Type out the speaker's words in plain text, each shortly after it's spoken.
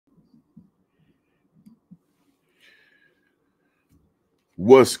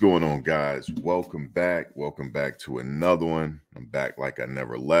What's going on, guys? Welcome back. Welcome back to another one. I'm back like I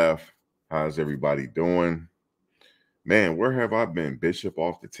never left. How's everybody doing? Man, where have I been? Bishop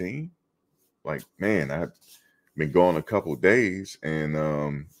off the team? Like, man, I've been gone a couple days and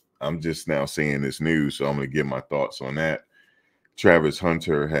I'm just now seeing this news, so I'm going to give my thoughts on that. Travis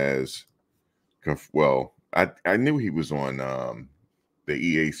Hunter has, I knew he was on the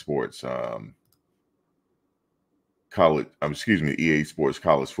EA Sports EA Sports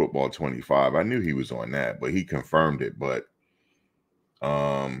College Football 25. I knew he was on that, but he confirmed it. But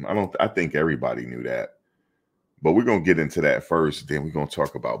I think everybody knew that. But we're gonna get into that first. Then we're gonna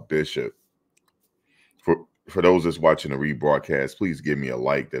talk about Bishop. For those that's watching the rebroadcast, please give me a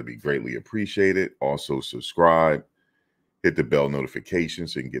like. That'd be greatly appreciated. Also subscribe, hit the bell notification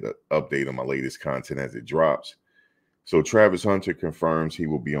so you can get an update on my latest content as it drops. So Travis Hunter confirms he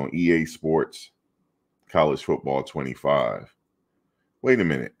will be on EA Sports College Football 25. Wait a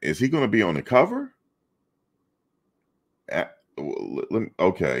minute. Is he going to be on the cover?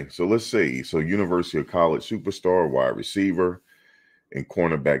 Okay, so let's see. So University of College superstar, wide receiver, and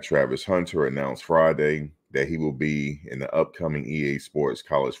cornerback Travis Hunter announced Friday that he will be in the upcoming EA Sports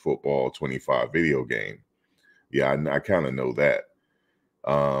College Football 25 video game. Yeah, I kind of know that.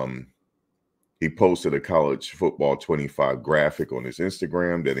 Um, he posted a College Football 25 graphic on his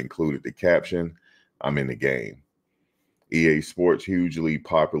Instagram that included the caption, "I'm in the game." EA Sports' hugely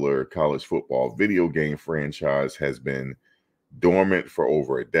popular college football video game franchise has been dormant for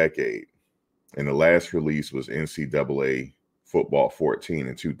over a decade, and the last release was NCAA Football 14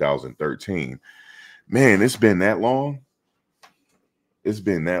 in 2013. Man, it's been that long. It's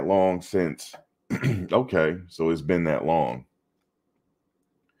been that long since. Okay, so it's been that long.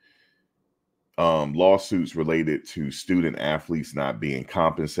 Lawsuits related to student athletes not being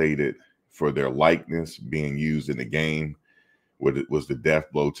compensated for their likeness being used in the game was the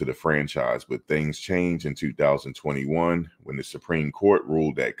death blow to the franchise. But things changed in 2021 when the Supreme Court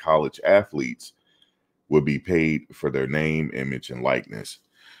ruled that college athletes would be paid for their name, image, and likeness.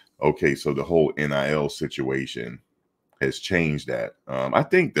 Okay, so the whole NIL situation has changed that. I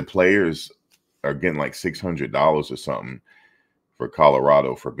think the players are getting like $600 or something for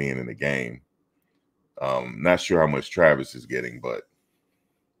Colorado for being in the game. Not sure how much Travis is getting, but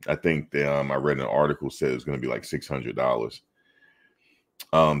I think I read an article said it's going to be like $600.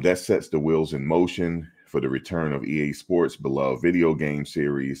 That sets the wheels in motion for the return of EA Sports' beloved video game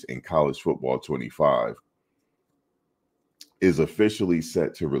series, and College Football 25 is officially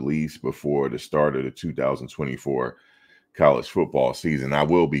set to release before the start of the 2024 college football season. I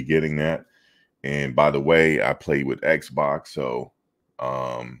will be getting that. And by the way, I play with Xbox, so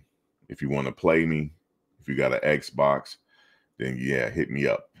if you want to play me, if you got an Xbox, then yeah, hit me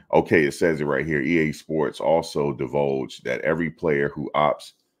up. Okay, it says it right here. EA Sports also divulged that every player who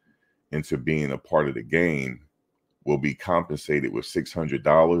opts into being a part of the game will be compensated with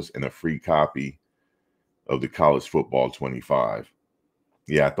 $600 and a free copy of the College Football 25.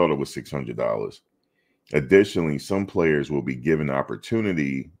 Yeah, I thought it was $600. Additionally, some players will be given the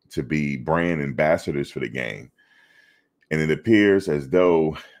opportunity to be brand ambassadors for the game. And it appears as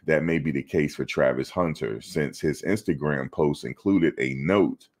though that may be the case for Travis Hunter, since his Instagram post included a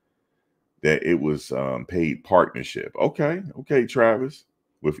note that it was paid partnership. Okay, Travis,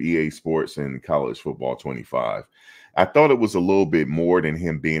 with EA Sports and College Football 25. I thought it was a little bit more than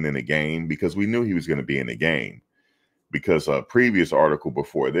him being in the game, because we knew he was going to be in the game. Because a previous article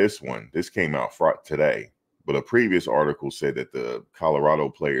before this one, this came out today, but a previous article said that the Colorado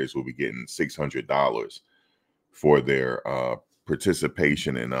players will be getting $600 for their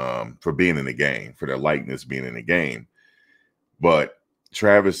participation and for being in the game, for their likeness being in the game. But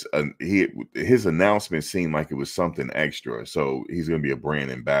Travis, his announcement seemed like it was something extra. So he's going to be a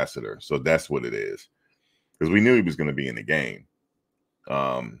brand ambassador. So that's what it is, because we knew he was going to be in the game.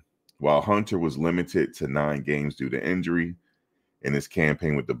 While Hunter was limited to 9 games due to injury in his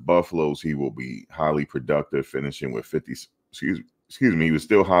campaign with the Buffaloes, he will be highly productive, finishing with 50. Excuse me. He was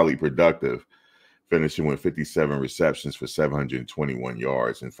still highly productive, finishing with 57 receptions for 721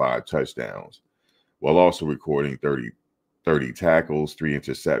 yards and 5 touchdowns, while also recording 30 tackles, 3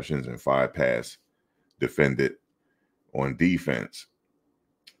 interceptions, and 5 pass defended on defense.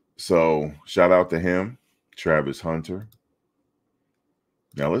 So shout out to him, Travis Hunter.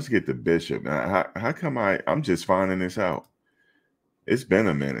 Now let's get to Bishop. Now, how come I'm just finding this out? It's been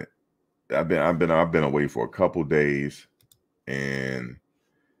a minute. I've been away for a couple days, and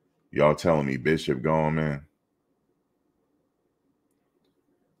y'all telling me Bishop gone, man.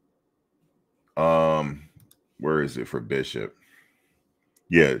 Where is it for Bishop?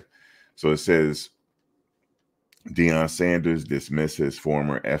 Yeah. So it says Deion Sanders dismisses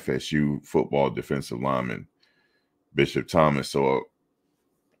former FSU football defensive lineman Bishop Thomas. So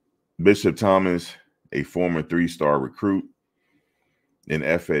Bishop Thomas, a former 3-star recruit in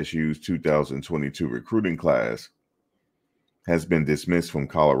FSU's 2022 recruiting class, has been dismissed from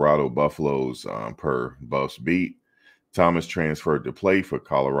Colorado Buffaloes per Buffs Beat. Thomas transferred to play for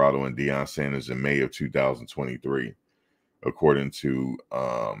Colorado and Deion Sanders in May of 2023. According to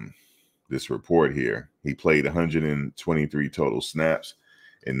this report here, he played 123 total snaps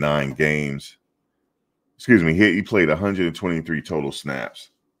in 9 games. Excuse me, he played 123 total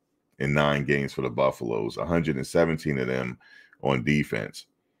snaps in 9 games for the Buffaloes, 117 of them on defense,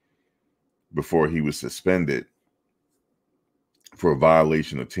 before he was suspended for a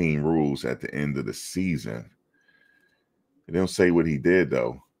violation of team rules at the end of the season. They don't say what he did,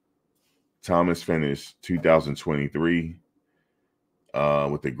 though. Thomas finished 2023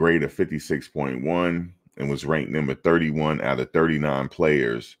 with a grade of 56.1 and was ranked number 31 out of 39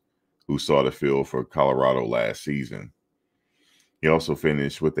 players who saw the field for Colorado last season. He also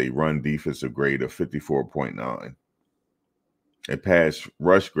finished with a run defensive grade of 54.9, a pass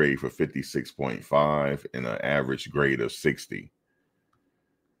rush grade for 56.5, and an average grade of 60.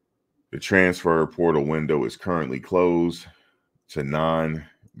 The transfer portal window is currently closed to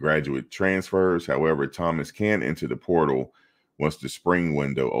non-graduate transfers. However, Thomas can enter the portal once the spring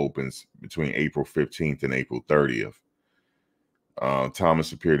window opens between April 15th and April 30th.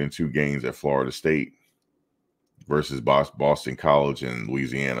 Thomas appeared in 2 games at Florida State versus Boston College in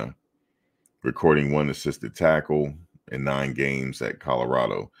Louisiana, recording 1 assisted tackle in 9 games at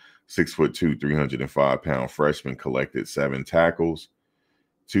Colorado. 6'2", 305-pound freshman collected 7 tackles,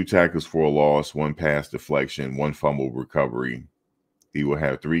 2 tackles for a loss, 1 pass deflection, 1 fumble recovery. He will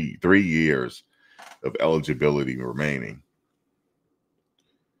have 3 years of eligibility remaining.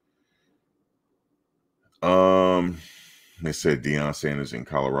 They said Deion Sanders and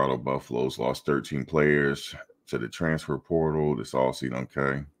Colorado Buffaloes lost 13 players to the transfer portal this offseason.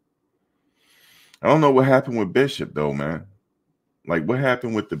 Okay. I don't know what happened with Bishop, though, man. Like, what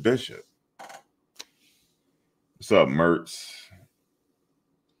happened with the Bishop? What's up, Mertz?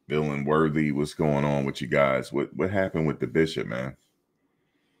 Dylan Worthy, what's going on with you guys? What happened with the Bishop, man?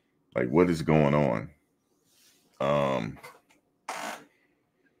 Like, what is going on?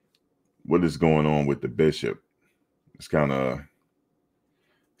 What is going on with the Bishop? It's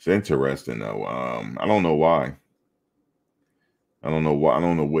interesting though. I don't know why. I don't know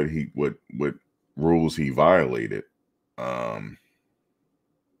what rules he violated.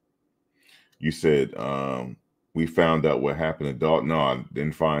 You said we found out what happened to Dalton. No, I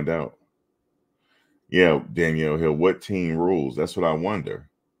didn't find out. Yeah, Danielle Hill, what team rules? That's what I wonder.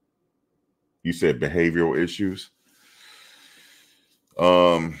 You said behavioral issues.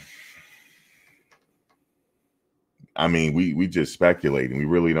 I mean, we just speculating. We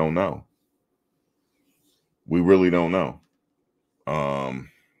really don't know.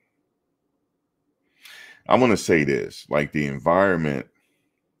 I'm going to say this, like the environment,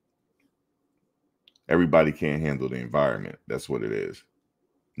 everybody can't handle the environment. That's what it is.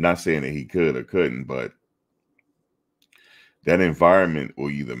 Not saying that he could or couldn't, but that environment will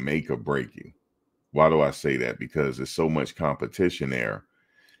either make or break you. Why do I say that? Because there's so much competition there.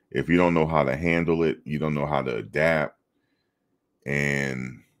 If you don't know how to handle it, you don't know how to adapt,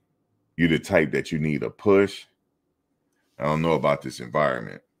 and you're the type that you need a push, I don't know about this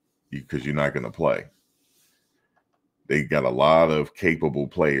environment because you're not going to play. They got a lot of capable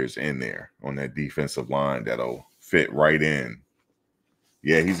players in there on that defensive line that'll fit right in.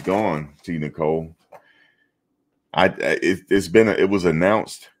 Yeah, he's gone, T. Nicole. It was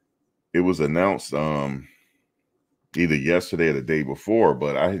announced either yesterday or the day before,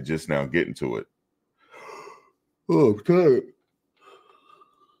 but I had just now getting to it. Oh, I'm tired.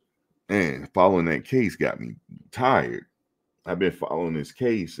 Man, following that case got me tired. I've been following this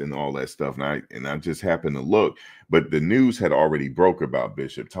case and all that stuff, and I just happened to look, but the news had already broke about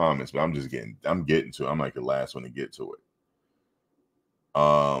Bishop Thomas, but I'm getting to it. I'm like the last one to get to it.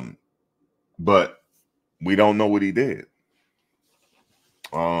 But we don't know what he did.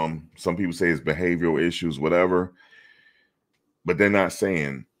 Some people say it's behavioral issues, whatever, but they're not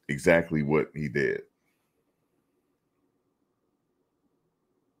saying exactly what he did.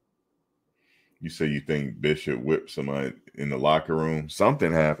 You say you think Bishop whipped somebody in the locker room.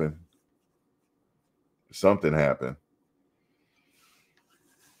 Something happened.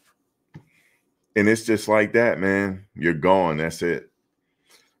 And it's just like that, man. You're gone. That's it.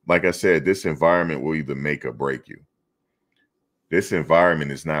 Like I said, this environment will either make or break you. This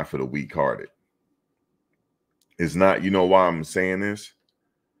environment is not for the weak-hearted. It's not. You know why I'm saying this?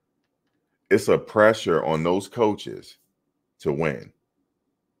 it's a pressure on those coaches to win.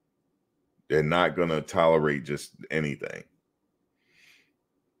 They're not going to tolerate just anything.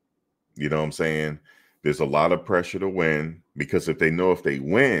 You know what I'm saying? There's a lot of pressure to win because if they know if they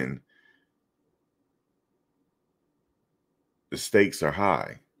win, the stakes are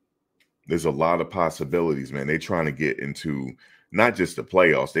high. There's a lot of possibilities, man. They're trying to get into not just the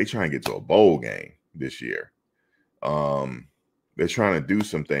playoffs. They're trying to get to a bowl game this year. They're trying to do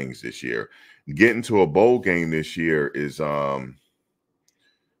some things this year. Getting to a bowl game this year is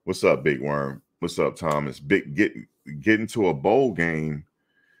what's up, Big Worm? What's up, Thomas? Getting to a bowl game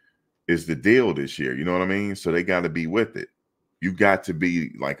is the deal this year. You know what I mean? So they got to be with it. You got to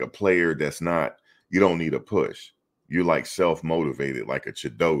be like a player that's not, you don't need a push. You're like self-motivated, like a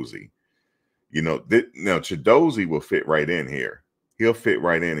Chidozie. You know, Chidozie will fit right in here. He'll fit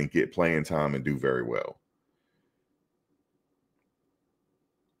right in and get playing time and do very well.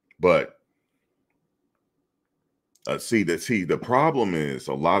 But the problem is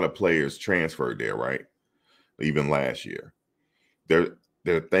a lot of players transferred there, right? Even last year, they're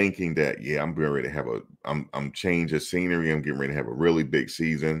thinking that, yeah, I'm getting ready to have I'm changing scenery. I'm getting ready to have a really big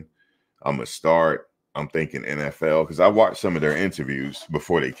season. I'm gonna start. I'm thinking NFL because I watched some of their interviews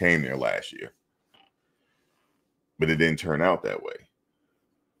before they came there last year, but it didn't turn out that way.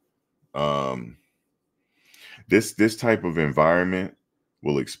 This type of environment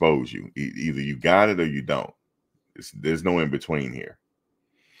will expose you. Either you got it or you don't. There's no in between here.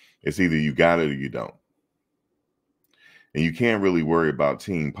 It's either you got it or you don't. And you can't really worry about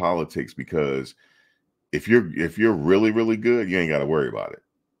team politics because if you're really, really good, you ain't got to worry about it.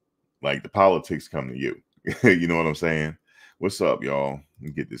 Like the politics come to you. You know what I'm saying? What's up, y'all? Let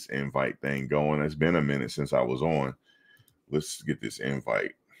me get this invite thing going. It's been a minute since I was on. Let's get this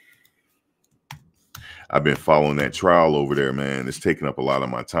invite. I've been following that trial over there, man. It's taking up a lot of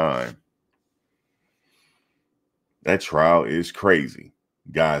my time. That trial is crazy.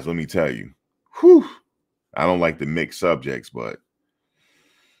 Guys, let me tell you. Whew. I don't like the mixed subjects, but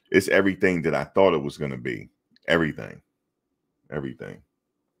it's everything that I thought it was going to be. Everything.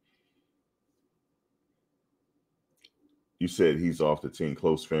 You said he's off the team.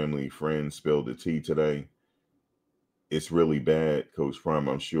 Close family friend spilled the tea today. It's really bad. Coach Prime,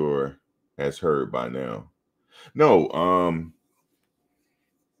 I'm sure, has heard by now. No,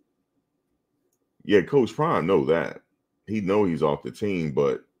 yeah, Coach Prime know that. He know he's off the team,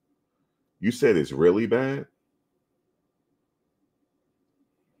 but you said it's really bad?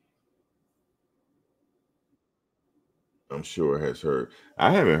 I'm sure has heard.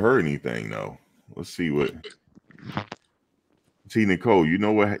 I haven't heard anything though. Let's see what. T. Nicole, you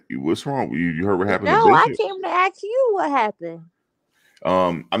know what's wrong with you? You heard what happened to No, I Bishop? came to ask you what happened.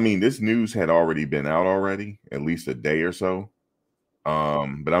 I mean, this news had already been out already, at least a day or so.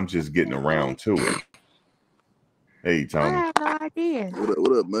 But I'm just getting around to it. Hey, I Tommy. had no idea.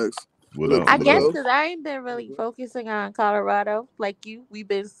 What up, Max? What up? I What guess up? because I ain't been really focusing on Colorado like you. We've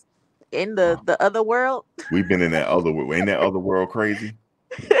been in the other world. We've been in that other world. Ain't that other world crazy?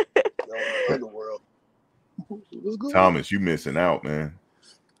 Underworld. What's good? Thomas, you missing out, man.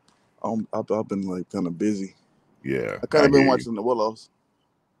 I've been like kind of busy. Yeah, I kind of been hear watching the Willows.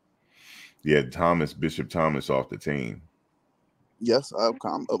 Yeah, Bishop Thomas off the team. Yes, I'm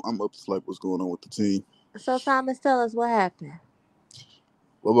up to like what's going on with the team. So Thomas, tell us what happened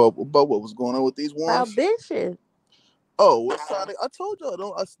About what was going on with these ones? about Bishop. Oh, what side? I told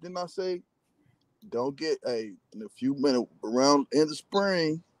y'all. Didn't I say don't get in a few minutes around in the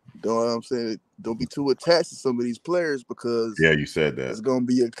spring? Don't know what I'm saying? Don't be too attached to some of these players because Yeah, you said that. it's gonna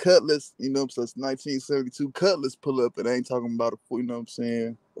be a Cutlass. You know, so it's 1972 Cutlass pull up, and I ain't talking about you know what I'm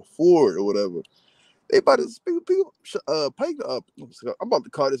saying, a Ford or whatever. They about to people. Peyton. I'm about to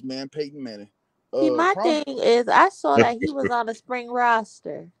call this man Peyton Manning. See, my thing is, I saw that he was on the spring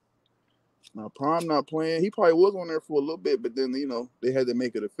roster. Now Prime not playing. He probably was on there for a little bit, but then you know they had to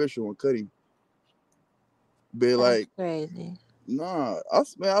make it official and cut him. Be like crazy. Nah, I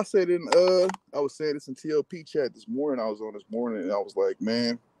said I was saying this in TLP chat this morning. I was on this morning and I was like,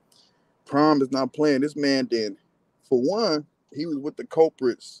 man, Prime is not playing. This man then, for one, he was with the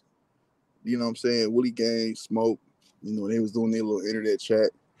culprits. You know what I'm saying? Willie Gang, Smoke. You know, they was doing their little internet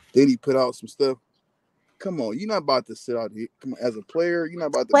chat. Then he put out some stuff. Come on, you're not about to sit out here. Come on, as a player, you're not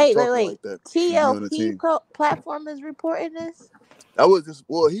about to be talking like that. TLP platform is reporting this. I was just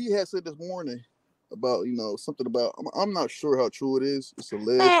he had said this morning about something about I'm not sure how true it is. It's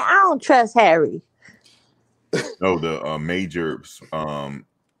alleged. Man, I don't trust Harry. No, the major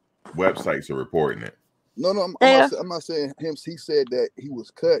websites are reporting it. No, I'm not saying him. He said that he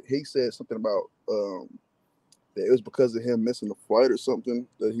was cut. He said something about that it was because of him missing a flight or something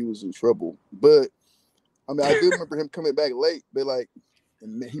that he was in trouble. But I mean, I do remember him coming back late, but like,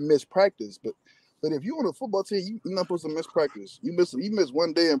 and he missed practice. But if you on a football team, you're not supposed to miss practice. You miss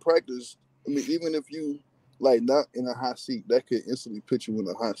one day in practice. I mean, even if you like not in a hot seat, that could instantly put you in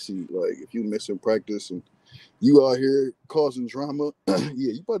a hot seat. Like if you miss in practice and you out here causing drama, yeah,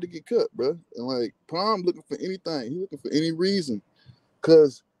 you about to get cut, bro. And like Prom looking for anything, he looking for any reason,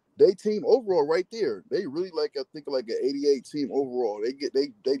 cause they team overall right there. They really like I think like an 88 team overall.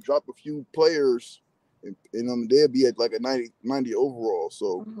 They drop a few players, and they'll be at like a 90 overall.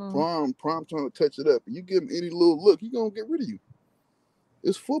 So Mhm. Prom trying to touch it up. You give him any little look, he gonna get rid of you.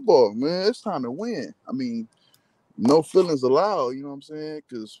 It's football, man. It's time to win. I mean, no feelings allowed. You know what I'm saying?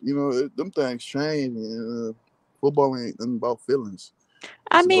 Because them things change. And, football ain't nothing about feelings.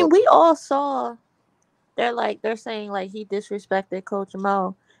 I It's mean, about we all saw they're saying like he disrespected Coach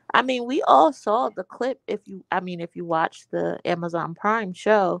Mo. I mean, we all saw the clip if you watch the Amazon Prime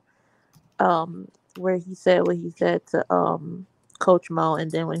show, where he said what he said to Coach Mo,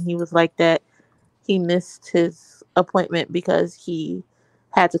 and then when he was like that, he missed his appointment because he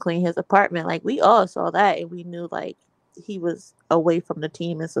had to clean his apartment. Like we all saw that, and we knew like he was away from the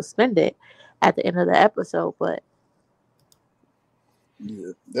team and suspended at the end of the episode. But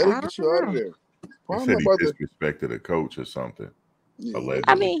yeah, that'll I get don't you out of know. there. They Prom said not he about to. disrespected a coach or something, Yeah, I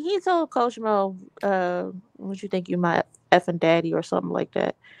allegedly. mean, he told Coach Mo, "What you think you my effing daddy or something like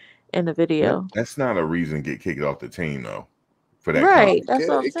that" in the video. That's not a reason to get kicked off the team though, for that comment. Right. That's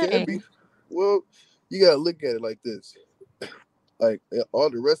what I'm it can be. saying. Well, you gotta look at it like this. Like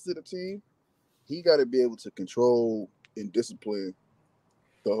all the rest of the team, he got to be able to control and discipline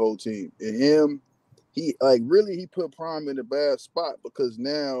the whole team. And him, he like really he put Prime in a bad spot because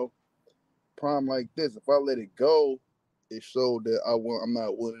now Prime like this. If I let it go, it showed that I'm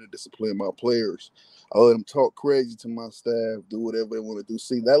not willing to discipline my players. I let them talk crazy to my staff, do whatever they want to do.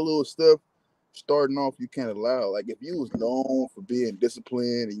 See that little stuff starting off, you can't allow. Like if you was known for being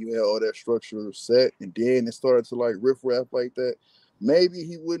disciplined and you had all that structure set, and then it started to like riff raff like that, maybe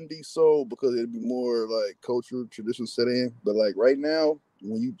he wouldn't be so because it'd be more like culture tradition set in. But like right now,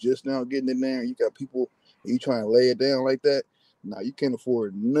 when you just now getting in there and you got people and you trying to lay it down like that, nah, you can't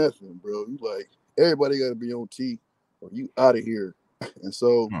afford nothing, bro. You like everybody got to be on T, or you out of here. And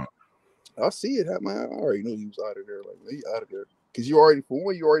so Huh. I see it happen. I already knew he was out of there. Like he out of there because you already for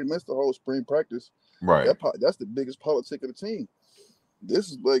one, you already missed the whole spring practice. Right. That's the biggest politic of the team. This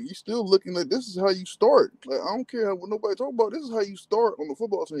is like you still looking at this is how you start. Like I don't care what nobody talk about. This is how you start on the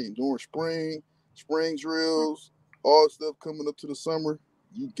football team during spring drills, all stuff coming up to the summer.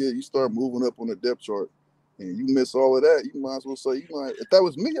 You start moving up on the depth chart, and you miss all of that. You might as well say if that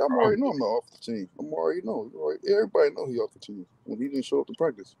was me, I'm already know I'm not off the team. I'm already know. Everybody know he off the team when he didn't show up to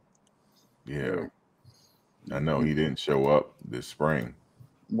practice. Yeah. Right. I know he didn't show up this spring.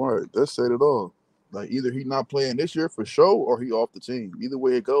 Right. That said it all. Like either he not playing this year for sure, or he off the team. Either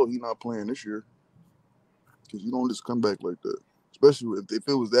way it go, he not playing this year. Because you don't just come back like that. Especially if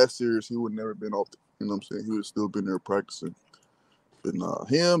it was that serious, he would never been off. You know what I'm saying? He would still been there practicing. But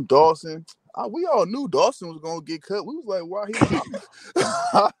him, Dawson, we all knew Dawson was gonna get cut. We was like, why he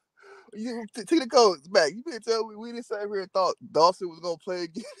not? You take the coach back. You didn't tell me we didn't sit here and thought Dawson was gonna play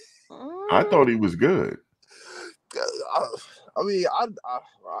again. I thought Mm, he was good. I mean,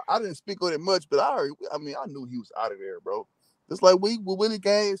 I didn't speak on it much, but I knew he was out of there, bro. It's like we winning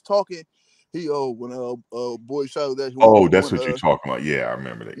games talking. When boy shot that Oh, that's what you're talking about. Yeah, I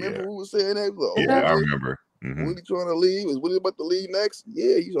remember that. remember Yeah. we were saying that Yeah, yeah. I Willie, remember. Hmm. Willie trying to leave. Is Willie about to leave next?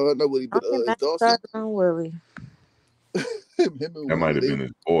 Yeah, you don't know Willie, but Okay, it's now you Dawson. started on Willie. him and That might Willie, have they been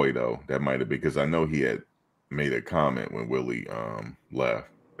his boy though. That might have been because I know he had made a comment when Willie left.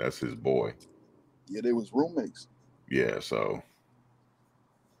 That's his boy. they was roommates. Yeah, so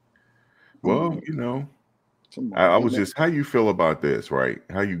I'm well, like, come I on, was him and just how you feel about this, right?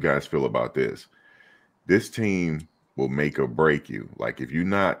 How you guys feel about this? This team will make or break you. Like if you're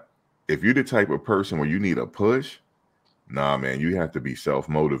the type of person where you need a push, nah man, you have to be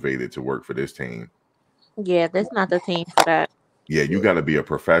self-motivated to work for this team. Yeah, that's not the team for that. Yeah, you right. got to be a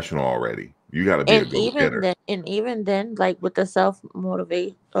professional already. You got to be a go-getter. And even then, like with the self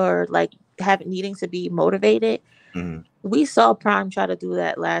motivate or like having needing to be motivated, Mhm. we saw Prime try to do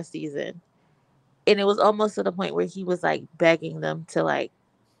that last season, and it was almost to the point where he was like begging them to like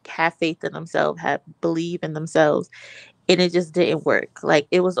have faith in themselves, have believe in themselves, and it just didn't work. Like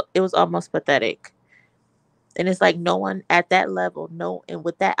it was almost pathetic. And it's like no one at that level, no, and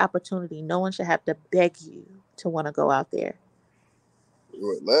with that opportunity, no one should have to beg you to want to go out there.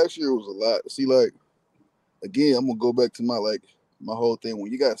 Last year was a lot. See, like again, I'm gonna go back to my whole thing.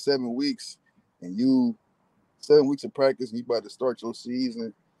 When you got 7 weeks and you 7 weeks of practice, and you about to start your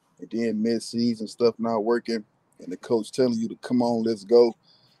season, and then mid-season stuff not working, and the coach telling you to come on, let's go.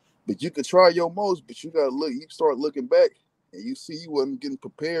 But you could try your most, but you gotta look. You start looking back, and you see you wasn't getting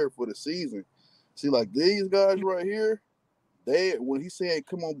prepared for the season. See, like these guys right here, they when he's saying,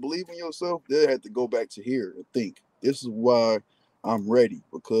 "Come on, believe in yourself," they had to go back to here and think. This is why I'm ready,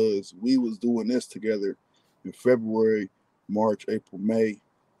 because we was doing this together in February, March, April, May.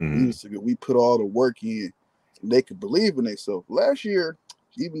 We put all the work in, and they could believe in themselves. Last year,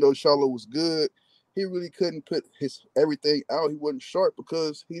 even though Charlotte was good, he really couldn't put his everything out. He wasn't sharp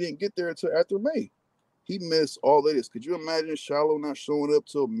because he didn't get there until after May. He missed all of this. Could you imagine Shallow not showing up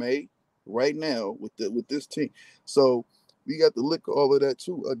till May right now with this team? So we got to look at all of that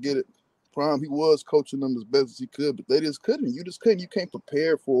too. I get it. Prime, he was coaching them as best as he could, but they just couldn't. You just couldn't. You can't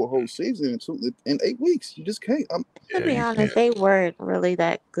prepare for a whole season in 8 weeks. You just can't. To be honest, they weren't really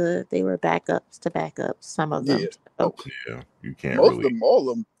that good. They were backups to backups, some of them. So. Yeah, you can't most really. of them, all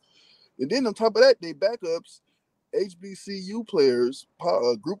of them. And then on top of that, they backups, HBCU players,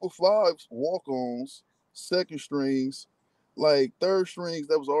 a group of fives, walk-ons, second strings, like third strings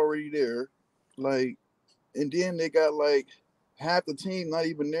that was already there. Like, and then they got like half the team not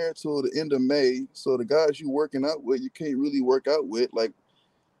even there till the end of May. So the guys you working out with, you can't really work out with. Like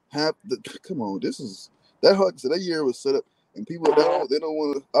half the come on, this is that hard. So that year was set up, and people they don't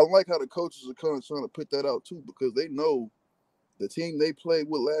want to. I like how the coaches are kind of trying to put that out too, because they know the team they played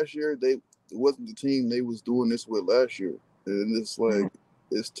with last year, it wasn't the team they was doing this with last year. And it's like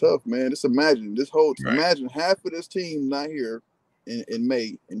it's tough, man. Just imagine imagine half of this team not here in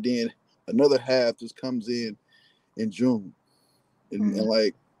May, and then another half just comes in June. And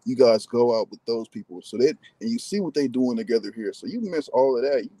like you guys go out with those people. So and you see what they doing together here. So you miss all of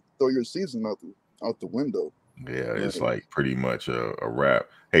that. You throw your season out the window. Yeah, it's like pretty much a wrap.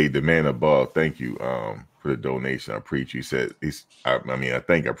 Hey, the man above, thank you for the donation. I appreciate you said I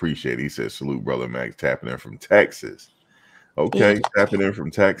appreciate it. He said salute brother Max tapping in from Texas. Okay, tapping in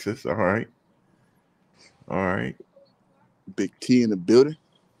from Texas. All right. Big T in the building.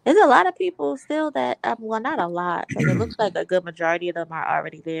 There's a lot of people still that well, not a lot, but it looks like a good majority of them are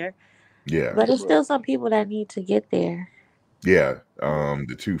already there. Yeah. But there's still some people that need to get there. Yeah.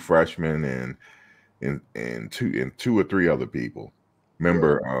 The 2 freshmen and two or three other people.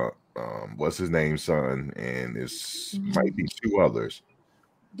 Remember, what's his name, son? And it's might be 2 others.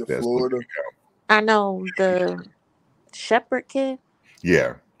 The Florida. I know the Shepherd kid.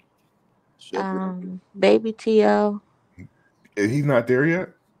 Yeah. Baby T.O. He's not there yet.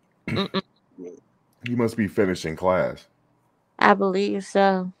 He must be finishing class. I believe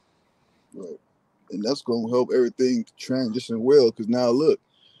so. Right. And that's going to help everything transition well, because now look,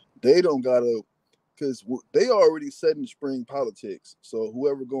 they don't got to, because they already set in spring politics. So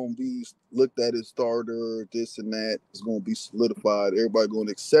whoever going to be looked at as starter, this and that, is going to be solidified. Everybody going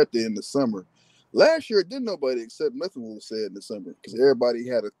to accept it in the summer. Last year, didn't nobody accept nothing was said in the summer, because everybody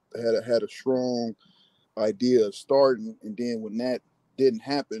had a strong idea of starting, and then when that didn't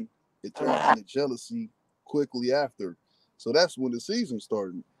happen, it turned into jealousy quickly after. So that's when the season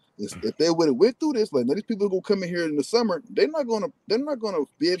started. If they would have went through this, like these people are gonna come in here in the summer, they're not gonna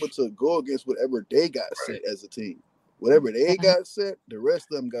be able to go against whatever they got set as a team. Whatever they got set, the rest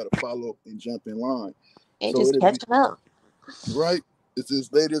of them got to follow and jump in line. They just catching up, right? It's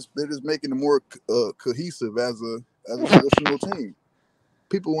just they're just making it more cohesive as a traditional team.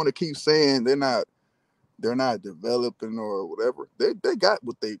 People want to keep saying they're not developing or whatever. They got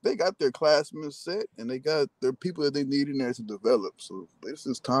what they got their classmen set, and they got their people that they need in there to develop. So this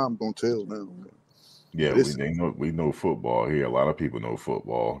is time gonna tell now. Yeah, we know football here. A lot of people know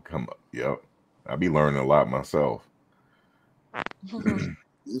football. Yep. I be learning a lot myself.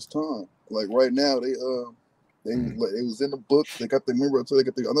 It's time. Like right now, they was in the books. They got their I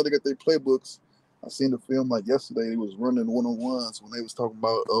know they got their playbooks. I seen the film like yesterday. They was running 1-on-1s when they was talking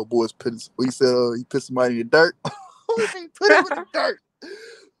about boys putting. He said he put somebody in the dirt. He put him in the dirt.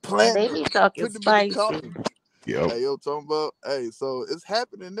 They be talking spicy. Yeah. Hey, talking about. Hey, so it's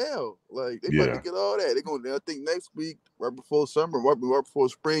happening now. Like they about to get all that. They're gonna. I think next week, right before summer, right before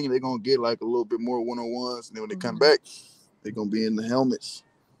spring, they're gonna get like a little bit more 1-on-1s, and then when they come back, they're gonna be in the helmets.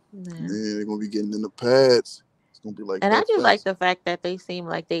 Yeah. And then they're gonna be getting in the pads. Gonna be like, and I just like the fact that they seem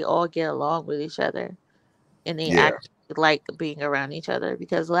like they all get along with each other, and they actually like being around each other,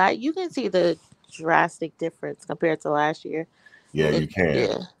 because you can see the drastic difference compared to last year. Yeah, you can.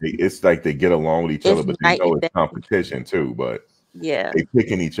 Yeah. It's like they get along with each other, but they know it's competition too. But they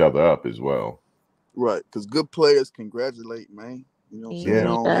picking each other up as well. Right, because good players congratulate, man. You know what I'm saying? They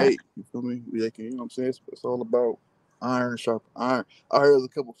don't hate. You feel me? They can, you know what I'm saying? It's all about Iron sharp iron. I heard a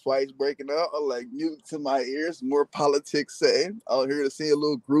couple fights breaking out. I'm like, music to my ears. More politics saying. I hear to see a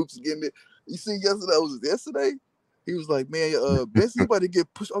little groups getting it. You see, yesterday. He was like, man, Benson, you about to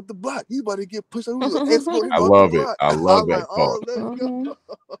get pushed off the block. You about to get pushed. He was escort him I off the love it. block. I I love was like, that oh, talk. let's go.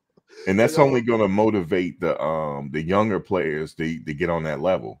 And that's Yo, only going to motivate the younger players to get on that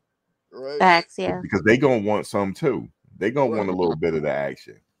level. right, Facts, yeah. Because they going to want some too. They going to want a right, little bit of the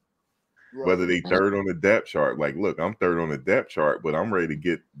action. Whether right. they third on the depth chart, like, look, I'm third on the depth chart, but I'm ready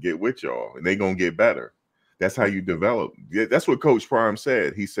to get with y'all, and they gonna get better. That's how you develop. Yeah, that's what Coach Prime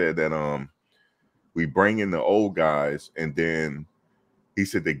said. He said that we bring in the old guys, and then he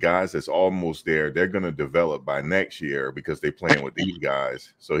said the guys that's almost there, they're gonna develop by next year because they playing with these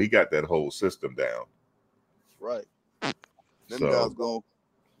guys. So he got that whole system down. Right. Them guys So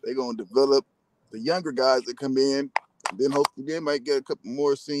they gonna develop the younger guys that come in. Then hopefully they might get a couple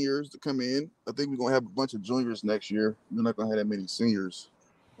more seniors to come in. I think we're gonna have a bunch of juniors next year. We're not gonna have that many seniors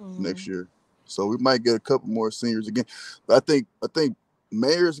next year, so we might get a couple more seniors again. But I think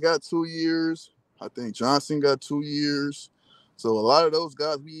Mayer's got 2 years. I think Johnson got 2 years. So a lot of those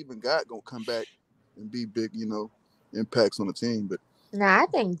guys we even got gonna come back and be big, impacts on the team. But Nah, I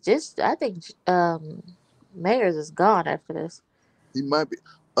think Mayers is gone after this. he might be.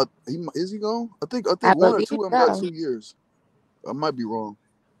 Is he gone? I think I one or believe two of them got so. 2 years. I might be wrong.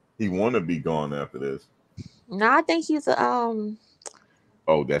 he want to be gone after this. No, I think he's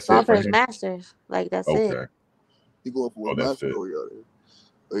Oh, that's going it for for his him. masters. Like that's it. Okay. He going for Oh, his that's master. it.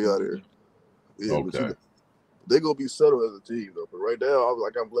 Oh, he out there. Yeah, but Okay. they gonna be settled as a team though. But right now, I'm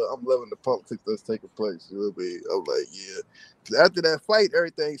loving the politics that's taking place. I'm like, yeah. Because after that fight,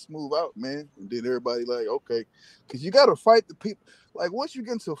 everything smooth out, man. And then everybody like, okay, because you gotta fight the people. Like once you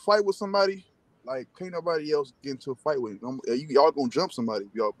get into a fight with somebody, like can't nobody else get into a fight with. Y'all gonna jump somebody.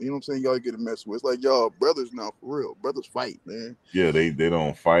 Y'all, you know what I'm saying? Y'all get a mess with. It's like y'all brothers now for real. Brothers fight, man. Yeah, they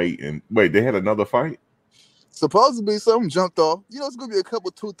don't fight. And wait, they had another fight. Supposedly something jumped off. It's gonna be a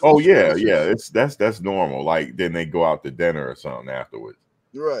couple 2-3 Oh yeah, skirmishes. yeah. That's normal. Like then they go out to dinner or something afterwards.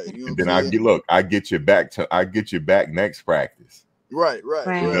 Right, you know what And I'm then saying? I get you back next practice. Right.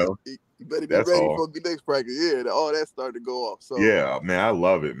 You know, You better be that's ready all. for the next practice. Yeah, all that started to go off. So Yeah, man, I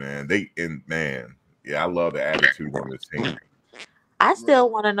love it, man. Yeah, I love the attitude on this team. I still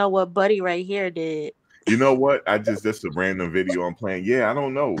right. want to know what Buddy right here did. You know what? That's a random video I'm playing. Yeah, I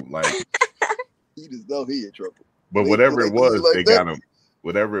don't know. Like, He just know he in trouble. but When he do whatever it like do you was, like they that? got him.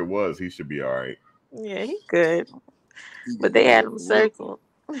 Whatever it was, he should be all right. Yeah, he good. He But gonna be they had good him for real. circled.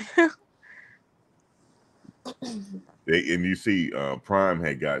 And you see, Prime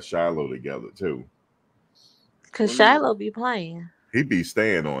had got Shiloh together too. Cause Oh yeah. Shiloh be playing He'd be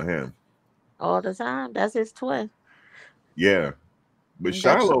staying on him. all the time. That's his twin. Yeah. But He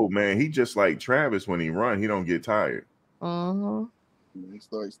got Shiloh, man, he just like Travis when he run, he don't get tired. He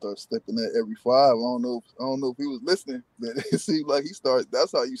start stepping that every 5. I don't know if he was listening, but it seemed like he started.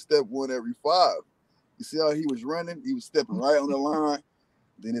 That's how you step one every 5. You see how he was running? He was stepping right on the line.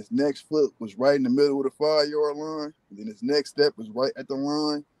 Then his next foot was right in the middle of the 5-yard line. And then his next step was right at the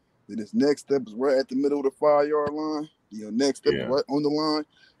line. Then his next step was right at the middle of the 5-yard line. Your next step is Yeah. right on the line.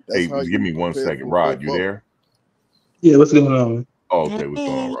 That's Hey, how give you me one prepare second. for Rod, you 4-4. there? Yeah, what's going on? Oh, okay. What's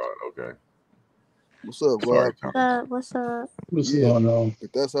going on, Hey, Rod? Okay. What's up, Sorry, Rob? Tom. what's up? What's Yeah, going on?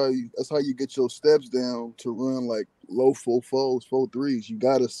 but that's how you get your steps down to run like low 4-4s, 4-3s. You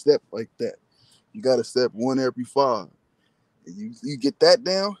gotta step like that. You gotta step one every 5. And you get that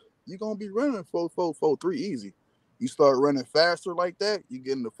down, you're gonna be running 4-4, 4-3 easy. You start running faster like that, you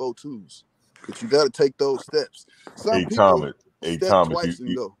get into 4-2s. But you gotta take those steps. Some Hey, people Thomas. Hey, step Thomas, twice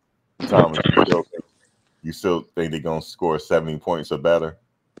and go. Thomas, you still think they're gonna score 70 points or better?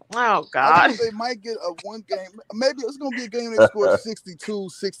 Oh I God. think they might get a one game. Maybe it's gonna be a game they score 62,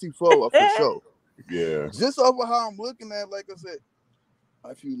 64 for sure. Yeah. Just over how I'm looking at, like I said,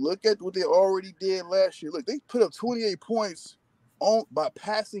 if you look at what they already did last year, look, they put up 28 points by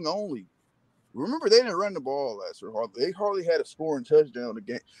passing only. Remember, they didn't run the ball last year. They hardly had a scoring touchdown a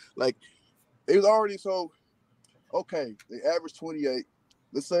game. Like, it was already so, okay, they averaged 28.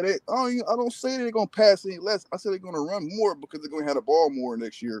 Let's say I don't say they're going to pass any less. I said they're going to run more because they're going to have the ball more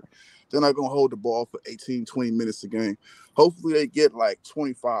next year. They're not going to hold the ball for 18, 20 minutes a game. Hopefully they get like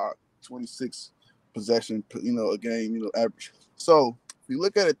 25, 26 possession, a game, average. So if you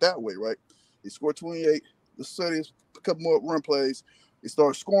look at it that way, right, they score 28. Let's say there's a couple more run plays. They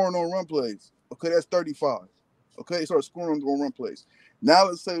start scoring on run plays. Okay, that's 35. Okay, they start scoring on run plays. Now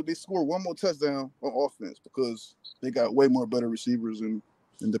let's say they score one more touchdown on offense because they got way more better receivers and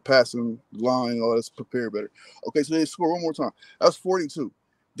the passing line, all that's prepared better. Okay, so they score one more time. That's 42.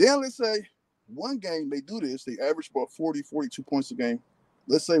 Then let's say one game they do this, they average about 40, 42 points a game.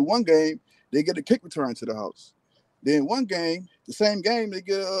 Let's say one game they get a kick return to the house. Then one game, the same game, they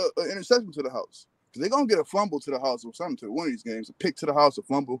get an interception to the house. Because they're going to get a fumble to the house or something to one of these games, a pick to the house, a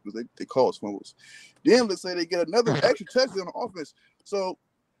fumble, because they call it fumbles. Then let's say they get another extra touchdown on offense. So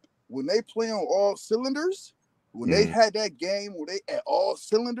when they play on all cylinders, when they had that game where they at all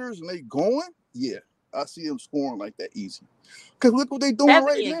cylinders and they going, yeah, I see them scoring like that easy. Because look what they doing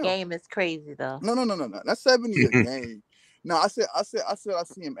right now. 70 a game is crazy though. No. That's 70 a game. No, I said I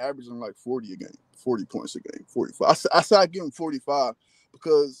see him averaging like 40 a game, 40 points a game, 45. I said I give him 45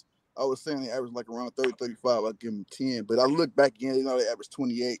 because I was saying they average like around 30, 35. I give him 10. But I look back again, they average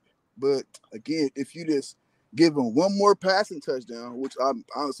 28. But again, if you just give them one more passing touchdown, which I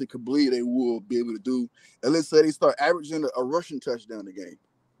honestly could believe they will be able to do, and let's say they start averaging a rushing touchdown a game.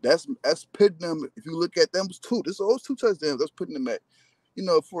 That's putting them, if you look at them, those two touchdowns, that's putting them at,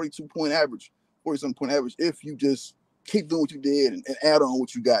 42-point average, 40-something point average, if you just keep doing what you did and add on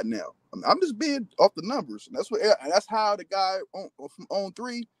what you got now. I'm just being off the numbers. And that's how the guy from On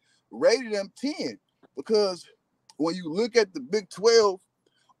 3 rated them 10. Because when you look at the Big 12,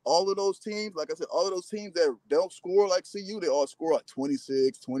 all of those teams, like I said, all of those teams that don't score like CU, they all score like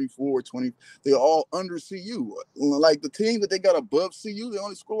 26, 24, 20. They're all under CU. Like the team that they got above CU, they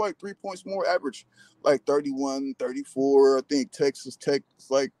only score like 3 points more average, like 31, 34. I think Texas Tech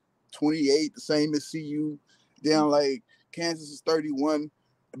is like 28, the same as CU. Then like Kansas is 31,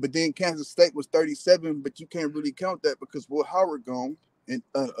 but then Kansas State was 37, but you can't really count that because Will Howard gone. And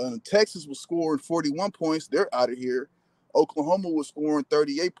Texas was scoring 41 points. They're out of here. Oklahoma was scoring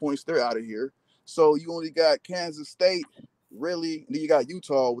 38 points. They're out of here. So you only got Kansas State, really. And then you got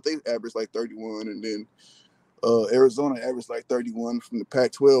Utah, they average like 31. And then Arizona averaged like 31 from the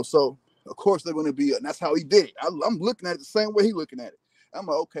Pac-12. So, of course, they're going to be – and that's how he did it. I'm looking at it the same way he's looking at it. I'm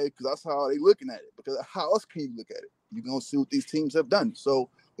like, okay, because that's how they looking at it. Because how else can you look at it? You're going to see what these teams have done. So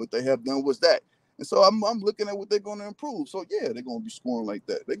what they have done was that. And so I'm looking at what they're going to improve. So yeah, they're going to be scoring like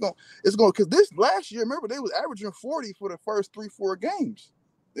that. Because this last year, remember, they was averaging 40 for the first 3-4 games.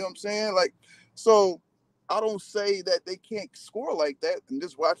 You know what I'm saying? Like, so I don't say that they can't score like that. And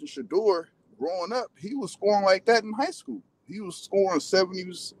just watching Shedeur growing up, he was scoring like that in high school. He was scoring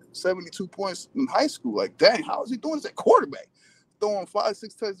 72 points in high school. Like, dang, how is he doing this at quarterback? Throwing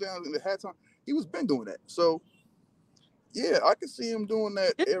 5-6 touchdowns in the halftime. He was been doing that. So yeah, I can see him doing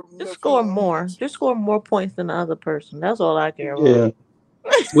that. Just score more. Just score more points than the other person. That's all I care about.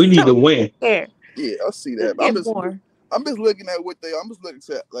 Yeah, we need to win. Yeah, I see that. I'm just looking at I'm just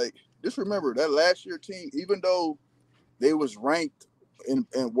looking at, like, just remember that last year team, even though they was ranked in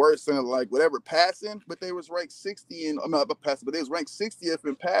worse than like whatever passing, but they was ranked 60 in, I'm not passing, but they was ranked 60th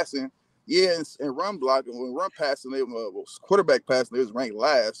in passing. Yeah, and run blocking, when run passing, they quarterback passing, they was ranked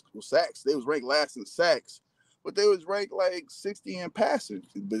last. With sacks, they was ranked last in sacks. But they was ranked like 60 in passing,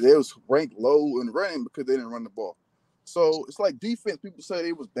 but they was ranked low in running because they didn't run the ball. So it's like defense. People say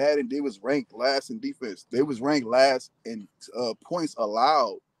they was bad and they was ranked last in defense. They was ranked last in points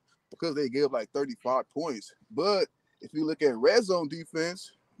allowed because they gave like 35 points. But if you look at red zone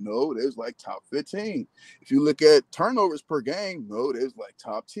defense, no, there's like top 15. If you look at turnovers per game, no, there's like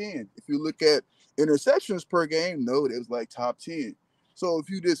top 10. If you look at interceptions per game, no, there's like top 10. So if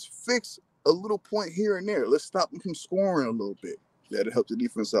you just fix a little point here and there, let's stop them from scoring a little bit. That'll help the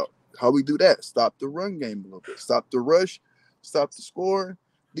defense out. How we do that? Stop the run game a little bit. Stop the rush. Stop the scoring.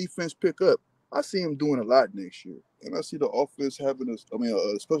 Defense pick up. I see him doing a lot next year. And I see the offense having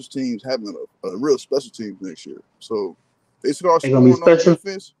special teams having a real special teams next year. So they start scoring on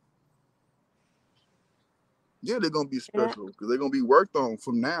defense. Yeah, they're going to be special because they're going to be worked on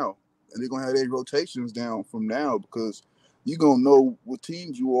from now. And they're going to have their rotations down from now because you're going to know what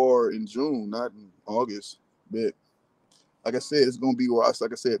teams you are in June, not in August. But like I said, it's going to be like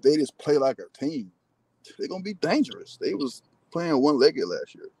I said, if they just play like a team, they're going to be dangerous. They was playing one-legged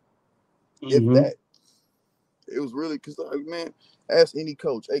last year. If that. It was really because, like, man, ask any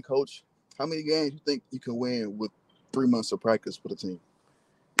coach, hey, coach, how many games you think you can win with 3 months of practice for the team?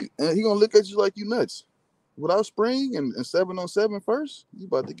 And he's going to look at you like you nuts. Without spring and 7-on-7 first, you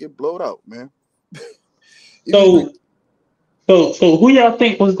about to get blowed out, man. So who y'all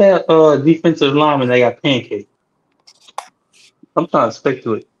think was that defensive lineman that got pancaked? I'm trying to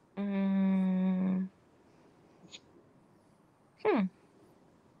speculate.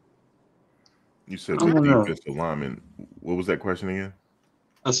 You said the defensive lineman. What was that question again?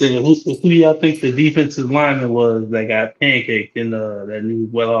 I said, who do y'all think the defensive lineman was that got pancaked in that new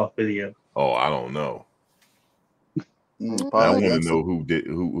well-off video? Oh, I don't know. I want to know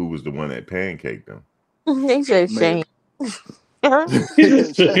who was the one that pancaked them. They said Shane. Who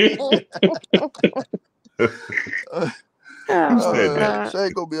Oh said that? God.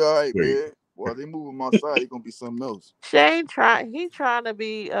 Shane gonna be all right, Wait, man. While they move him outside, he gonna be something else. Shane he trying to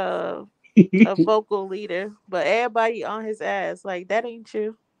be a vocal leader, but everybody on his ass. Like that ain't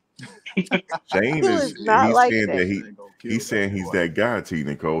you. Shane You is is not he's like saying that. that Shane gonna kill he's that saying he's boy. that guy, T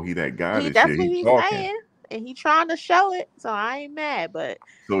Nicole. He that guy He this year. that's what He's he's talking. saying. And he trying to show it. So I ain't mad. But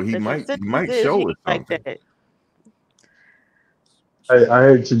So he the might consensus is he show us ain't like something. that. I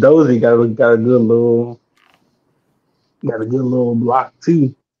heard Chidozi got a good little block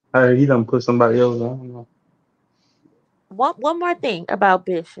too. I heard he done put somebody else. I don't know. One more thing about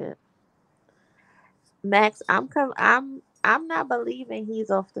Bishop. Max, I'm not believing he's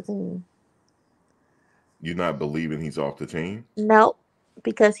off the team. You're not believing he's off the team? Nope.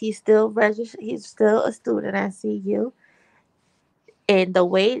 Because he's still registered, he's still a student at CU. And the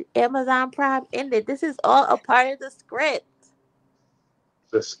way Amazon Prime ended, this is all a part of the script.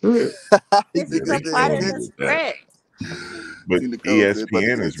 The script. He This Yeah, think is this a they nigga part of killing me the intense. with that. script. But Tina Cole said about the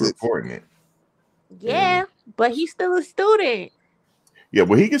ESPN is intense. reporting it. And Yeah, but he's still a student. yeah,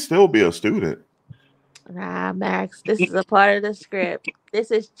 well, he can still be a student. Nah, Max, this is a part of the script.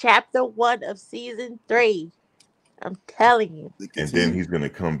 This is chapter 1 of season 3. I'm telling you. They And then continue. he's gonna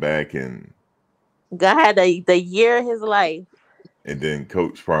come back and God had the year of his life. then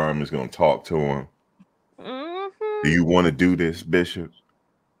Coach Prime is gonna talk to him. Do Hmm you want to do this, Bishop?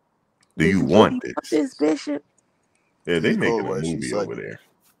 Do Do you you really want want this? this, Bishop? Yeah, they Tina Cole making a right, she's movie over psychic. there.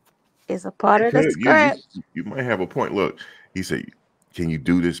 It's a part You of the could you script. you might have a point. Look, he said, "Can you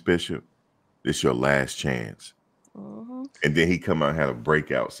do this, Bishop? This your last chance." hmm And then he come out and had a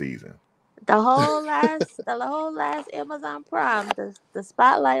breakout season. The whole last Amazon Prime, the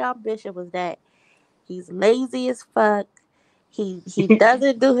spotlight on Bishop was that he's lazy as fuck. He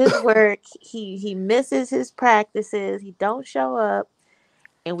doesn't do his work. He misses his practices. He don't show up.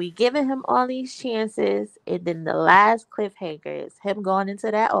 And we giving him all these chances. And then the last cliffhanger is him going into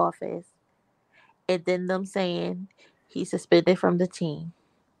that office. And then them saying he's suspended from the team.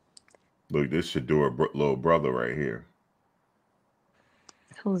 Look, this Shador little brother right here,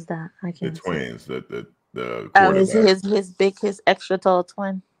 Who's that? I the can't see. twins, the Oh, his quarterback. his his big his extra tall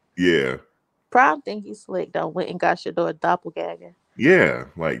twin. Yeah, Prom think he's slick though. Went and got Shador doppelganger. yeah.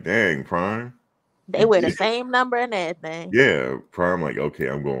 Like, dang, Prime. They wear the same number and everything. Yeah, Prime. Like, okay,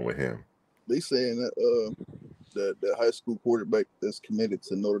 I'm going with him. They saying that the high school quarterback that's committed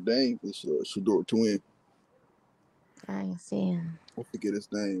to Notre Dame is Shador twin. I ain't seeing. I forget his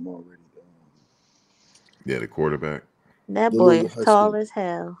name already. Yeah, the quarterback. That The boy little is high tall school. as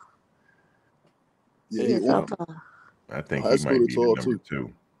hell. Yeah, He he is so on tall. I think high he might school be the tall number too.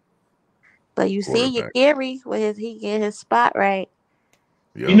 2 But you see, you quarterback. Gary with he get his spot right.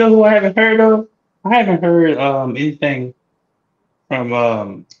 You Yep. know who I haven't heard of? I haven't heard anything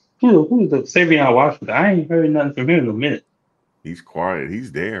from who's the Savion Washington. I ain't heard nothing from him in a minute. He's quiet.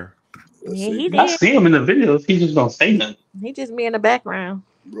 He's there. That's Yeah, he Savion. I did. see him in the videos. He just don't say nothing. He just be in the background.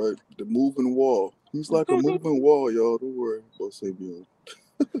 Right, the moving wall. He's like a moving wall, y'all. Don't worry about Savion.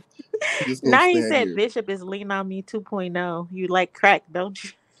 He's just gonna Now he stand said here. Bishop is lean on me 2.0. You like crack, don't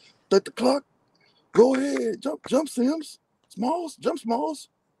you? Start the clock. Go ahead. Jump, Sims. Smalls. Jump, Smalls.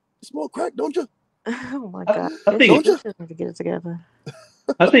 Small crack, don't you? Oh my I, god. I think Don't you? Bishop need to get it together.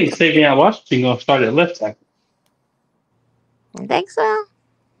 I think Savion Washington gonna start at left tackle. You think so?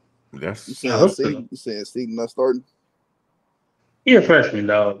 You That's I saying hope so. Seaton? You saying Seaton not starting? He a freshman,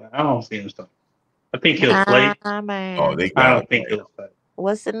 dog. I don't see him starting. I think he'll play. Nah, oh, man. they I gotta don't think play him. he'll start.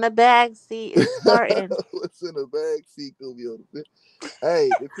 What's in the bag seat is starting. What's in the bag? See, gonna be on the.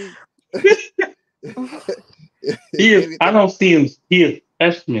 Hey, if he. if I anything, don't see him. He a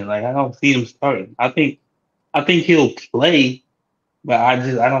freshman. Like I don't see him starting. I think he'll play, but I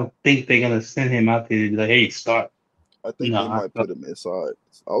don't think they're gonna send him out there to be like, hey, start. I think No, they might put him inside.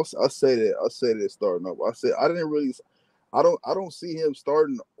 I say that. I say that starting up. I said I didn't really. I don't see him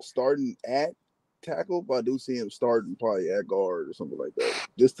starting at tackle, but I do see him starting probably at guard or something like that,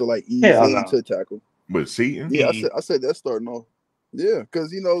 just to like ease hell no. into tackle. But Seaton, Yeah, He, I said that's starting off. Yeah,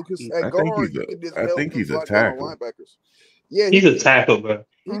 because at I think guard you can just I help think them he's a block down on tackle. linebackers. Yeah, he's a tackle, bro.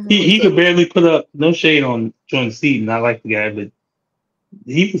 he can Mhm. play He could tackle. barely put up no shade on Jordan Seaton. I like the guy, but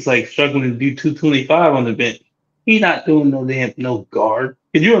he was like struggling to do 225 on the bench. He not doing no guard.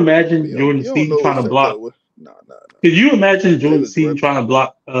 Could you imagine Jordan You don't Seaton know what trying to block? Shepard was. Nah. Could you imagine They Jordan was Seaton repping. trying to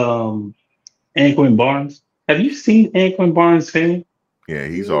block Anquin Barnes? Have you seen Anquin Barnes film? Yeah,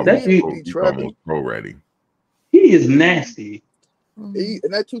 he's That He almost be dude, pro, he's trapping. almost pro ready. he is nasty. He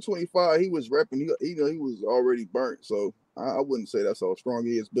in that 225, he was repping. He was already burnt, so I wouldn't say that's how strong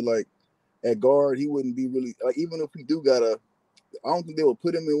he is. But like at guard, he wouldn't be really like even if we do got I don't think they will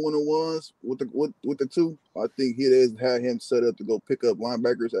put him in one-on-ones with the two. I think he has had him set up to go pick up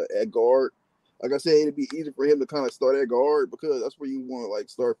linebackers at guard. Like I said, it'd be easy for him to kind of start at guard because that's where you want to like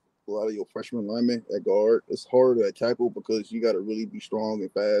start a lot of your freshman linemen at guard. It's harder at tackle because you got to really be strong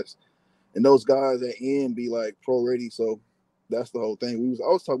and fast, and those guys at end be like pro ready. So that's the whole thing. I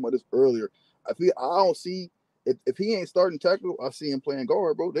was talking about this earlier. I don't see if he ain't starting tackle, I see him playing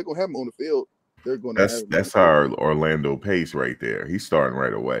guard, bro. They're gonna have him on the field. They're gonna have him. That's our Orlando Pace right there. He's starting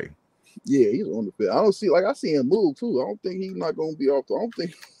right away. Yeah, he's on the field. I see him move too. I don't think he's not gonna be off. I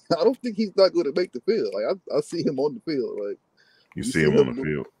don't think he's not gonna make the field. Like I see him on the field. Like you see him on the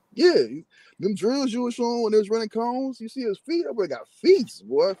field. Yeah, them drills you were showing when they was running cones. You see his feet. That boy got feet,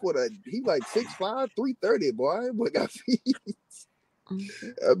 boy. He like 6'5", 330, boy. That boy got feet.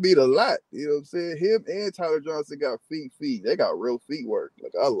 I mean a lot. You know what I'm saying? Him and Tyler Johnson got feet. They got real feet work.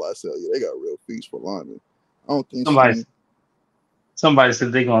 Like I tell you, they got real feet for linemen. I don't think somebody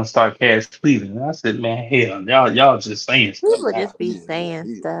said they're gonna start Cash Cleveland. And I said, man, hell, y'all just saying stuff. People just be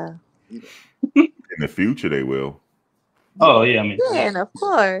saying stuff. In the future, they will. Oh yeah, I mean, yeah, and of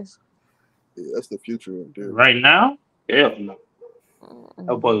course. Yeah, that's the future right there. Right now, hell no.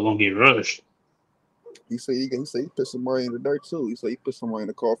 That boy gonna get rushed. He said he put somebody in the dirt too. He said he put somebody in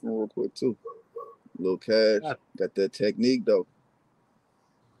the coffin real quick too. Little Cash got that technique though.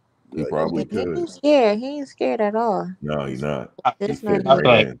 He probably could. He's scared. He ain't scared at all. No, he's not. I feel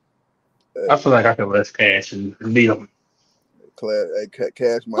like I could let Cash and beat him.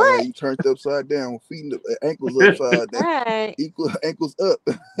 Cash, my man, you turned upside down, feet ankles upside down, right. equal ankles up.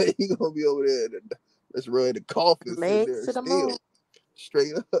 He gonna be over there. Let's run the coffin. Legs to the moon.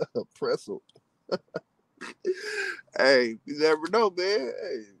 Straight up, pretzel. Hey, you never know, man.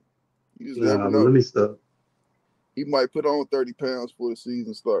 Hey, you just never know. Let me stop. He might put on 30 pounds before the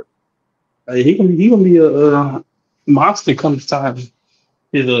season starts. Hey, he gonna be a monster come time.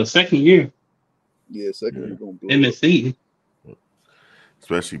 His second year. Yeah, second year gonna blow MSC.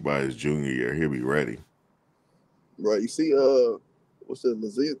 Especially by his junior year, he'll be ready. Right. You see, what's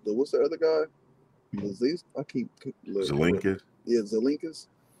the other guy? Laziz? Zelinkas? Yeah, Zelinkas.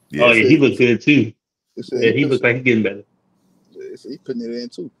 Yeah, oh yeah, he looked good too. Yeah, he looked like he's getting better. Yeah, so he putting it in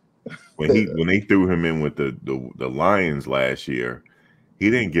too. When they threw him in with the Lions last year, he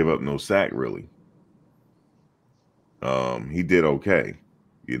didn't give up no sack really. He did okay,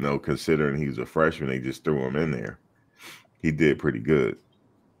 considering he's a freshman. They just threw him in there. He did pretty good.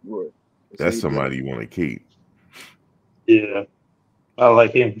 Right. That's somebody you want to keep. Yeah, I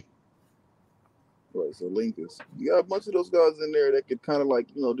like him. Right, so Lincolns. You got a bunch of those guys in there that could kind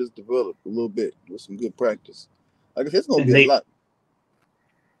of just develop a little bit with some good practice. I guess it's gonna be a lot.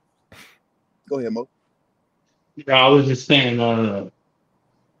 Go ahead, Mo. I was just saying,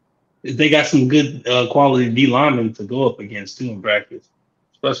 they got some good quality D linemen to go up against too in practice,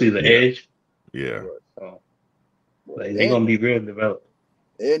 especially the edge. Yeah. They're gonna be real developed.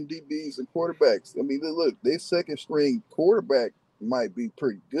 And DBs and quarterbacks. I mean, look, their second string quarterback might be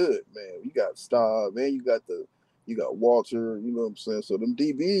pretty good, man. You got Staub, man. You got Walter. You know what I'm saying? So them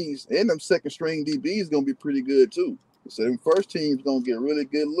DBs and them second string DBs gonna be pretty good too. So them first team's gonna get really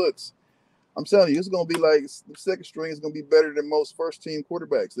good looks. I'm telling you, it's gonna be like the second string is gonna be better than most first team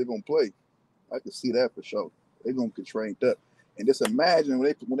quarterbacks they're gonna play. I can see that for sure. They're gonna get trained up. And just imagine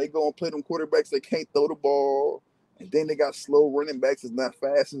when they go and play them quarterbacks, they can't throw the ball, and then they got slow running backs that's not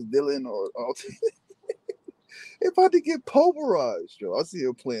fast as Dylan or they're about to get pulverized, Joe. I see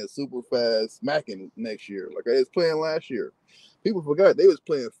him playing super fast, smacking next year, like I was playing last year. People forgot they was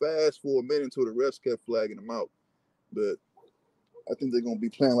playing fast for a minute until the refs kept flagging them out. But I think they're gonna be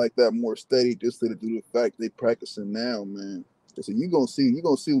playing like that more steady, just due to the fact they practicing now, man. So you're gonna see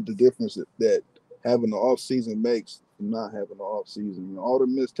the difference that having the off season makes from not having the off season. All the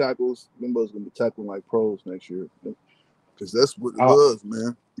missed tackles, them boys gonna be tackling like pros next year, because that's what it was,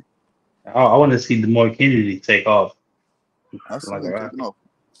 man. I want to see DeMar Kennedy take off. I see him taking off.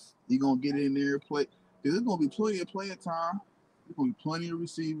 He gonna get in there and play. There's gonna be plenty of playing time. There's gonna be plenty of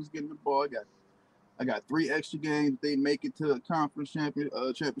receivers getting the ball. I got 3 extra games. They make it to a conference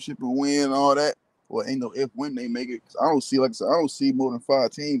championship and win and all that. Well, ain't no if when they make it. I don't see more than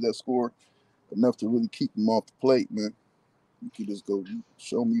 5 teams that score enough to really keep them off the plate, man. You can just go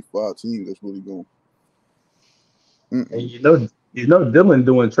show me 5 teams that's really going. And you know Dylan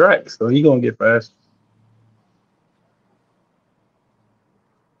doing track, so he gonna get fast.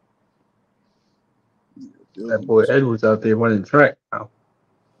 Yeah, that boy Edwards out there running track now.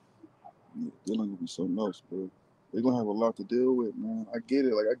 Yeah, Dylan gonna be so nuts, bro. They're gonna have a lot to deal with, man. I get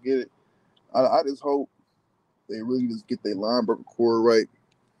it. I just hope they really just get their linebacker core right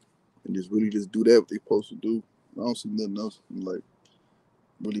and just really just do that what they're supposed to do. I don't see nothing else like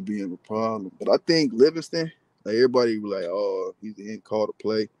really being a problem. But I think Livingston, like everybody was like, oh, he didn't call the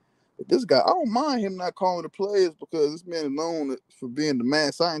play. But this guy, I don't mind him not calling the plays because this man is known for being the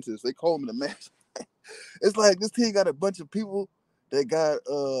mad scientist. They call him the mad. It's like this team got a bunch of people that got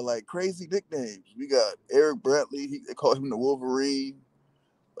like crazy nicknames. We got Eric Bradley, they call him the Wolverine.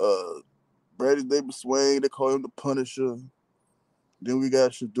 Brady Davis Swain, they call him the Punisher. Then we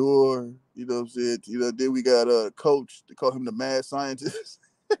got Shador, you know what I'm saying? Then we got Coach, they call him the Mad Scientist.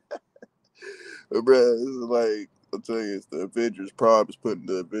 But, bro, this is like, I'll tell you, it's the Avengers. Prime is putting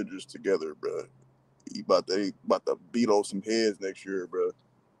the Avengers together, bro. He about to beat on some heads next year, bro.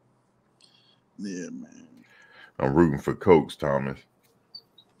 Yeah, man. I'm rooting for Coach Thomas.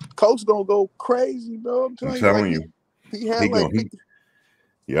 Coach gonna go crazy, bro. I'm telling you. He had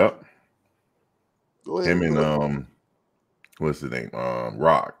Yep. Go ahead. Him and what's the name?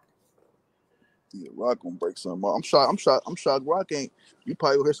 Rock. Yeah, Rock gonna break something up. I'm shocked. Rock ain't. You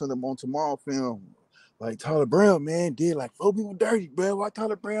probably will hear something on tomorrow film. Like Tyler Brown, man, did like 4 people dirty, bro. Why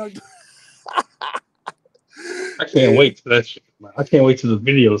Tyler Brown? I can't wait for that shit. I can't wait till the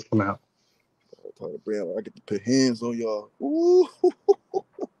videos come out. Tyler Brown, I get to put hands on y'all. Ooh.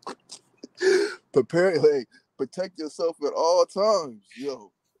 Protect yourself at all times,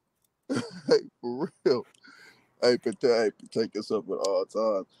 yo. Hey, for real. Hey, protect yourself at all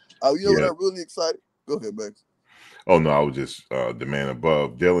times. What I'm really excited. Go ahead, Max. Oh no, I was just the man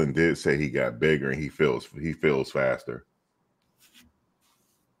above. Dylan did say he got bigger and he feels faster.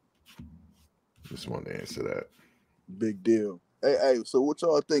 Just wanted to answer that. Big deal. Hey, so what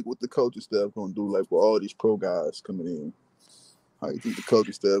y'all think what the coaching staff gonna do, like with all these pro guys coming in? How you think the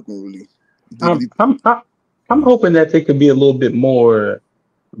coaching staff gonna really? I'm hoping that they could be a little bit more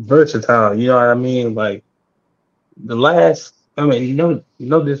versatile. You know what I mean? Like the last, I mean,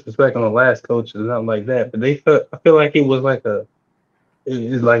 no disrespect on the last coach or nothing like that, but I feel like it was like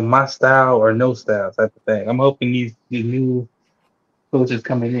it's like my style or no style type of thing. I'm hoping these new coaches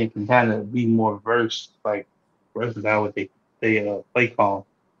coming in can kind of be more versatile with they play call.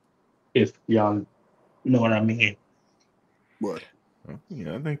 If y'all know what I mean. What?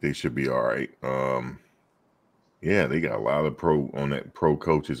 Yeah, I think they should be all right. Yeah, they got a lot of pro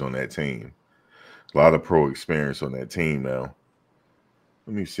coaches on that team. A lot of pro experience on that team now.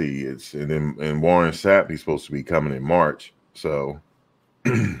 Let me see. And Warren Sapp, he's supposed to be coming in March. So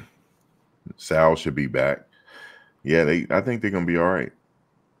Sal should be back. Yeah, I think they're gonna be all right.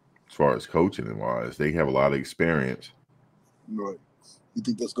 As far as coaching and wise, they have a lot of experience. Right. You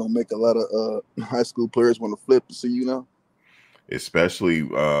think that's gonna make a lot of high school players want to flip to see you now? Especially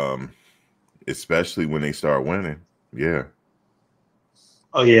when they start winning. Yeah.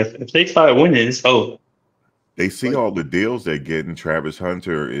 Oh yeah, if they start winning, it's over. They see all the deals they're getting. Travis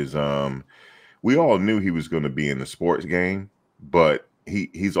Hunter is we all knew he was going to be in the sports game, but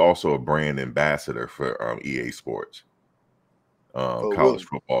he's also a brand ambassador for EA Sports. College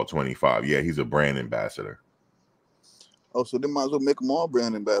Football 25. Yeah, he's a brand ambassador. Oh, so they might as well make them all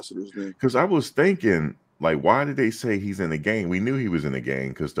brand ambassadors then. Because I was thinking, like, why did they say he's in the game? We knew he was in the game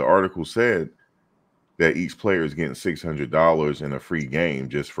because the article said that each player is getting $600 in a free game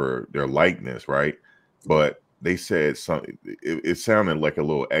just for their likeness, right? But they said something. It sounded like a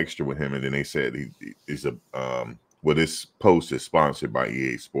little extra with him, and then they said he's a this post is sponsored by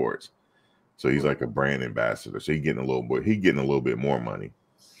EA Sports, so he's like a brand ambassador. So he's getting a little bit more money.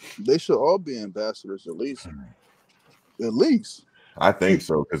 They should all be ambassadors at least. At least I think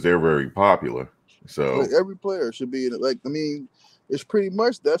so because they're very popular. So like every player should be like. I mean, it's pretty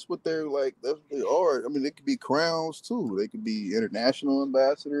much that's what they're like. That's what they are. I mean, they could be crowns too. They could be international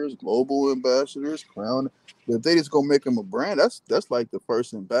ambassadors, global ambassadors, crown. But if they just gonna make them a brand, that's like the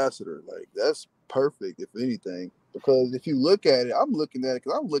first ambassador. Like that's perfect, if anything. Because if you look at it, I'm looking at it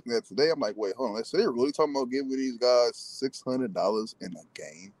because I'm looking at it today. I'm like, wait, hold on. So they're really talking about giving these guys $600 in a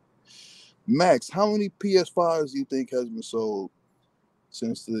game. Max, how many PS5s do you think has been sold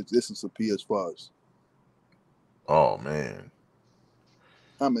since the existence of PS5s? Oh man.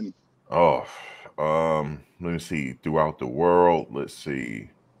 How many? Oh, let me see. Throughout the world, let's see.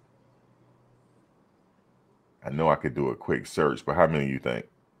 I know I could do a quick search, but how many do you think?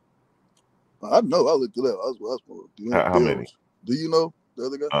 I know. I looked it up. How many? Do you know the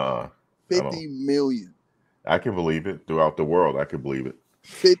other guy? 50 million. I can believe it. Throughout the world, I can believe it.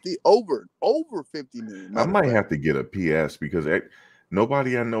 50 over 50 million. I might have to get a PS because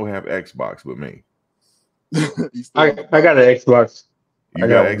nobody I know have Xbox but me. I got an Xbox. You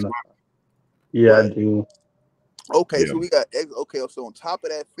got Xbox? Yeah, I do. Okay, so we got so on top of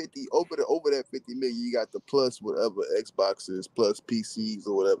that 50, over that 50 million, you got the plus whatever Xboxes plus PCs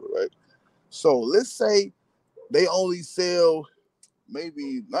or whatever, right? So let's say they only sell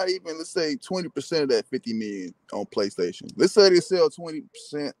maybe not even, let's say 20% of that 50 million on PlayStation. Let's say they sell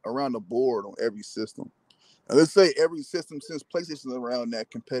 20% around the board on every system. And let's say every system since PlayStation is around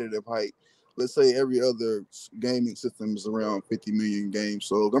that competitive height. Let's say every other gaming system is around 50 million games.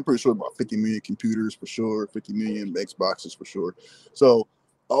 So I'm pretty sure about 50 million computers for sure, 50 million Xboxes for sure. So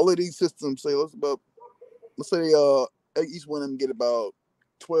all of these systems say let's say each one of them get about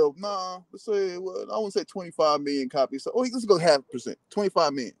 12. Let's say, well, I wouldn't say 25 million copies. So let's go 0.5%,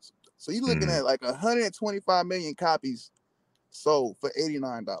 25 million. So you're looking at like 125 million copies sold for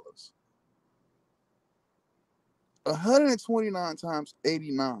 $89. 129 times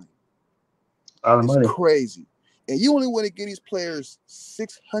 89 is crazy. And you only want to get these players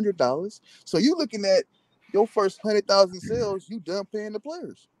 $600. So you're looking at your first 100,000 sales, you done paying the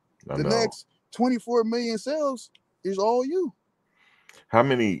players. The next 24 million sales is all you. How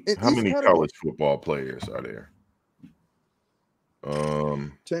many college football players are there?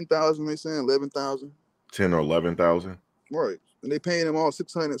 10,000, they saying 11,000. 10 or 11,000. Right. And they paying them all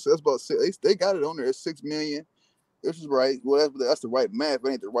 600. So that's about they got it on there at 6 million. This is right. Well, that's the right math. It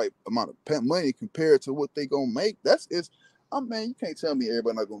ain't the right amount of money compared to what they gonna make. Man, you can't tell me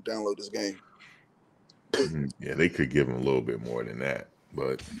everybody not gonna download this game. Yeah, they could give them a little bit more than that,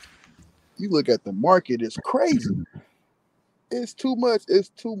 but you look at the market, it's crazy. It's too much. It's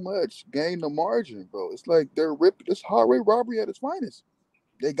too much. Gain the margin, bro. It's like they're ripping. It's hard rate robbery at its finest.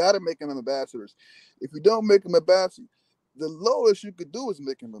 They got to make them ambassadors. If you don't make them ambassadors, the lowest you could do is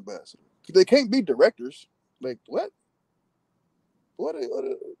make them ambassadors. They can't be directors. Like what?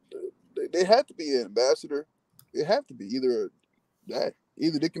 They have to be an ambassador. It have to be either that.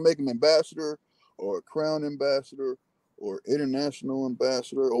 Either they can make an ambassador or a crown ambassador or international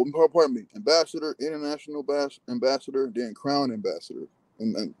ambassador. Oh, pardon me, ambassador, international ambassador, then crown ambassador.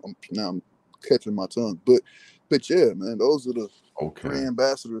 And I'm catching my tongue, but yeah, man, those are the three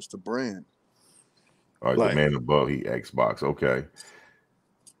ambassadors to brand. All right, the man above, he Xbox. Okay.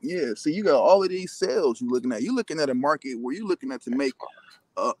 Yeah, so you got all of these sales you're looking at. You're looking at a market where you're looking at to make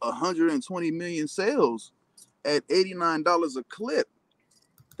 120 million sales at $89 a clip.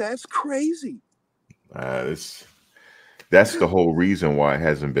 That's crazy. That's the whole reason why it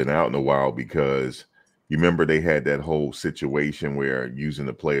hasn't been out in a while, because you remember they had that whole situation where using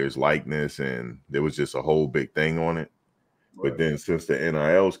the player's likeness and there was just a whole big thing on it. Right. But then since the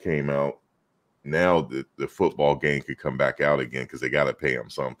NILs came out, now the football game could come back out again because they got to pay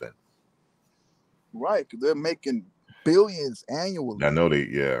them something. Right, because they're making billions annually. I know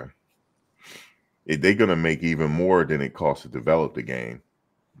they're going to make even more than it costs to develop the game.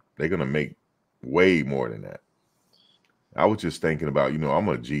 They're going to make way more than that. I was just thinking about, I'm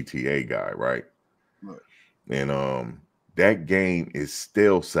a GTA guy, right? Right. And that game is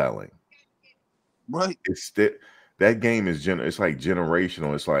still selling. Right. That game is it's like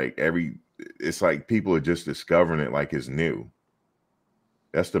generational. It's like people are just discovering it like it's new.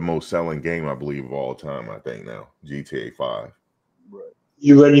 That's the most selling game, I believe, of all time, I think now. GTA 5. Right.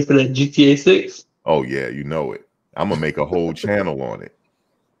 You ready for that GTA 6? Oh yeah, you know it. I'm gonna make a whole channel on it.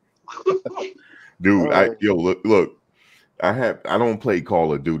 Dude, look. I don't play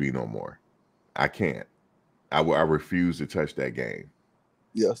Call of Duty no more. I can't. I refuse to touch that game.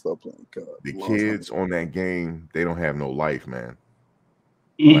 Yeah, I stopped playing. The kids on that game, they don't have no life, man.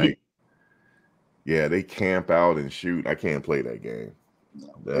 Like, yeah, they camp out and shoot. I can't play that game.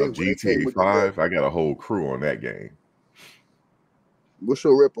 No, GTA 5, I got a whole crew on that game. What's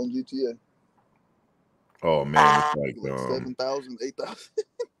your rep on GTA? Oh man, it's like 7,000, 8,000.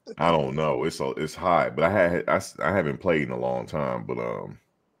 I don't know. It's high, but I haven't played in a long time. But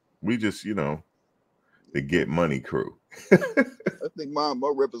we just the get money crew. I think my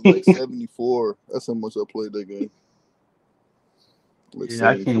rep is like 74. That's how much I played that game. Like yeah,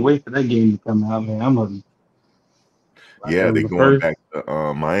 I can't wait for that game to come out, man. They're going back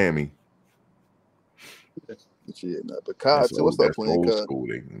to Miami. But COD, what's that playing? Old school,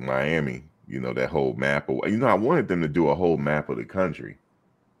 Miami. That whole map. I wanted them to do a whole map of the country.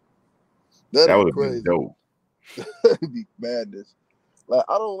 That would have been dope. That'd be madness. Like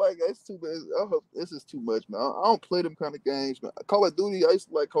I don't like it's too bad. I hope this is too much, man. I don't play them kind of games, man. Call of Duty, I used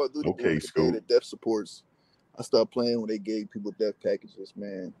to like Call of Duty. Okay, school. The death supports. I stopped playing when they gave people death packages,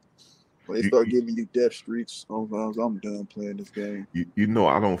 man. When they start giving you death streaks, I'm done playing this game.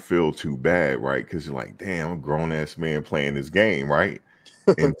 I don't feel too bad, right? Because you're like, damn, I'm a grown ass man playing this game, right?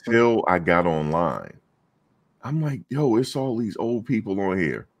 Until I got online, I'm like, yo, it's all these old people on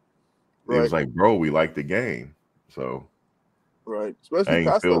here. Right. It was like, bro, we like the game, so right. Especially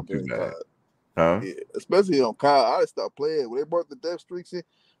I ain't feel too bad. Huh? Yeah, especially on Kyle. I just stopped playing when they brought the death streaks in.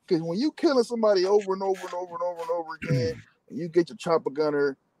 Because when you killing somebody over and over and over and over and over again, and you get your chopper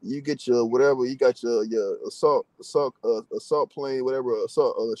gunner, you get your whatever, you got your assault plane, whatever,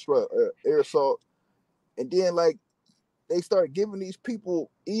 air assault, and then like they start giving these people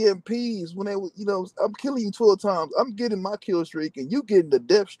EMPs when they, I'm killing you 12 times. I'm getting my kill streak, and you getting the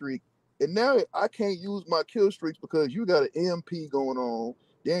death streak, and now I can't use my kill streaks because you got an EMP going on.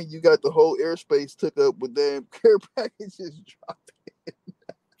 Then you got the whole airspace took up with damn care packages dropped.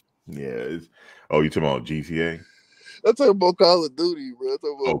 Yeah. You talking about GTA? I'm talking about Call of Duty, bro. I'm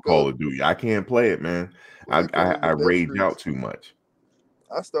talking about Call of Duty. I can't play it, man. I rage out too much.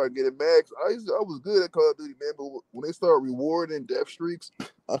 I started getting mad. I was good at Call of Duty, man, but when they start rewarding death streaks,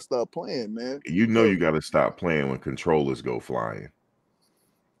 I stopped playing, man. You got to stop playing when controllers go flying.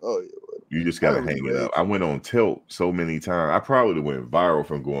 Oh yeah. You just got to hang it up. I went on tilt so many times. I probably went viral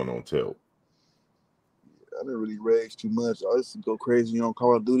from going on tilt. I didn't really rage too much. I used to go crazy on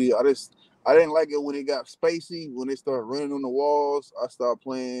Call of Duty. I didn't like it when it got spacey. When they started running on the walls, I stopped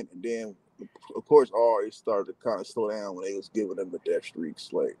playing. And then, of course, it started to kind of slow down when they was giving them the death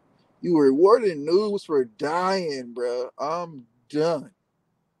streaks. Like, you were rewarding noobs for dying, bro. I'm done.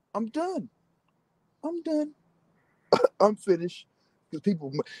 I'm finished. Because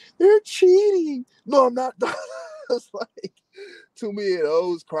people, they're cheating. No, I'm not. It's like too many of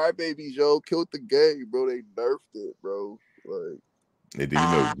those crybabies, yo, killed the game, bro. They nerfed it, bro. Like, and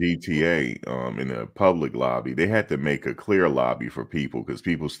then, GTA, in a public lobby, they had to make a clear lobby for people because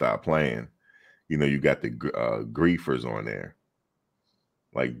people stopped playing. You got the griefers on there,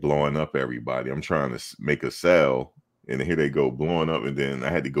 like blowing up everybody. I'm trying to make a cell, and here they go blowing up, and then I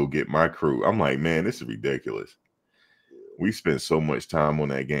had to go get my crew. I'm like, man, this is ridiculous. We spent so much time on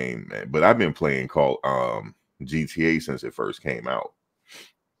that game, man. But I've been playing GTA since it first came out.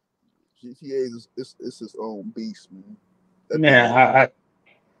 GTA is its own beast, man. Man,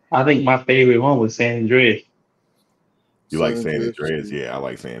 I think my favorite one was San Andreas. You like San Andreas? Yeah, I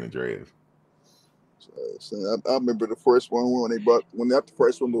like San Andreas. I remember the first one when they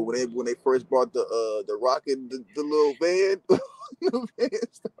first brought the rocket, the little van. The van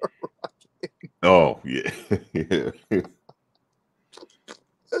started rocking. Oh yeah, yeah.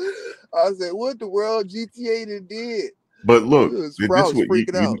 I said, "What the world GTA did?" But look, this was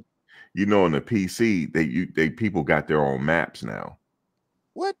freaking out. On the PC, they people got their own maps now.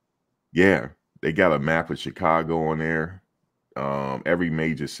 What? Yeah, they got a map of Chicago on there. Every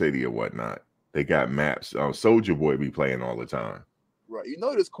major city or whatnot, they got maps. Soulja Boy be playing all the time. Right.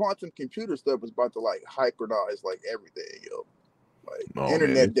 This quantum computer stuff is about to like hypernize like everything, yo. Like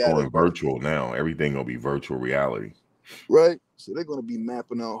internet data. Going virtual now. Everything gonna be virtual reality. Right. So they're gonna be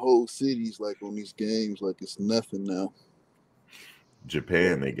mapping out whole cities like on these games like it's nothing now.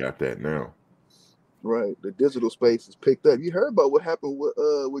 Japan, they got that now. Right. The digital space is picked up. You heard about what happened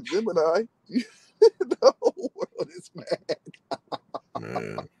with Gemini? The whole world is mad.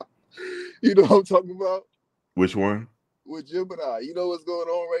 Man. You know what I'm talking about? Which one? With Gemini. You know what's going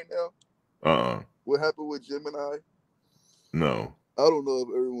on right now? What happened with Gemini? No. I don't know if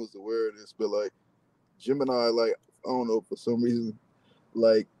everyone's aware of this, but like Gemini, like I don't know, for some reason,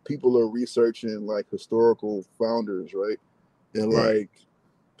 like people are researching like historical founders, right? And like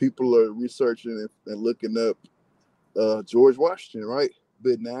people are researching and looking up George Washington, right?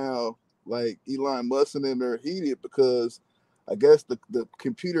 But now like Elon Musk and them are heated because I guess the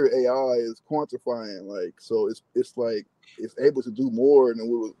computer AI is quantifying, like, so it's like it's able to do more than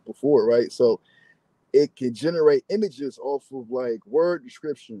what was before, right? So it can generate images off of like word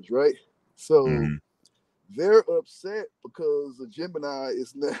descriptions, right? So they're upset because the Gemini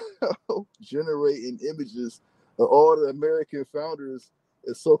is now generating images of all the American founders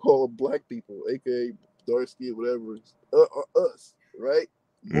as so-called black people, aka dark skin, whatever, us, right?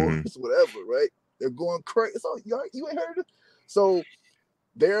 Moors, whatever, right? They're going crazy. So you ain't heard of it? So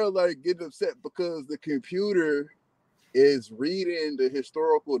they're like getting upset because the computer is reading the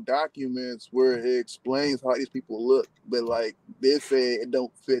historical documents where it explains how these people look, but like they say it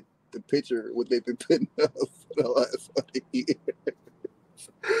don't fit the picture what they've been putting up for the last 20 years.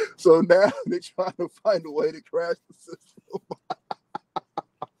 So now they're trying to find a way to crash the system.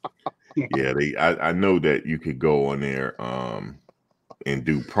 Yeah, I know that you could go on there and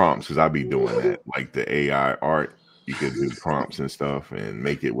do prompts, because I be doing that, like the AI art. You could do prompts and stuff and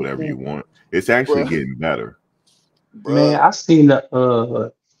make it whatever you want. It's actually getting better. Man, I seen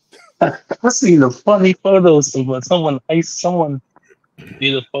the funny photos of someone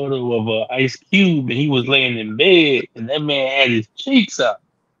did a photo of Ice Cube, and he was laying in bed, and that man had his cheeks out.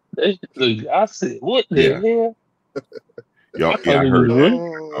 I said, "What the hell?" Yo, Oh, yeah, I did heard you that. really?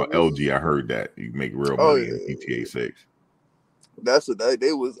 This is, LG, I heard that you make real oh money yeah, in GTA 6. that's what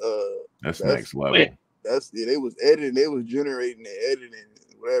they was That's that's next level. Wait, yeah, they was editing, they was generating and editing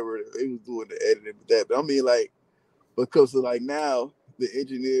whatever they was doing the editing with that. But I mean like because of like now the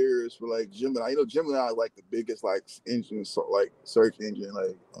engineers for like Gemini, you know Gemini is like the biggest like engine so like search engine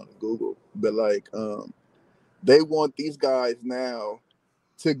like on Google. But like they want these guys now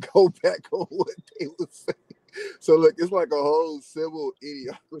to go back on what they was saying. So look, it's like a whole civil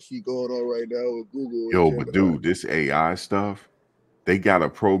idiocracy going on right now with Google and Yo, but Gemini. dude, this AI stuff, they got a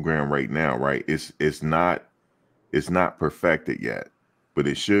program right now, right? It's not perfected yet, but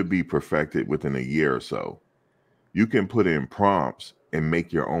it should be perfected within a year or so. You can put in prompts and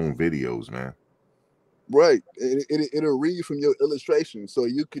make your own videos, man. Right. It'll read from your illustration. So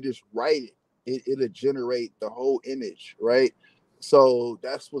you could just write it. It'll generate the whole image, right? So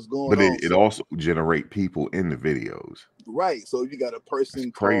that's what's going But on. it So also generate people in the videos. right. So you got a That's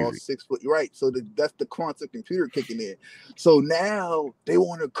person tall, crazy. 6 foot, right? So that's the quantum computer kicking in. So now they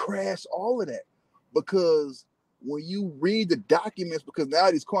want to crash all of that because when you read the documents, because now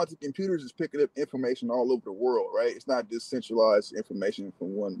these quantum computers is picking up information all over the world, right? It's not just centralized information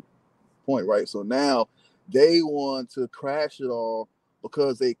from one point, right? So now they want to crash it all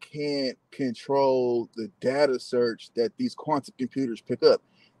because they can't control the data search that these quantum computers pick up.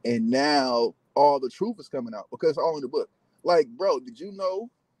 And now all the truth is coming out because it's all in the book. Like, bro, did you know?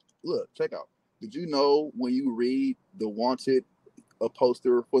 Look, check out. Did you know when you read the Wanted a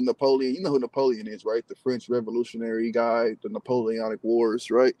poster for Napoleon? You know who Napoleon is, right? The French Revolutionary guy, the Napoleonic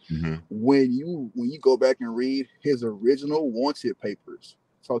Wars, right? Mm-hmm. When you go back and read his original Wanted papers,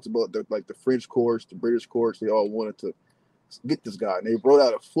 talks about the French courts, the British courts, they all wanted to get this guy. And they wrote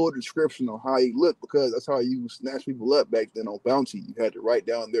out a full description on how he looked because that's how you snatch people up back then on Bounty. You had to write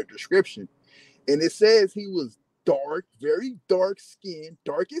down their description. And it says he was dark, very dark skin,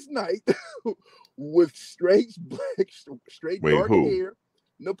 dark as night, with straight Wait, dark who? hair.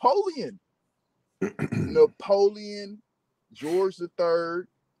 Napoleon, Napoleon, George III,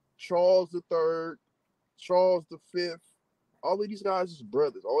 Charles III, Charles V. All of these guys is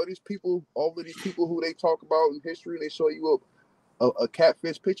brothers. All of these people who they talk about in history, they show you a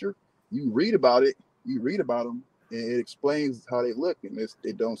catfish picture. You read about it, them, and it explains how they look, and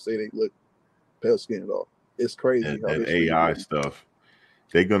they don't say they look pale skin at all. It's crazy how And history is AI written. stuff.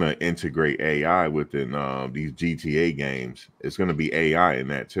 They're gonna integrate AI within these GTA games. It's gonna be AI in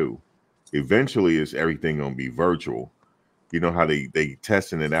that too. Eventually, it's everything gonna be virtual. You know how they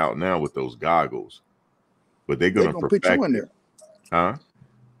testing it out now with those goggles, but they're They gonna gonna put you perfect in it, there. huh?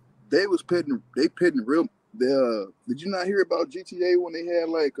 They pitting real. Did you not hear about GTA when they had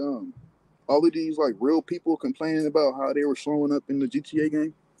like all of these like real people complaining about how they were showing up in the GTA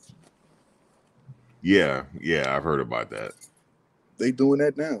game? Yeah, I've heard about that. They doing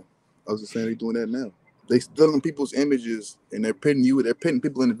that now. I was just saying they doing that now. They stealing people's images and they're pitting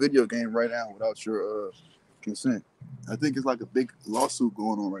people in the video game right now without your consent. I think it's like a big lawsuit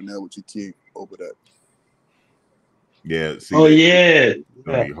going on right now with GTA over that. Yeah, see, oh that yeah, it's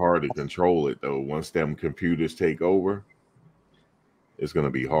gonna yeah. be hard to control it though. Once them computers take over, it's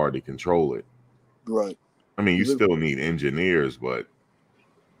gonna be hard to control it. Right. I mean, you 'Cause still need engineers, but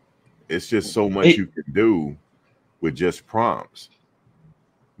it's just so much Hey, you can do with just prompts.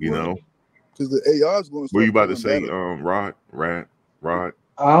 You right. know, Because the AI is going to what you start about to pulling say, data. Rod?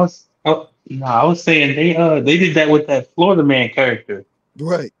 no, I was saying they did that with that Florida man character.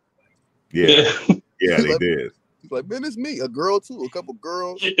 Right. Yeah, Yeah. yeah, He's they like, did. man, it's me, a girl too, a couple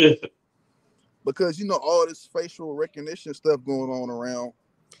girls. Yeah. Because all this facial recognition stuff going on around.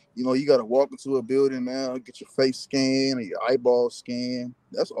 You got to walk into a building now, get your face scanned or your eyeball scanned.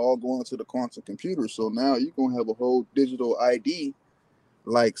 That's all going to the quantum computer. So now you're gonna have a whole digital ID,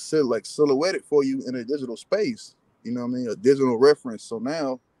 like silhouetted for you in a digital space. You know what I mean? A digital reference. So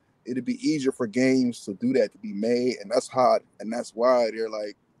now it'd be easier for games to do that, to be made, and that's hot, and that's why they're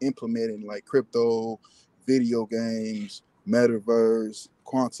like implementing like crypto, video games, metaverse,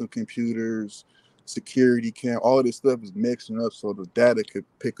 quantum computers, security cam. All this stuff is mixing up so the data could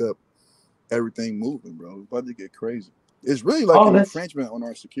pick up everything moving, bro. It's about to get crazy. It's really like All an that's infringement on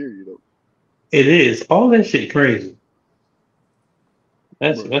our security, though. it is. All that shit crazy.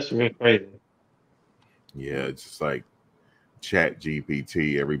 That's Right. that's real crazy. Yeah, it's just like Chat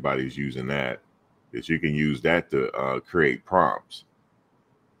GPT. Everybody's using that because you can use that to create prompts.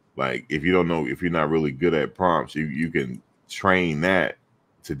 Like if you don't know, if you're not really good at prompts, you can train that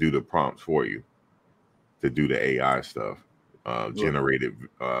to do the prompts for you, to do the AI stuff, Right. generated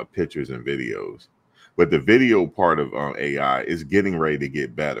pictures and videos. But the video part of AI is getting ready to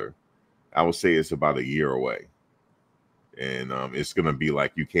get better. I would say it's about a year away. and it's gonna be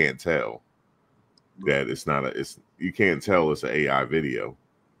like you can't tell that it's not a. It's you can't tell it's an AI video.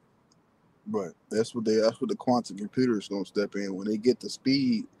 Right. That's what the quantum computer is gonna step in when they get the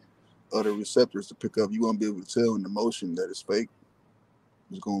speed of the receptors to pick up. You're gonna be able to tell in the motion that it's fake.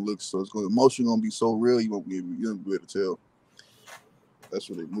 It's gonna look so. The motion gonna be so real. You won't be able to tell. That's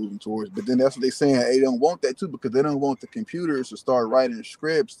what they're moving towards. But then that's what they're saying. They don't want that too because they don't want the computers to start writing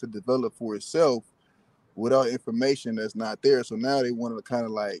scripts to develop for itself without information that's not there. So now they want to kind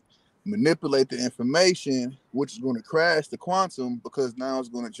of like manipulate the information, which is going to crash the quantum because now it's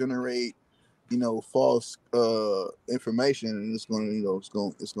going to generate, false information, and it's going to,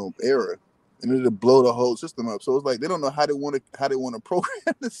 it's going to error, and it'll blow the whole system up. So it's like they don't know how they want to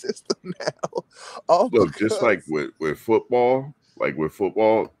program the system now. Look, just like with football. Like with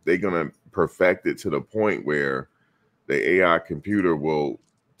football, they're gonna perfect it to the point where the AI computer will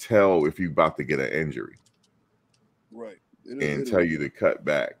tell if you're about to get an injury, right? And tell you to cut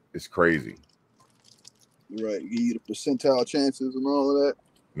back. It's crazy, right? Give you the percentile chances and all of that.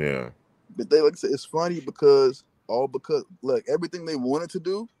 Yeah, but they like I said, it's funny because look, everything they wanted to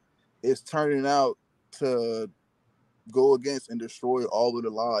do is turning out to go against and destroy all of the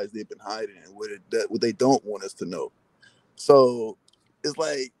lies they've been hiding and what they don't want us to know. So it's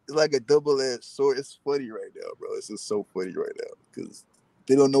like a double-edged sword. It's funny right now, bro. It's just so funny right now because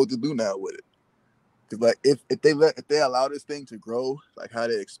they don't know what to do now with it. Because like if they allow this thing to grow like how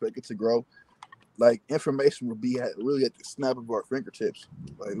they expect it to grow, like information will be really at the snap of our fingertips,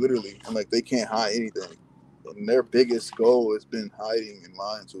 like literally, and like they can't hide anything. And their biggest goal has been hiding and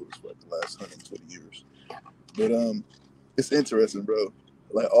lying to us for like the last 120 years. But it's interesting, bro.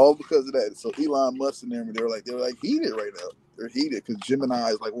 Like all because of that. So Elon Musk and them, they're like heated right now. They're heated because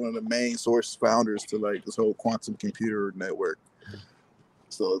Gemini is like one of the main source founders to like this whole quantum computer network.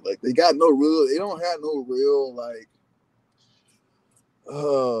 So like they don't have no real like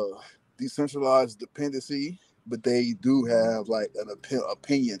decentralized dependency, but they do have like an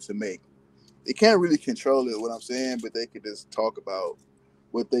opinion to make. They can't really control it, what I'm saying, but they can just talk about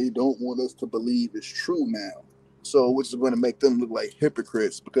what they don't want us to believe is true now. So, which is going to make them look like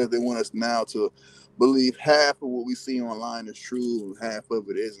hypocrites because they want us now to believe half of what we see online is true and half of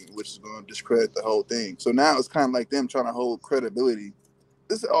it isn't, which is going to discredit the whole thing. So now it's kind of like them trying to hold credibility.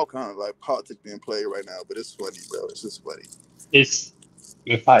 This is all kind of like politics being played right now, but it's funny, bro. It's just funny. It's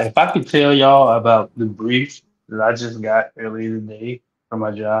if I could tell y'all about the brief that I just got earlier today from my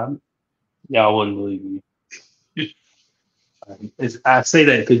job, y'all wouldn't believe me. I say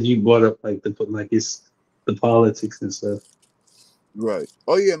that because you brought up it's the politics and stuff. Right.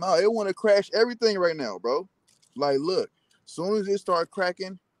 Oh yeah, no, they want to crash everything right now, bro. Like, look, soon as it start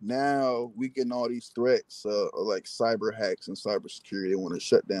cracking, now we getting all these threats like cyber hacks and cybersecurity. They want to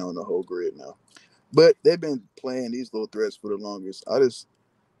shut down the whole grid now. But they've been playing these little threats for the longest. I just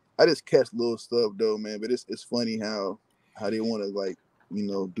catch little stuff though, man. But it's funny how they want to like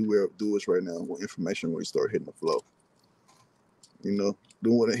do us right now when information really start hitting the flow. They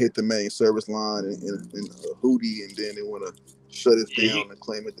want to hit the main service line in a Houthi, and then they want to shut us down and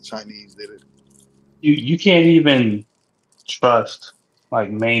claim it the Chinese did it. You can't even trust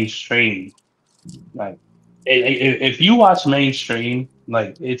like mainstream. Like if you watch mainstream,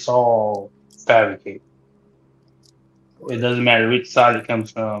 like it's all fabricated. Right. It doesn't matter which side it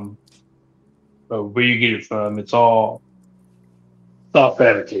comes from or where you get it from. It's all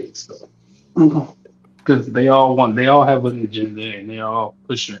fabricated stuff. Because they all have an agenda and they all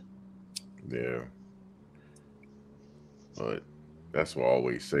pushing it. Yeah. But that's what I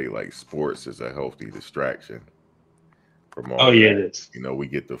always say. Like sports is a healthy distraction from all. Oh yeah, it is. We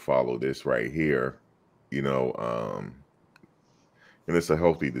get to follow this right here. And it's a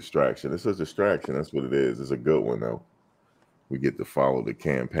healthy distraction. It's a distraction. That's what it is. It's a good one though. We get to follow the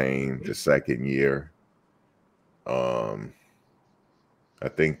campaign the second year. I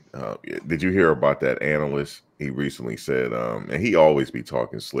think, did you hear about that analyst? He recently said, and he always be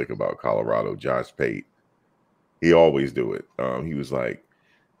talking slick about Colorado, Josh Pate. He always do it. He was like,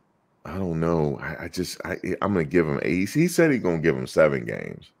 I don't know. I'm going to give him 8. He said he's going to give him 7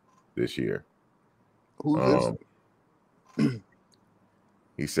 games this year. Who's this?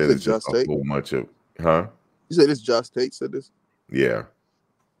 He said it's just a whole bunch of, huh? You said this Josh Tate said this? Yeah.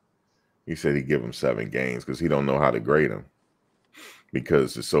 He said he'd give him 7 games because he don't know how to grade him.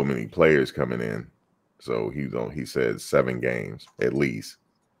 Because there's so many players coming in. So he said 7 games at least.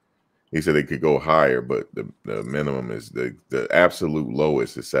 He said it could go higher, but the minimum is the absolute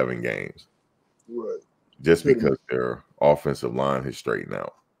lowest is 7 games. Right. Just because their offensive line has straightened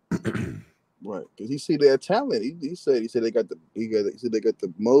out. Right. Because he see their talent. He said they got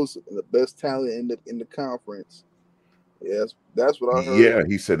the most and the best talent in the conference. Yes, that's what I heard. Yeah,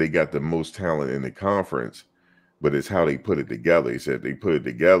 he said they got the most talent in the conference, but it's how they put it together. He said they put it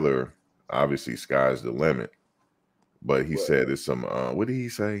together. Obviously, sky's the limit. But he Right. said it's some. What did he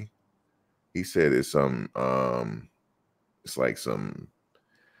say? He said it's some. It's like some.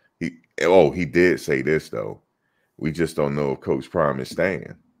 He. Oh, he did say this though. We just don't know if Coach Prime is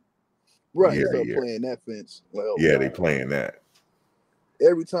staying. Right. They Yeah, start yeah, playing that fence. Like, oh yeah. They God. playing that.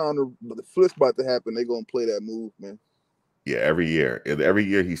 Every time the flip's about to happen, they gonna play that move, man. Yeah, every year. Every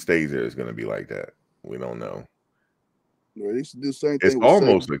year he stays there is going to be like that. We don't know. They used to do the same It's thing with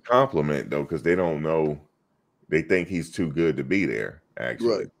almost Saban. a compliment though, because they don't know. They think he's too good to be there.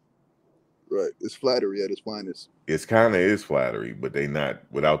 Actually, Right. Right. It's flattery at its finest. it's kind of is flattery, but they not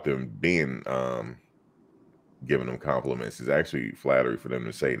without them being giving them compliments. It's actually flattery for them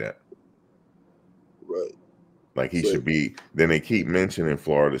to say that. Right. Like he So should be. Then they keep mentioning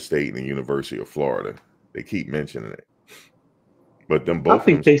Florida State and the University of Florida. They keep mentioning it, but them I both of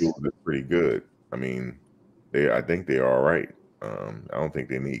them think they. schools are pretty good. I mean, they. I think they're all right. I don't think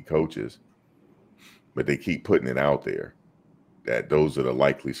they need coaches, but they keep putting it out there that those are the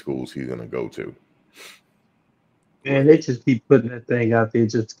likely schools he's going to go to. And right. they just keep putting that thing out there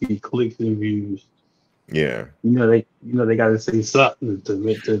just to get clicks and views. Yeah, They got to say something to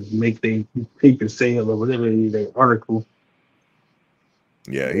make the paper sale or whatever it is, their article.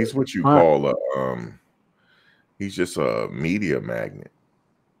 yeah. Right. He's what you Right. call a. He's just a media magnet.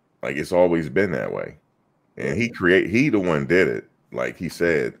 Like it's always been that way. And Right. he the one did it. Like he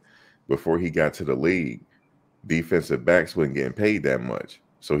said before he got to the league, defensive backs wasn't getting paid that much.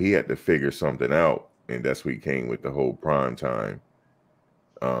 So he had to figure something out. And that's what he came with the whole prime time,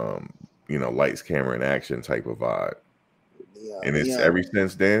 um, lights, camera, and action type of vibe. And it's Neon. ever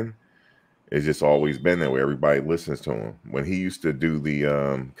since then, it's just always been that way. Everybody listens to him. When he used to do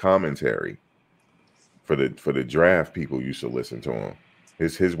the commentary for the draft, people used to listen to him.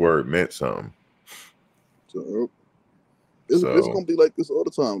 His word meant something. So it's So gonna be like this all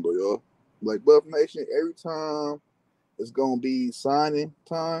the time, though, y'all. Like Buff Nation, every time it's gonna be signing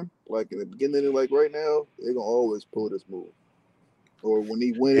time. Like in the beginning, like right now, they're gonna always pull this move. Or when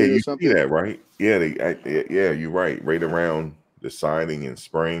he yeah, winning or you see something, that, right? Yeah, yeah, you're right. Right around the signing in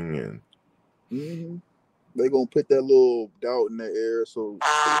spring, and hmm they gonna put that little doubt in the air so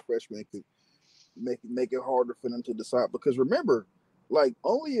the freshmen could make it harder for them to decide. Because remember, like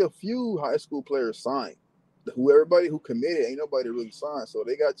only a few high school players signed. Everybody who committed, ain't nobody really signed. So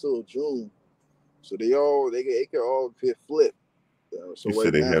they got till June. So they can all fit flip. So you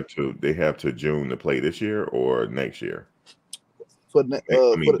said right now, they have to June to play this year or next year. I for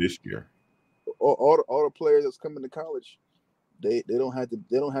mean the this year. all the players that's coming to college, they don't have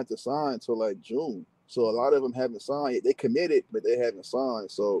to sign until like June. So a lot of them haven't signed. They committed, but they haven't signed.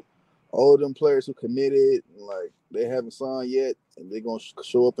 So all of them players who committed, like they haven't signed yet, and they're gonna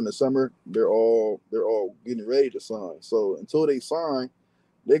show up in the summer. They're all getting ready to sign. So until they sign,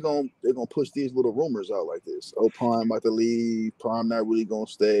 they're gonna push these little rumors out like this. Oh, Prime about to leave. Prime not really gonna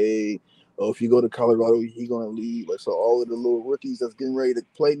stay. Oh, if you go to Colorado, he gonna leave. Like so, all of the little rookies that's getting ready to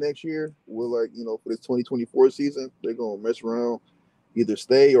play next year, will for this 2024 season, they're gonna mess around, either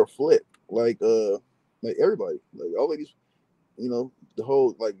stay or flip. Like everybody, like all of these, the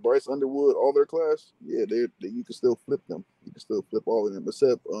whole like Bryce Underwood, all their class, yeah, they you can still flip them. You can still flip all of them,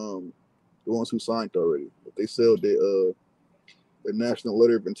 except the ones who signed already. If they sell their national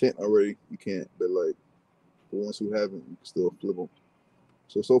letter of intent already, you can't. But like the ones who haven't, you can still flip them.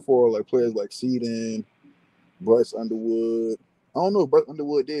 So far, like players like Seaton, Bryce Underwood. I don't know if Bryce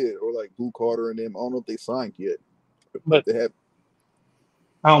Underwood did, or like Blue Carter and them. I don't know if they signed yet. If But they have,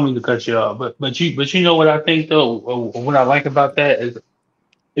 I don't mean to cut you off. But you know what I think though, or what I like about that is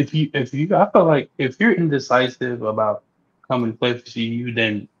if you I feel like if you're indecisive about coming to play for CU,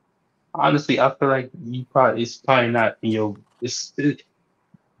 then honestly I feel like it's probably not in your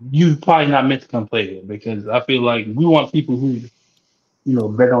you probably not meant to come play here because I feel like we want people who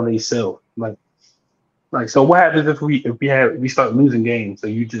bet on themselves. Like so what happens if we start losing games, so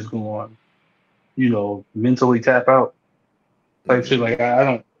you just go on, mentally tap out type shit. Mhm. Like I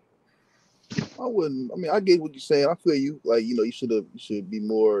don't. I wouldn't. I mean, I get what you're saying. I feel you. Like you should be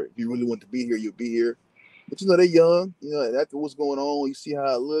more. If you really want to be here, you'll be here. But they're young. And after what's going on, you see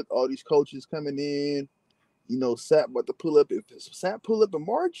how it look. All these coaches coming in. Sap about to pull up. If Sap pull up in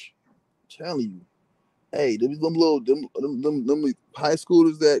March, I'm telling you, hey, them little them high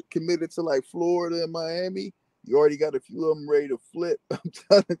schoolers that committed to like Florida and Miami, you already got a few of them ready to flip. I'm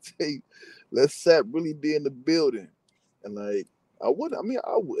trying to tell you, let Sap really be in the building. And like I would, I mean,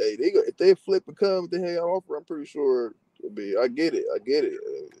 I would. Hey, if they flip and come with the head offer, I'm pretty sure it'll be. I get it.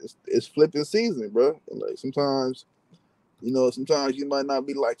 It's flipping season, bro. And like sometimes You know, sometimes you might not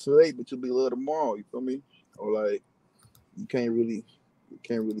be like today, but you'll be love tomorrow. You feel me? Or like you can't really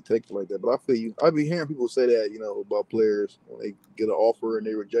take it like that. But I feel you. I be hearing people say that, you know, about players when they get an offer and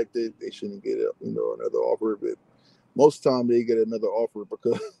they reject it, they shouldn't get another offer. But most of the time they get another offer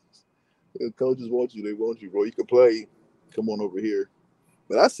because the coaches want you. They want you, bro. You can play. Come on over here.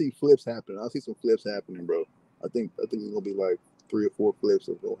 But I see flips happening. I see some flips happening, bro. I think it's gonna be like 3 or 4 flips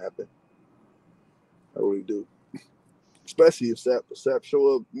that's gonna happen. I really do. Especially if Sap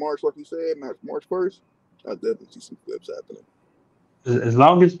show up March, like you said, March 1st. I definitely see some flips happening. As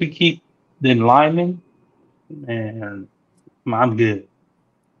long as we keep the linemen, and I'm good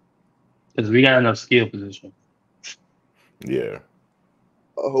because we got enough skill position. Yeah.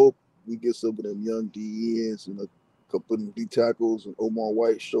 I hope we get some of them young DEs and a couple of them D tackles and Omar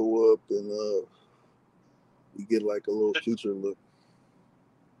White show up and we get like a little future look.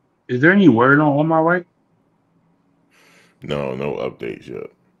 Is there any word on Omar White? No updates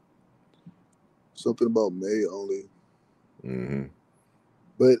yet. Something about May only. Mm-hmm.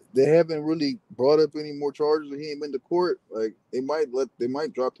 But they haven't really brought up any more charges of him in the court. Like they might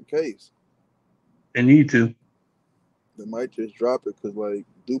drop the case. They need to. They might just drop it because like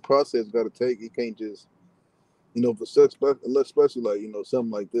due process got to take. He can't just for suspect, especially like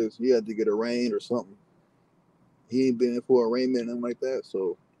something like this. He had to get arraigned or something. He ain't been in for arraignment and nothing like that.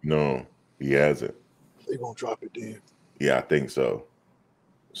 So No, he hasn't. they gonna drop it then. Yeah, I think so.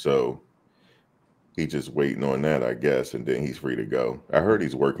 So he's just waiting on that, I guess, and then he's free to go. I heard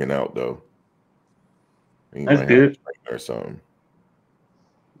he's working out though. He That's might have good. a trainer or something.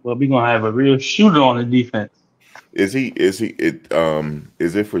 Well, we're gonna have a real shooter on the defense. Is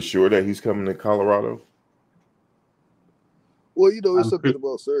it for sure that he's coming to Colorado? Well, it's something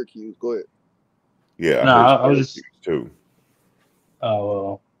about Syracuse. Go ahead. Yeah, No, I heard I was Syracuse just. too. Oh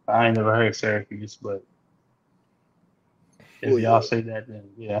well, I ain't never heard Syracuse, but if Well, y'all yeah, say that, then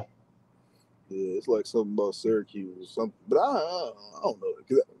yeah. it's like something about Syracuse or something. But I don't know.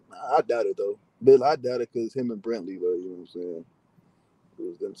 'Cause I doubt it though. But I doubt it because him and Brentley, though. You know what I'm saying? It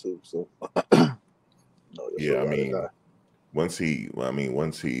was them two. So no, that's a Yeah, I ride or mean, die. once he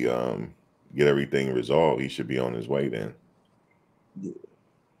get everything resolved, he should be on his way then. Yeah,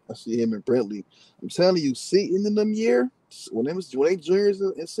 I see him and Brentley. I'm telling you, see in them year when they juniors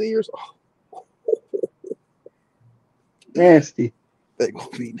and seniors, Nasty. they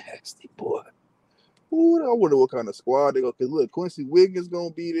gonna be nasty, boy. Ooh, I wonder what kind of squad they gonna. Cause look, Quincy Wiggins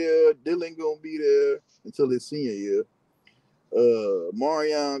gonna be there. Dylan gonna be there until his senior year.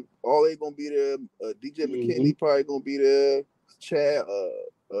 Marion, all they gonna be there. DJ Mm-hmm. McKinney probably gonna be there. Chad,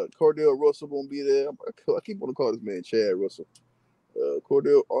 Cordell Russell gonna be there. I keep wanting to call this man Chad Russell.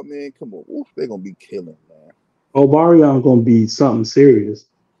 Cordell, oh man, come on, oof, they gonna be killing, man. Obarion gonna be something serious.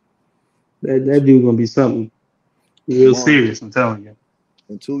 That dude gonna be something real Mar- serious. I'm telling you.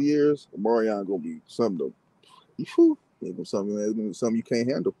 in 2 years, Marion gonna be something though. Whew, it's gonna be something you can't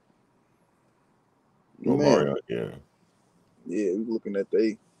handle. Oh, Man, Mario, yeah. yeah, we looking at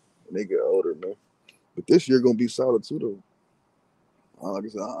when they get older, man. But this year gonna be solid too, though. Like I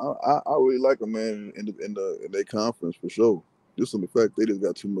said, I really like them, man, in their conference for sure. Just on the fact they just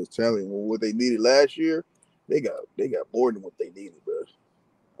got too much talent. And what they needed last year, they got more than what they needed, bro.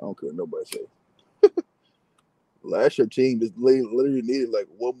 I don't care what nobody say. Last year team just literally needed like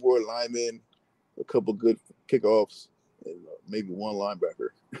one more lineman, a couple good kickoffs, and maybe one linebacker.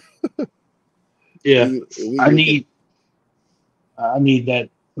 Yeah, We I looking. need that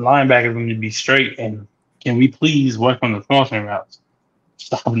linebacker room to be straight. And can we please work on the crossing routes?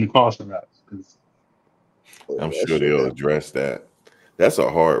 Stopping the crossing routes. 'Cause I'm That sure shit they'll happened. address that. That's a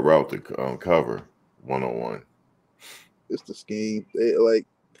hard route to cover 1-on-1. It's the scheme. They like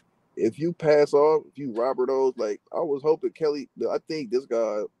if you pass off, if you Robert those, like I was hoping Kelly. I think this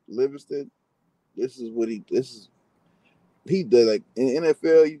guy Livingston. He did. Like in the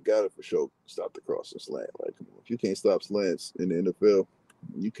NFL, you got to for sure stop the cross and slant. Like come on, if you can't stop slants in the NFL,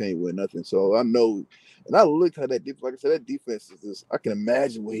 you can't win nothing. So I know, and I looked at that defense. Like I said, that defense is just. I can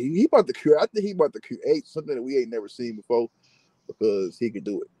imagine what he about to create. I think he about to create something that we ain't never seen before because he could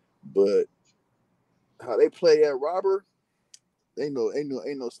do it. But how they play at Robert, ain't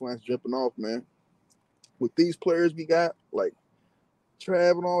no slants jumping off, man. With these players we got, like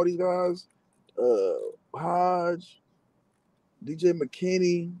Trav and all these guys, Hodge, DJ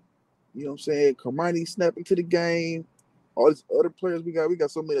McKinney, you know what I'm saying? Carmine snapping to the game. All these other players we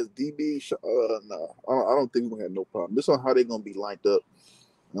got so many that's DB. No, I don't think we're gonna have no problem. This on how they're gonna be lined up.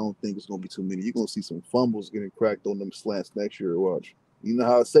 I don't think it's gonna be too many. You're gonna see some fumbles getting cracked on them slants next year. Watch. You know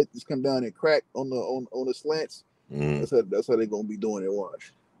how safeties come down and crack on the slants. Mm. That's how they're gonna be doing it.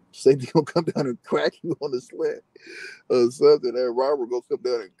 Watch. Safety gonna come down and crack you on the slant or something. That Robert gonna come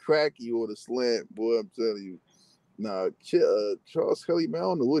down and crack you on the slant, boy. I'm telling you. Nah, Charles Kelly, man, I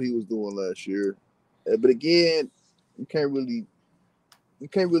don't know what he was doing last year. But again, you can't really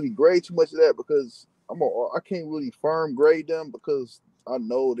grade too much of that because I can't really firm grade them because I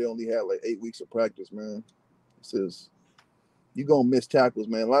know they only had like 8 weeks of practice, man. It says you gonna miss tackles,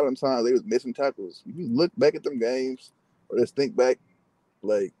 man. A lot of them times they was missing tackles. If you look back at them games or just think back,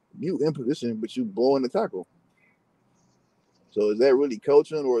 like you in position, but you blowing the tackle. So is that really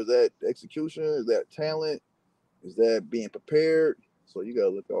coaching or is that execution? Is that talent? Is that being prepared? So you gotta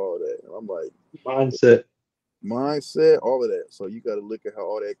look at all that. And I'm like, mindset, all of that. So you gotta look at how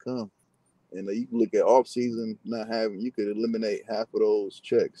all that comes. And you can look at off season not having. You could eliminate half of those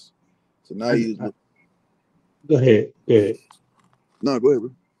checks. So now you just look. Go ahead. No, go ahead,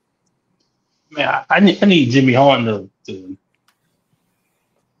 bro. Man, I need Jimmy Horn to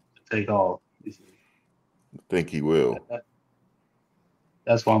take off. I think he will.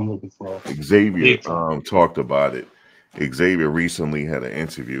 That's what I'm looking for. Xavier talked about it. Xavier recently had an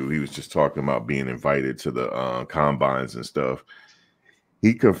interview. He was just talking about being invited to the combines and stuff.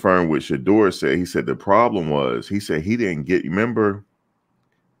 He confirmed what Shedeur said. He said the problem was, he said he didn't get, remember,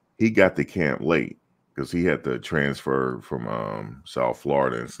 he got to camp late because he had to transfer from South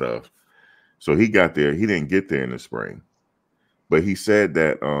Florida and stuff. So he got there. He didn't get there in the spring. But he said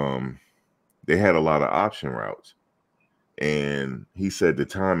that they had a lot of option routes. And he said the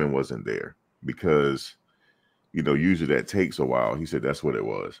timing wasn't there because, usually that takes a while. He said that's what it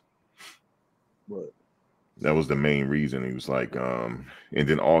was. What? That was the main reason. He was like, and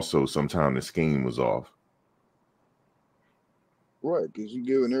then also sometime the scheme was off. Right, because you're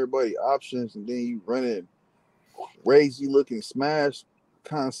giving everybody options and then you running crazy looking smash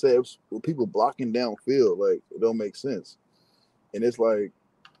concepts with people blocking downfield. Like, it don't make sense. And it's like,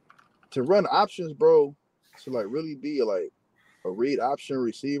 to run options, bro, to like really be like a read option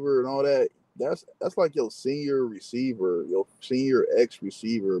receiver and all that, that's like your senior receiver, your senior X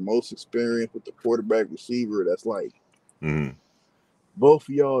receiver, most experienced with the quarterback receiver. That's like, both of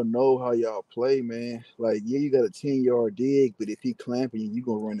y'all know how y'all play, man. Like, yeah, you got a 10-yard dig, but if he clamping you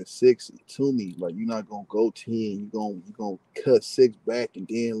gonna run a 6 to me. Like, you're not gonna go 10. You're gonna cut 6 back and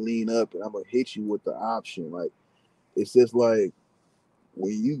then lean up, and I'm gonna hit you with the option. Like, it's just like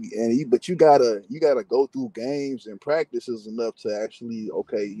when but you gotta go through games and practices enough to actually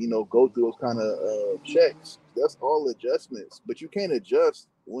go through those kind of checks. That's all adjustments, but you can't adjust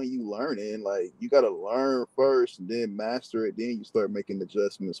when you learn it. Like, you gotta learn first and then master it, then you start making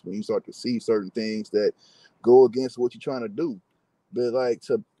adjustments when you start to see certain things that go against what you're trying to do. But like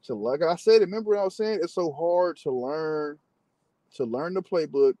to like I said, remember what I was saying, it's so hard to learn the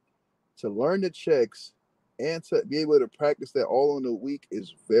playbook, to learn the checks, and to be able to practice that all in a week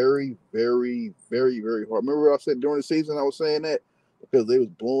is very, very, very, very hard. Remember I said during the season I was saying that because they was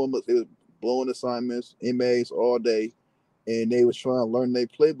blowing assignments, MAs all day, and they was trying to learn their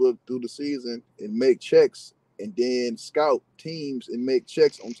playbook through the season and make checks and then scout teams and make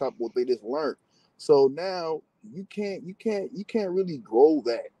checks on top of what they just learned. So now you can't really grow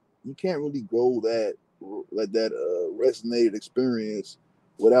that. You can't really grow that resonated experience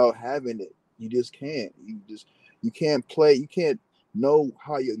without having it. You just can't. You can't play. You can't know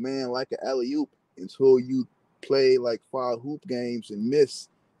how your man like an alley oop until you play like 5 hoop games and miss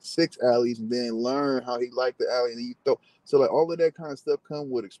 6 alleys and then learn how he liked the alley and then you throw. So like all of that kind of stuff come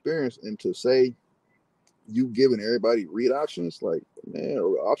with experience. And to say you giving everybody read options, like, man,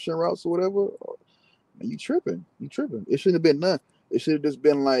 or option routes or whatever, man, you tripping. It shouldn't have been none. It should have just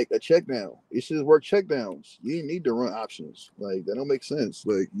been like a check down. It should have worked check downs. You didn't need to run options. Like, that don't make sense.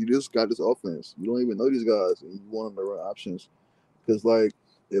 Like, you just got this offense. You don't even know these guys and you want them to run options. Because like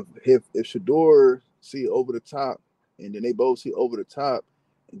if Shedeur see over the top and then they both see over the top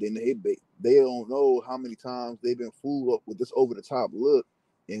and then they don't know how many times they've been fooled up with this over the top look,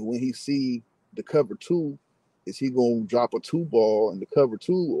 and when he see the cover 2, is he gonna drop a 2 ball in the cover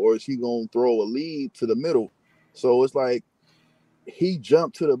 2 or is he gonna throw a lead to the middle? So it's like he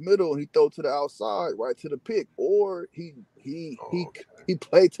jumped to the middle and he throw to the outside right to the pick, or he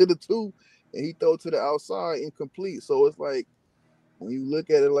played to the 2 and he throw to the outside incomplete. So it's like when you look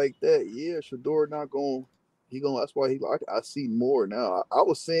at it like that, yeah, Shedeur not going. That's why I see more now. I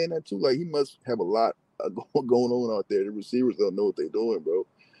was saying that too. Like, he must have a lot going on out there. The receivers don't know what they're doing, bro.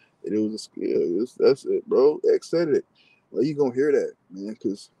 And it was that's it, bro. X said it. Well, you gonna hear that, man,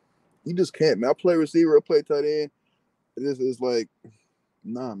 because you just can't. Man, I play receiver, I play tight end. It's like,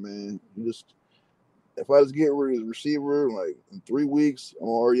 nah, man. If I just get rid of the receiver, like in 3 weeks, I'm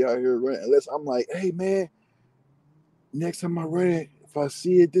already out here running. Unless I'm like, hey, man, next time I run it, if I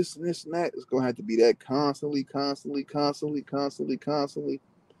see it, this and this and that, it's gonna have to be that constantly.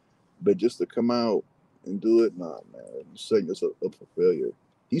 But just to come out and do it, nah, man, you're setting yourself up for failure.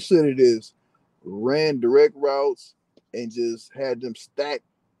 He said it is ran direct routes and just had them stacked,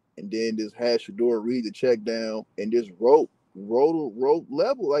 and then just had Shador read the check down and just wrote level,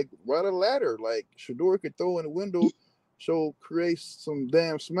 like right a ladder. Like Shador could throw in the window, so create some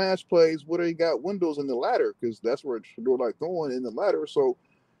damn smash plays where they got windows in the ladder, because that's where Shador like throwing in the ladder. So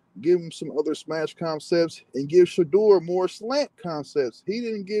give him some other smash concepts and give Shador more slant concepts. He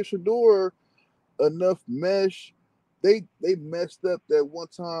didn't give Shador enough mesh. They messed up that one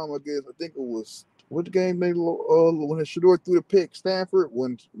time. I guess I think it was what the game they when Shador threw the pick Stanford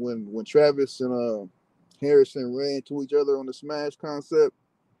when Travis and Harrison ran into each other on the smash concept.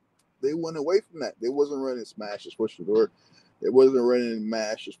 They went away from that. They wasn't running smashes for Shador. They wasn't running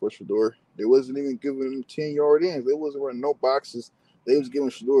mashes for Shador. They wasn't even giving him 10-yard ends. They wasn't running no boxes. They was giving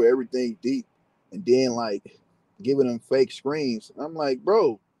Shador everything deep, and then like giving him fake screens. I'm like,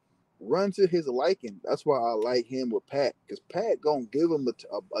 bro, run to his liking. That's why I like him with Pat, because Pat gonna give him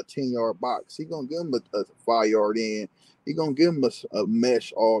a 10-yard box. He gonna give him a 5-yard in. He gonna give him a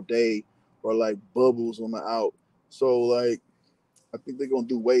mesh all day, or like bubbles on the out. So like, I think they're gonna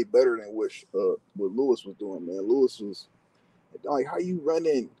do way better than what Lewis was doing, man. Lewis was like, how you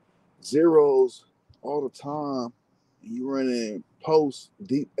running zeros all the time, and you running post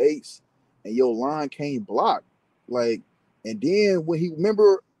deep eights, and your line can't block. Like, and then when he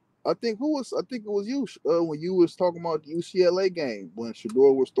remember, I think it was you when you was talking about the UCLA game when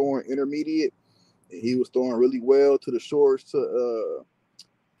Shador was throwing intermediate, and he was throwing really well to the shorts to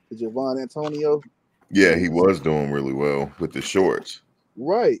Javon Antonio. Yeah, he was doing really well with the shorts.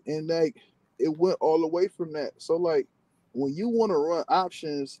 Right, and like it went all away from that. So like, when you want to run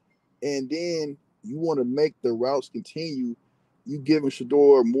options and then you want to make the routes continue, you giving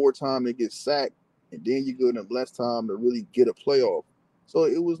Shador more time to get sacked, and then you giving him less time to really get a playoff. So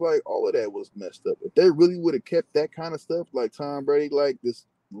it was like all of that was messed up. If they really would have kept that kind of stuff, like Tom Brady, like this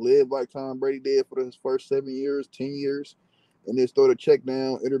live like Tom Brady did for his first 7 years, 10 years, and then start a check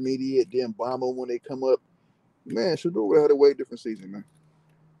down, intermediate, then bomb them when they come up, man, Shador would have had a way different season, man.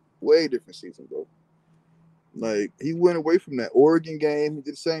 Way different season, bro. Like, he went away from that Oregon game. He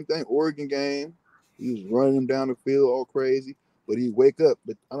did the same thing. Oregon game, he was running him down the field all crazy, but he wake up.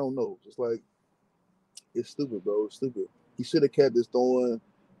 But I don't know. Just like, it's stupid, bro. It's stupid. He should have kept this throwing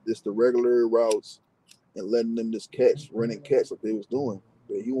the regular routes and letting them just running catch like they was doing.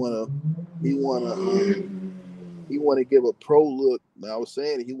 But he wanna give a pro look. Now I was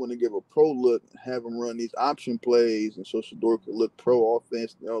saying that he want to give a pro look and have him run these option plays, and so Shador could look pro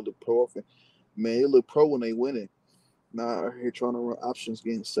offense. The pro offense, man, he look pro when they winning. Now out here trying to run options,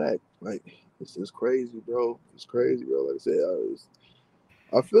 getting sacked. Like, it's just crazy, bro. It's crazy, bro. Like I said,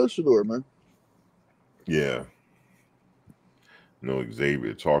 I feel Shador, man. Yeah.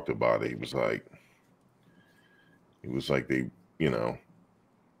 Xavier talked about it. He was like they, Yeah.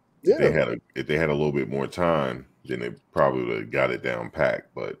 if they had a little bit more time, then they probably would have got it down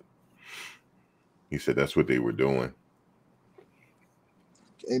packed. But he said that's what they were doing.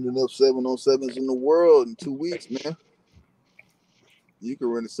 Ending up 7-on-7s in the world in 2 weeks, man. You can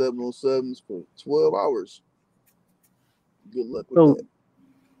run the 7-on-7s for 12 hours. Good luck with that.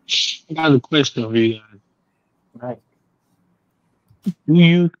 I got a question for you guys. Right. Do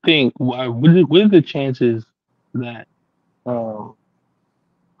you think what are the chances that Jordan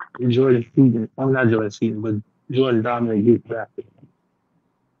Season, I'm not Jordan Season, but Jordan Dominic gets drafted?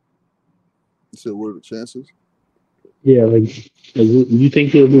 You said, what are the chances? Yeah, like you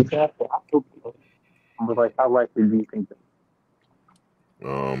think he'll be drafted? I hope so. But like, how likely do you think that?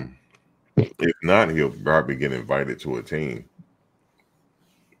 If not, he'll probably get invited to a team.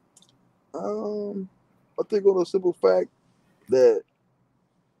 I think on a simple fact that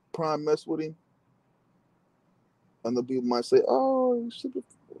Prime messed with him. And the people might say, "Oh, super."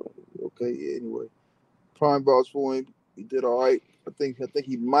 Okay, yeah. Anyway, Prime vouched for him. He did all right. I think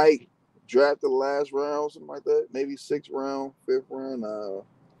he might draft the last round, something like that. Maybe 6th round, 5th round.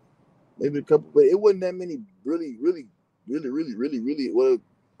 Maybe a couple, but it wasn't that many really well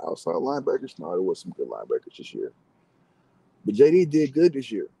outside linebackers. No, there was some good linebackers this year. But JD did good this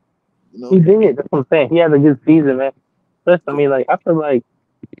year. He did. That's what I'm saying. He had a good season, man. Plus, I mean, like, I feel like,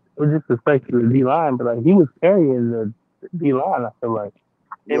 with disrespect to the D line, but like he was carrying the D line. I feel like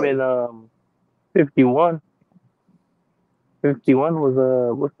him and 51. 51 was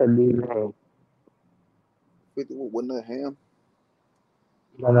what's that dude's name? 50 wasn't that Ham?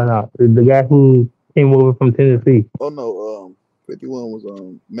 No. The guy who came over from Tennessee. Oh no, 51 was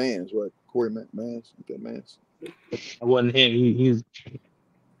Mans, right? Corey Mans. That Mans. I wasn't him. He's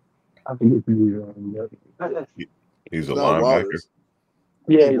I forget who He's a It's not linebacker. Wallace.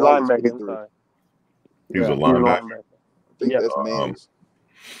 I yeah, think he's Wallace linebacker. I'm 53. sorry. He's a Yeah, he's a linebacker. linebacker. I think Yeah. that's Mans.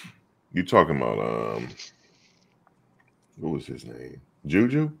 You talking about what was his name?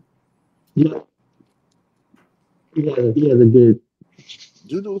 Juju? Yeah. He has a good.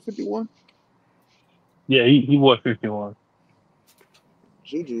 Juju was 51. Yeah, he wore 51.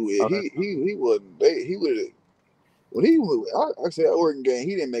 Juju, yeah, Okay. he wasn't. He would have when he was. I said Oregon game.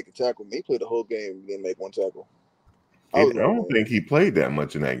 He didn't make a tackle. He played the whole game. He didn't make one tackle. I was I like, don't man, think he played that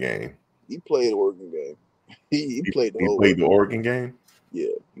much in that game. he played the Oregon game. He played the He whole played the Oregon. Oregon game. Yeah,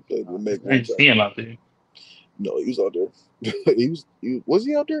 he played. Didn't I make one didn't see tackle. him out there. No, he was out there. Was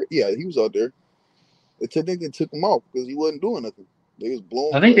he out there? Yeah, he was out there. I think they took him off because he wasn't doing nothing. They was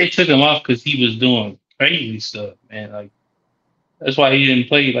blowing I think they plays. took him off because he was doing crazy stuff, man. Like that's why he didn't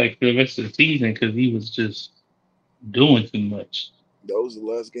play like the rest of the season because he was just doing too much. That was the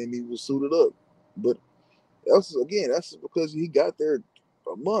last game he was suited up. But that's because he got there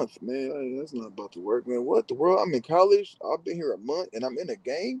a month, man. That's not about to work, man. What the world? I'm in college. I've been here a month, and I'm in a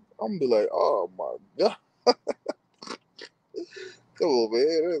game. I'm gonna be like, oh my god, come on,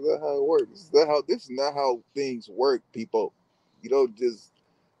 man. That's not how it works. This is not how things work, people. You don't just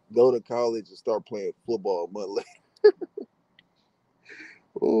go to college and start playing football a month later.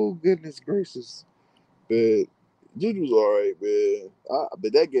 Oh goodness gracious, but Juju's all right, man.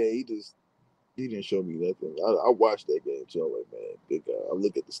 But that game, he didn't show me nothing. I watched that game too. I'm like, man, big guy. I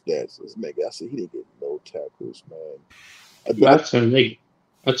look at the stats. This man, I said he didn't get no tackles, man. I turned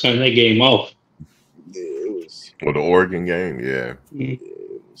that game off. Yeah, it was. Or the Oregon game, yeah. Mm. Yeah,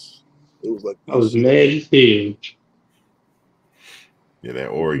 it was like I was mad as hell. Yeah, that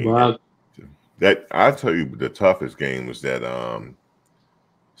Oregon But game. That I tell you, the toughest game was that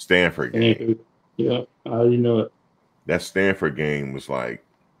Stanford game. yeah, I already know it. That Stanford game was like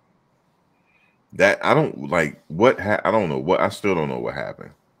that. I don't like what I don't know what I still don't know what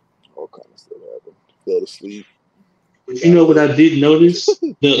happened. all kind of stuff happened. Fell asleep. You know what I did notice?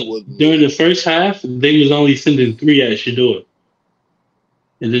 During the first half, they was only sending 3 at Shador.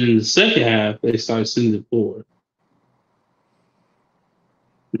 And then in the second half, they started sending 4.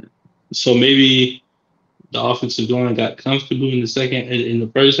 So maybe the offensive line got comfortable in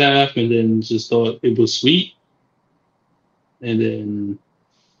the first half, and then just thought it was sweet. And then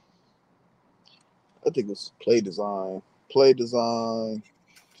I think it was play design,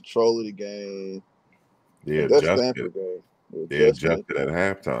 control of the game. They That adjusted. Stanford game. They adjusted at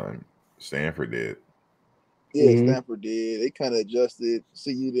halftime. Stanford did. Yeah, Stanford did. They kind of adjusted.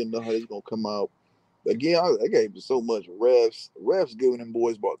 See, you didn't know how they was gonna come out. Again, I gave so much refs. Refs giving them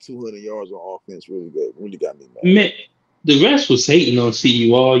boys about 200 yards on offense really got me mad. man, the rest was hating on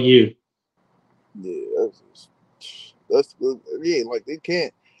CU all year. Yeah, that's yeah. Like they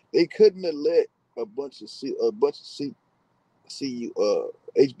couldn't have let a bunch of CU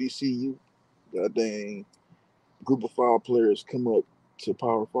HBCU, that dang group of 5 players come up to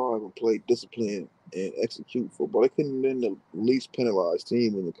Power 5 and play discipline and execute football. They couldn't have been the least penalized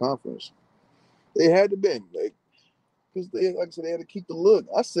team in the conference. They had to been because they, like I said, they had to keep the look.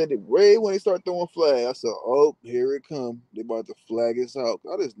 I said it way when they started throwing flags. I said, "Oh, here it come. They about to flag us out."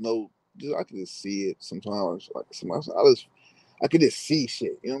 I just know, I can just see it sometimes. Like I could just see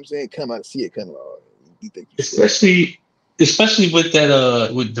shit. You know what I'm saying? Come out, see it coming. You think you Especially with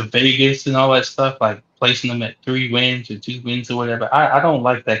that with the Vegas and all that stuff, like placing them at 3 wins or 2 wins or whatever. I don't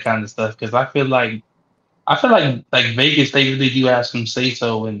like that kind of stuff because I feel like Vegas, they really do have some say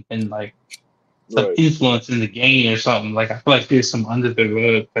so and like some influence in the game or something. Like I feel like there's some under the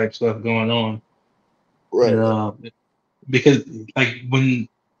rug type stuff going on. right. And, because like when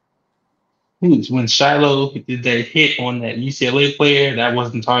Shiloh did that hit on that UCLA player, that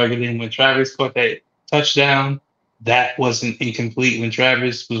wasn't targeting. When Travis caught that touchdown, that wasn't incomplete. When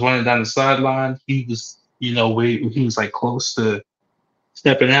Travis was running down the sideline, he was, where he was like close to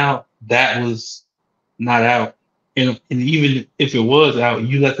stepping out. That was not out. And even if it was out,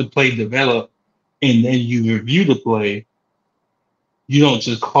 you let the play develop and then you review the play. You don't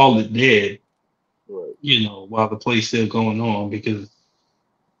just call it dead, Right. while the play's still going on because,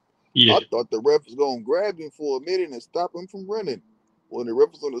 yeah. I thought the ref was gonna grab him for a minute and stop him from running. When the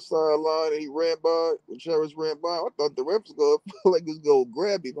ref was on the sideline and he ran by, when Travis ran by, I thought the ref was gonna like he was gonna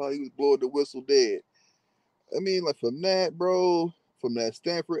grab him while he was blowing the whistle dead. I mean, like from that, bro, from that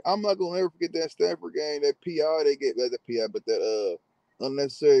Stanford, I'm not gonna ever forget that Stanford game, that PI they gave, that PI, but that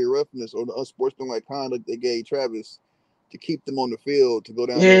unnecessary roughness or the unsportsmanlike conduct they gave Travis to keep them on the field to go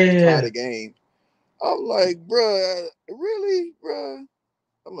down there and tie Yeah. the game. I'm like, bruh, really, bruh?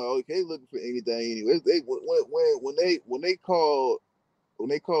 I'm like, okay, looking for anything anyway. When they called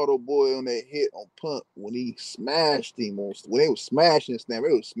old boy on that hit on punt when he smashed him when they was smashing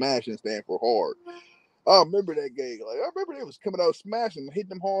Stanford, they was smashing Stanford hard. I remember that game. Like I remember they was coming out smashing, hitting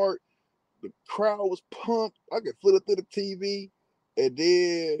them hard. The crowd was pumped. I could feel it through the TV, and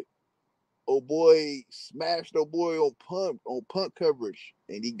then old boy smashed old boy on punt coverage,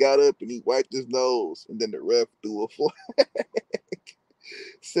 and he got up and he wiped his nose, and then the ref threw a flag.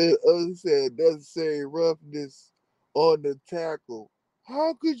 said necessary roughness on the tackle.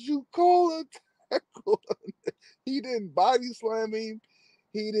 How could you call a tackle? He didn't body slam him.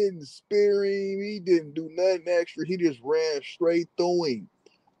 He didn't spear him. He didn't do nothing extra. He just ran straight through him.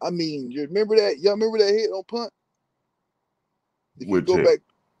 I mean, you remember that? Y'all remember that hit on punt? If you Which go hit? back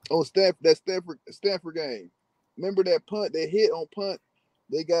on Stanford game, remember that punt? They hit on punt.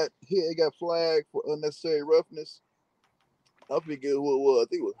 They got hit. They got flagged for unnecessary roughness. I forget who it was. I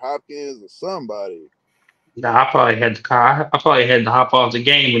think it was Hopkins or somebody. Nah, I probably had to hop off the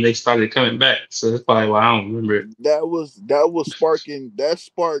game when they started coming back. So that's probably why I don't remember it. That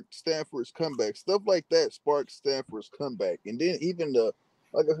sparked Stanford's comeback. Stuff like that sparked Stanford's comeback. And then even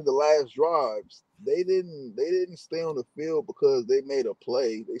like I said, the last drives, they didn't stay on the field because they made a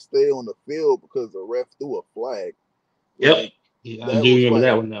play. They stayed on the field because the ref threw a flag. Yep. Like Yeah, I that do was remember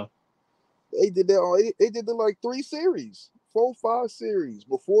that like one though. they did that. They did like 3 series, 4, 5 series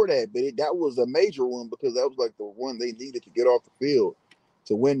before that. But that was a major one because that was like the one they needed to get off the field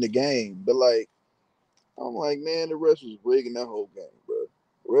to win the game. But like I'm like, man, the rest was rigging that whole game, bro.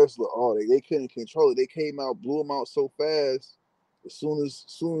 The rest of they couldn't control it. They came out, blew them out so fast. As soon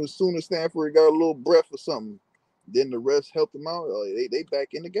as Stanford got a little breath or something, then the rest helped them out. Like, they back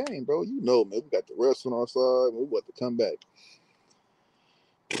in the game, bro. You know, man, we got the rest on our side. We about to come back.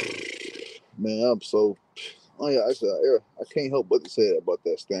 Man, I'm so. Oh yeah, I can't help but to say about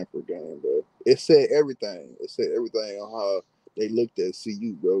that Stanford game, bro. It said everything. It said everything on how they looked at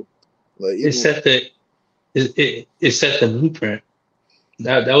CU, bro. Like It even set the it set the blueprint.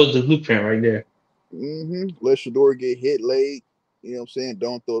 That was the blueprint right there. Let Shador get hit late. You know what I'm saying?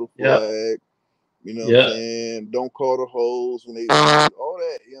 Don't throw the Yep. flag. You know what I'm Yep. saying? Don't call the holes when they all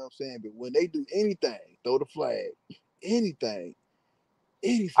that. You know what I'm saying? But when they do anything, throw the flag. Anything,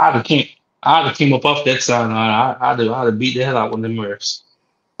 I'd have anything. came I'd have came up off that sideline. I'd have beat the hell out of them refs.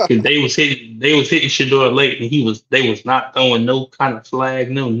 Because they was hitting Shador late and they was not throwing no kind of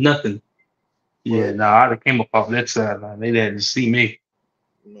flag, no nothing. Yeah, Right? no, I'd have came up off that sideline. They had to see me.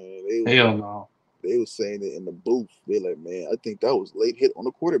 Man, Hell no. they was saying it in the booth. They like, man, I think that was late hit on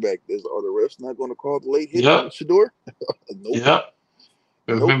the quarterback. Are the refs not going to call the late hit on Yep. Shador? Nope, Yep.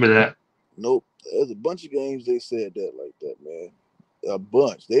 nope, Remember that. nope. There's a bunch of games they said that like that, man. A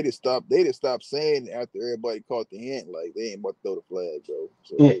bunch. They just stopped saying it after everybody caught the hint. Like they ain't about to throw the flag, bro.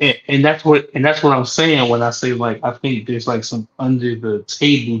 So And that's what I'm saying when I say like I think there's like some under the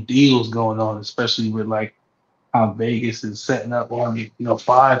table deals going on, especially with like how Vegas is setting up on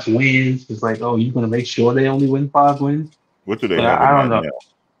 5 wins. It's like, oh, you're gonna make sure they only win 5 wins. What do they But have I it don't at know. now?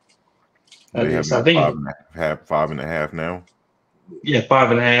 They have it I at think 5.5 now. yeah,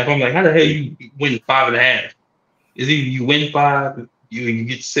 5.5. I'm like, how the hell you win 5.5? Is either you win five, you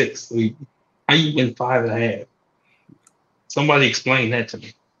get six. How you win 5.5? Somebody explain that to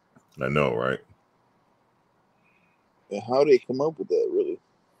me. I know, right? and how they come up with that really?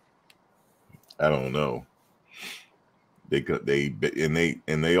 I don't know.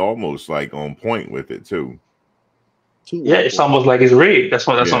 They almost like on point with it too. Too Yeah, on it's point. almost like it's rigged. That's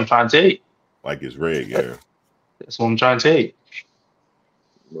what Yeah, I'm trying to tell you. like it's red. Yeah, That's what I'm trying to tell you.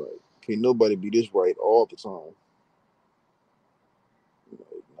 Right. Can't nobody be this right all the time.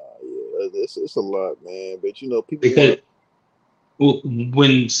 Like, nah, yeah, it's a lot, man. But people want Because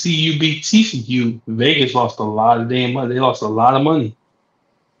when CU beat TCU, Vegas lost a lot of damn money. They lost a lot of money.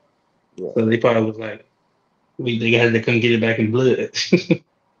 to. So Right. they probably was like, they couldn't get it back in blood.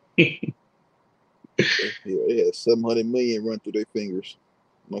 Yeah, they had 700 million run through their fingers.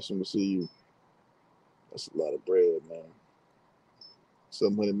 Must want to see you. That's a lot of bread, man.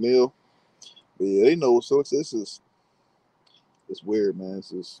 700 mil. But yeah, they know. So it's weird, man. It's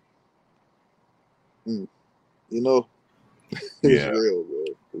just, mm, you know, it's yeah. real, bro.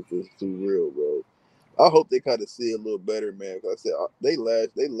 It's just too real, bro. I hope they kind of see a little better, man. Cause I said they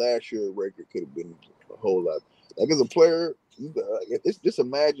last year record could have been a whole lot. Like as a player, just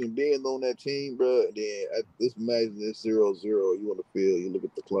imagine being on that team, bro. And then just imagine this 0-0. You on the field, you look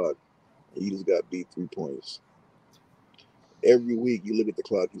at the clock, and you just got beat 3 points. Every week you look at the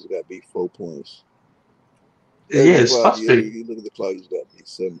clock, you just got beat 4 points. Yeah, it's frustrating. He look at the clock. He's got beat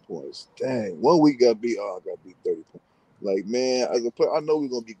 7 points. Dang, 1 week got beat. Oh, I got beat 30 points. Like, man, as a player, I know we're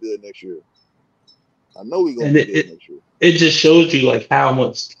gonna be good next year. And it just shows you like how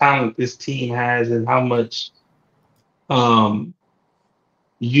much talent this team has and how much how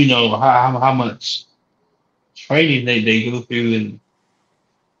much training they go through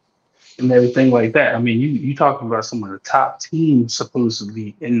and everything like that. I mean, you talking about some of the top teams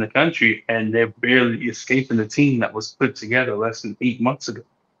supposedly in the country, and they're barely escaping the team that was put together less than 8 months ago.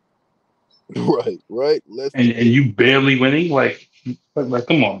 Right. And you barely winning, like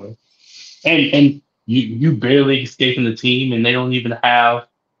come on, bro. And you barely escaping the team, and they don't even have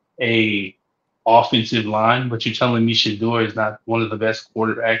a offensive line. But you're telling me Shador is not one of the best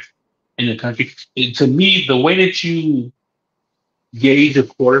quarterbacks in the country? To me, the way that you gauge a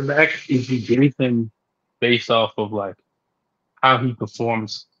quarterback is you gauge him based off of like how he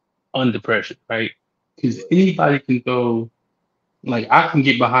performs under pressure, right? Because anybody can go, like I can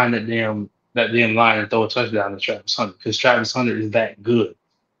get behind that damn line and throw a touchdown to Travis Hunter because Travis Hunter is that good,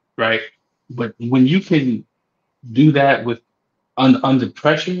 right? But when you can do that with under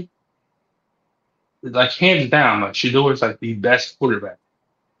pressure, like hands down, like Shador is like the best quarterback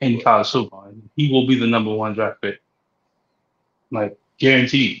in college football. And he will be the number 1 draft pick, like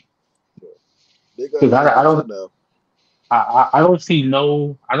guaranteed. Because I don't see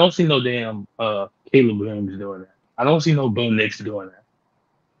no damn Caleb Williams doing that. I don't see no Bo Nix doing that.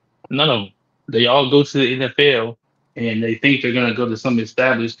 None of them. They all go to the NFL and they think they're gonna go to some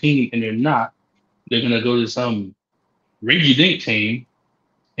established team and they're not. They're gonna go to some rinky dink team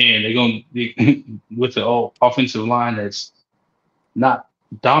and they're gonna be with the offensive line that's not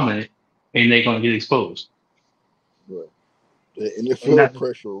dominant and they're gonna get exposed. Right. The NFL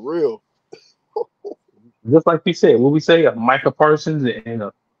pressure real. Just like we said, what we say, a Micah Parsons and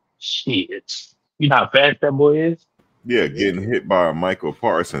a shit. You know how fast that boy is? Yeah, getting hit by a Michael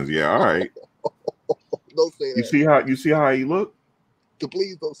Parsons. Yeah, all right. Don't say that. You see how he looked?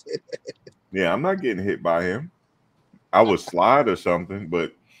 Please don't say that. Yeah, I'm not getting hit by him. I would slide or something,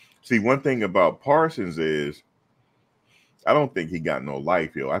 but see, one thing about Parsons is I don't think he got no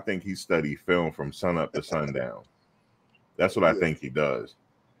life, yo. I think he studied film from sun up to sundown. That's what I think he does.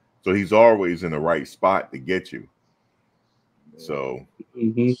 So he's always in the right spot to get you. So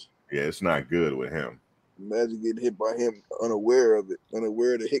yeah, it's not good with him. Imagine getting hit by him unaware of it,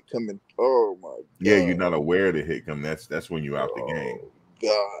 unaware of the hit coming. Oh my God. Yeah, you're not aware of the hit coming. That's when you're out the game.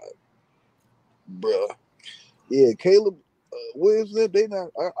 God, bruh. Yeah, Caleb Williams. They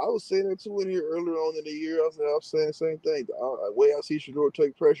not. I was saying that too in here earlier on in the year. I was saying the same thing. The way I see Shador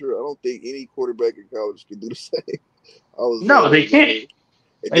take pressure, I don't think any quarterback in college can do the same. They can't.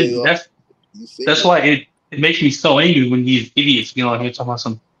 And that's why it makes me so angry when these idiots get on here talking about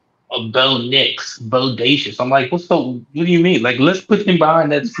some Bo Nix, bodacious. I'm like, what do you mean? Like, let's put him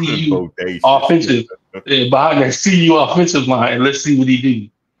behind that CU offensive line and let's see what he do.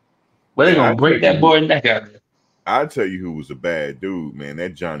 But they're gonna break that boy neck out there. I'll tell you who was a bad dude, man.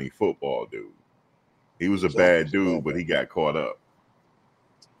 That Johnny Football dude. He was a bad dude, but he got caught up.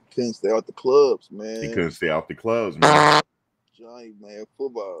 Couldn't stay out the clubs, man. He couldn't stay out the clubs, man. Johnny, man,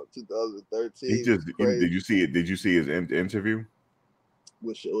 football, 2013. He just did you see it? Did you see his interview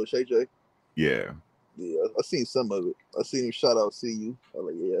with Shay J? Yeah, I seen some of it. I seen him shout out CU. I was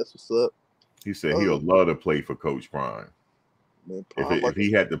like, yeah, that's what's up. He said he'll love to play for Coach Prime. Man, if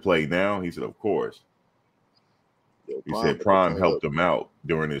he had to play now, he said, of course. He said Prime helped him out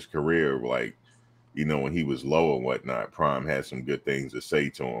during his career, like, when he was low and whatnot. Prime had some good things to say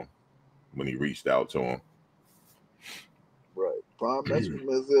to him when he reached out to him. Right. Prime messed with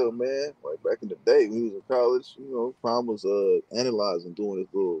Manziel, man. Like back in the day when he was in college, Prime was analyzing, doing his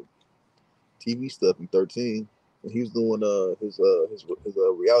little TV stuff in 13. And he was doing his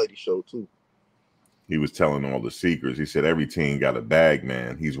reality show too. He was telling all the secrets. He said every team got a bag,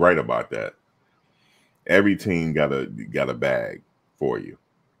 man. He's right about that. Every team got a bag for you.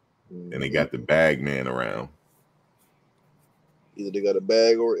 Mm-hmm. And they got the bag man around. Either they got a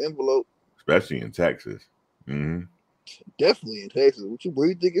bag or an envelope. Especially in Texas. Mm-hmm. Definitely in Texas. Where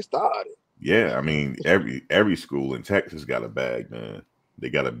you think it started? Yeah, I mean, every school in Texas got a bag, man. They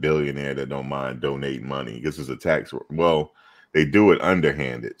got a billionaire that don't mind donating money. This is a tax. Well, they do it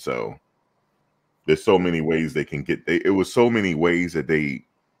underhanded. So there's so many ways they can get. It was so many ways that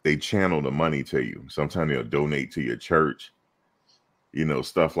they channel the money to you. Sometimes they'll donate to your church,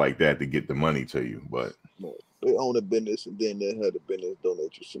 stuff like that to get the money to you. But they own a business and then they had the business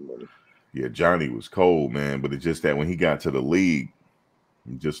donate you some money. Yeah, Johnny was cold, man. But it's just that when he got to the league,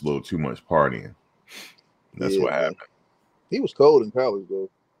 just a little too much partying. That's what happened. He was cold in college, though.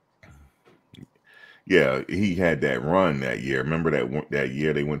 Yeah, he had that run that year. Remember that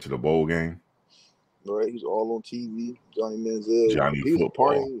year they went to the bowl game? Right, he was all on TV. Johnny Manziel. Johnny He was a Football.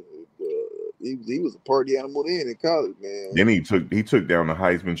 party. He was a party animal then in college, man. Then he took down the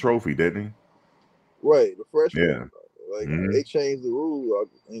Heisman Trophy, didn't Right, the he? freshman. Yeah. Like Mhm. they changed the rule,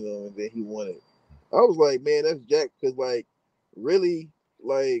 and then he won it. I was like, man, that's Jack, because like, really,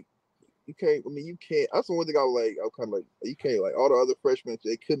 like, you can't. I mean, you can't. That's the one thing I was like. I was kind of like, you can't, like, all the other freshmen,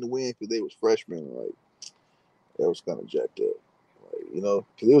 they couldn't win because they was freshmen. Like, that was kind of jacked up. Like,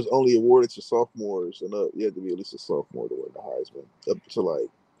 because it was only awarded to sophomores, and you had to be at least a sophomore to win the Heisman up to like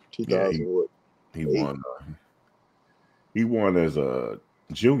Yeah, 2000 what? he won. He won as a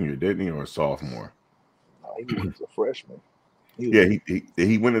junior, didn't he, or a sophomore? No, he won as a freshman. He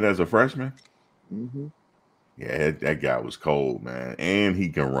win it as a freshman. Mm-hmm. Yeah, that guy was cold, man, and he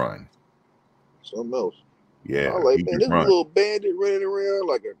can run. Something else. Yeah, I was like, he man, can this run. little bandit running around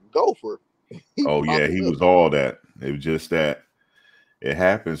like a gopher. Oh yeah, he was all that. It was just that it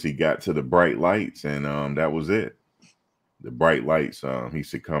happens. He got to the bright lights, and that was it. The bright lights. He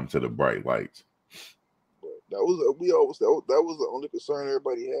succumbed to the bright lights. That was the only concern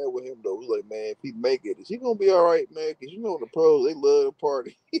everybody had with him though. It was like, man, if he make it, is he gonna be all right, man? Because the pros, they love to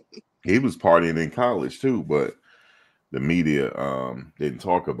party. He was partying in college too, but the media didn't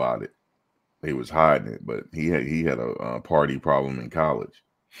talk about it. He was hiding it, but he had a party problem in college.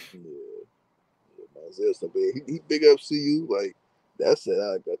 Yeah, man, he big up CU, like that's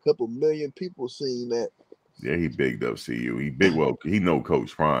like a couple million people seen that. Yeah, he bigged up CU. He know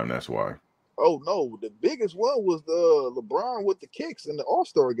Coach Prime, that's why. Oh no, the biggest one was the LeBron with the kicks in the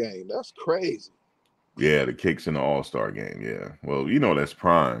All-Star game. That's crazy. Yeah, the kicks in the All-Star game. Yeah, well, that's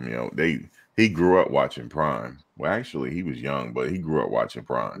Prime. He grew up watching Prime. Well, actually, he was young, but he grew up watching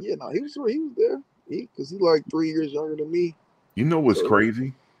Prime. Yeah, no, he was there. Because he's like 3 years younger than me. You know what's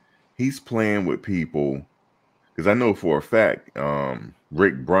crazy? He's playing with people, because I know for a fact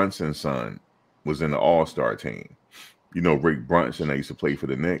Rick Brunson's son was in the All-Star team. You know Rick Brunson that used to play for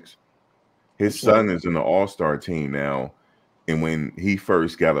the Knicks? His son is in the All-Star team now. And when he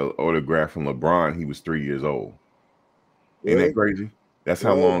first got an autograph from LeBron, he was 3 years old. Ain't that crazy? That's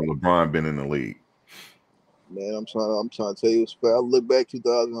how long LeBron been in the league. Man, I'm trying to tell you, I look back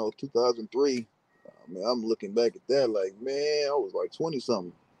 2003. Man, I'm looking back at that like, man, I was like 20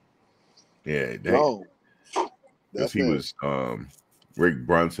 something. Yeah, because he was Rick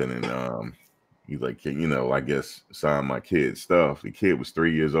Brunson, and he's like, I guess sign my kid's stuff. The kid was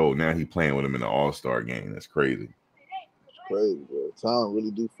 3 years old. Now he playing with him in the All-Star game. That's crazy. It's crazy, bro. Time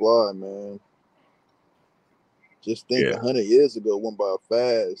really do fly, man. Just think 100 years ago went by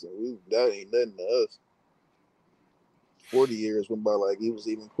fast, and that ain't nothing to us. 40 years went by like it was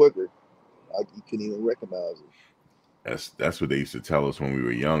even quicker. Like you couldn't even recognize it. That's what they used to tell us when we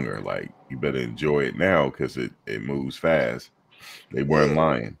were younger. Like, you better enjoy it now because it moves fast. They weren't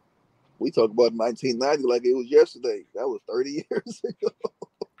lying. We talk about 1990 like it was yesterday. That was 30 years ago.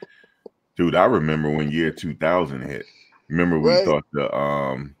 Dude, I remember when year 2000 hit. Remember we thought the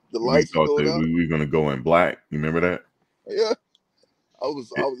lights we were gonna go in black. You remember that? Yeah. I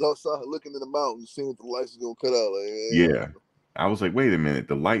was outside looking in the mountains, seeing if the lights was gonna cut out. Like, yeah. I was like, wait a minute,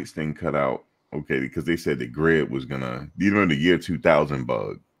 the lights didn't cut out. Okay, because they said the grid was gonna. You remember the year 2000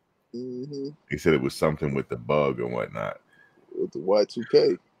 bug? Mm-hmm. They said it was something with the bug and whatnot. With the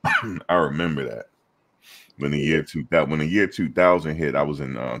Y2K. I remember that. When the year 2000 hit, I was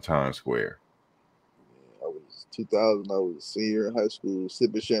in Times Square. I was 2000. I was a senior in high school,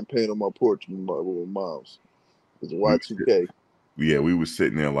 sipping champagne on my porch with my moms. It was Y2K. Yeah, we were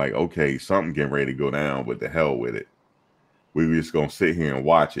sitting there like, okay, something getting ready to go down, but the hell with it. We were just gonna sit here and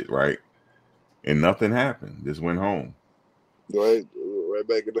watch it, right? And nothing happened. Just went home. Right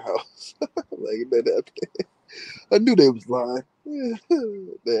back in the house. Like that happened. I knew they was lying.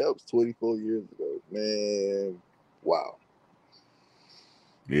 That was 24 years ago, man. Wow.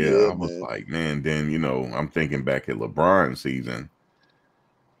 Yeah, I was like, man. Then I'm thinking back at LeBron's season,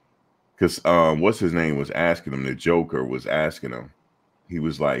 because what's his name was asking him. The Joker was asking him. He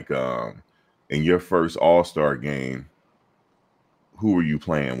was like, in your first All-Star game, who were you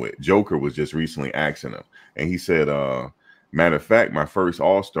playing with? Joker was just recently asking him, and he said, matter of fact, my first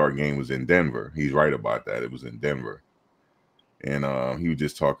All-Star game was in Denver. He's right about that. It was in Denver. And he was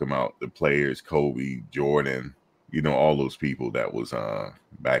just talking about the players, Kobe, Jordan, all those people that was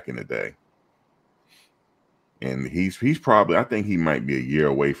back in the day. And he's probably, I think he might be a year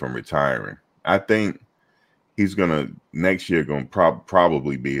away from retiring. I think he's next year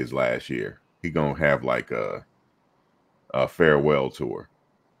probably be his last year. He's gonna have like a farewell tour.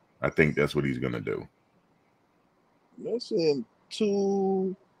 I think that's what he's gonna do. That's in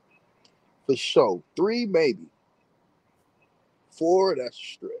for sure. 3 maybe. 4 that's a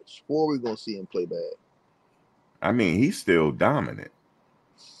stretch. 4 we're gonna see him play bad. I mean, he's still dominant.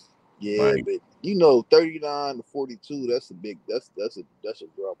 Yeah, Like, but you know, 39 to 42, that's a big that's a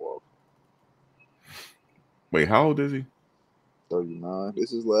drop off. wait, how old is he? 39.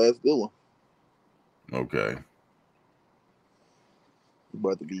 This is last good one. Okay. He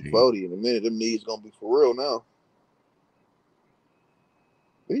about to be 40 in a minute. Them knees gonna be for real now.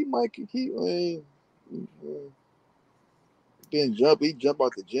 But he might keep. I mean, didn't jump. He jump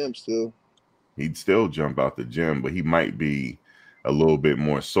out the gym still. He'd still jump out the gym, but he might be a little bit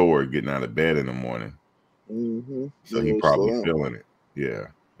more sore getting out of bed in the morning. Mm-hmm. So he probably feeling it. Yeah.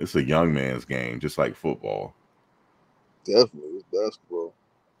 It's a young man's game, just like football. Definitely. It's basketball.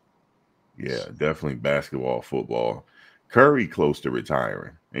 Yeah, definitely basketball, football. Curry close to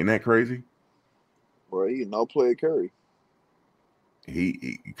retiring. Ain't that crazy? Bro, he no play Curry.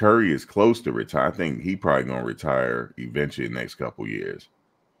 Curry is close to retire. I think he probably gonna retire eventually in the next couple years.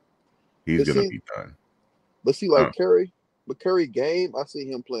 He's gonna be done. But see, like Curry, but Curry game, I see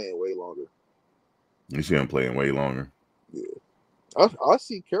him playing way longer. You see him playing way longer? Yeah. I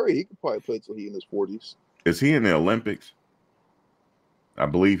see Curry, he could probably play till he in his 40s. Is he in the Olympics? I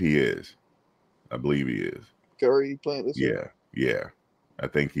believe he is. Curry playing this year? Yeah. I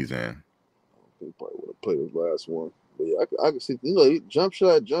think he's in. He probably would have played his last one. But yeah, I can see, you know, jump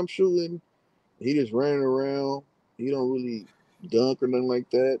shooting. He just running around. He don't really dunk or nothing like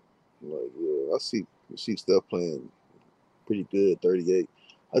that. Like, yeah, I see Steph playing pretty good, 38.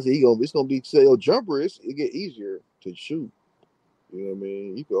 I see it's gonna be say your jumper it get easier to shoot. You know what I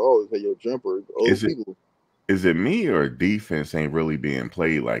mean? You can always have your jumper. Is it me or defense ain't really being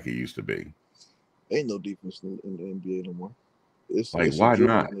played like it used to be? Ain't no defense in the NBA no more. It's why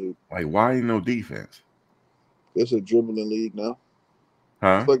not? League. Like, why ain't no defense? It's a dribbling league now.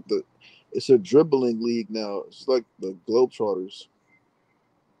 Huh? It's a dribbling league now. It's like the Globetrotters.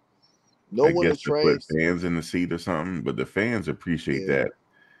 No one to put fans in the seat or something, but the fans appreciate that.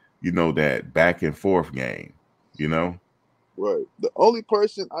 You know, that back and forth game. You know. Right. The only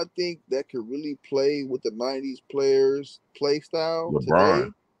person I think that could really play with the 90s players play style LeBron.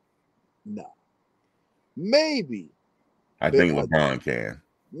 Today, nah. Maybe. I think LeBron can.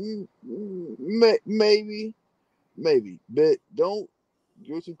 Maybe. But don't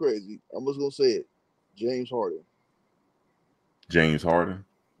do too crazy. I'm just gonna say it. James Harden.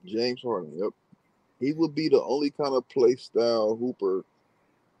 Yep. He would be the only kind of play style hooper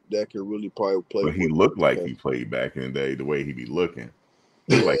that could really probably play. But he looked like he played back in the day, the way he be looking.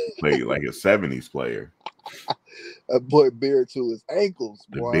 Looked like he played like a 70s player. That boy beard to his ankles.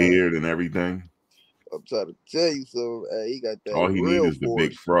 The beard and everything. I'm trying to tell you something. He got that. All he needs is the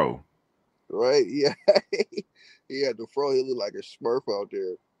big fro. Right? Yeah. He had the fro. He looked like a Smurf out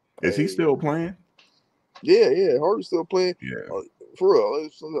there. Is he still playing? Yeah. Harden's still playing. Yeah. For real.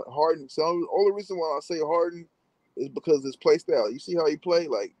 Harden. So the only reason why I say Harden is because his play style. You see how he play?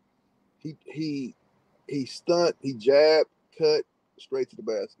 Like he stunt, he jab, cut, straight to the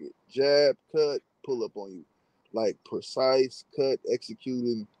basket. Jab, cut, pull up on you. Like precise cut,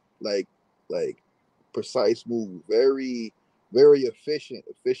 executing like precise move. Very, very efficient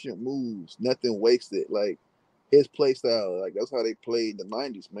moves. Nothing wasted. Like his play style, like that's how they played in the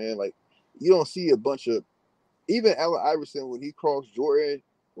 90s, man. Like you don't see a bunch of even Allen Iverson when he crossed Jordan,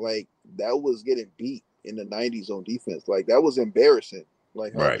 like that was getting beat in the 90s on defense. Like that was embarrassing.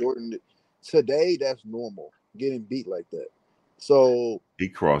 Like how Jordan today, that's normal, getting beat like that. So he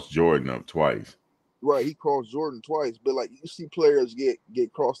crossed Jordan up twice. Right, he crossed Jordan twice, but like you see players get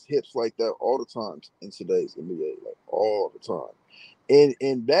crossed hips like that all the time in today's NBA, like all the time. And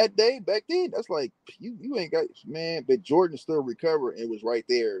that day back then, that's like you ain't got man, but Jordan still recovered and was right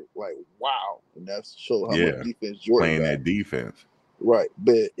there, like wow, and that's show how much defense Jordan playing got. That defense. Right,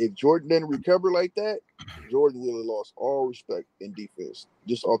 but if Jordan didn't recover like that, Jordan would have lost all respect in defense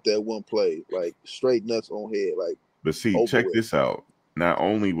just off that one play, like straight nuts on head, like. But see, check this out. Not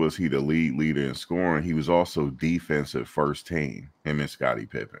only was he the lead leader in scoring, he was also defensive first team. Him and Scottie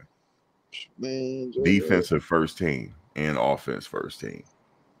Pippen. Man, defensive first team and offense first team.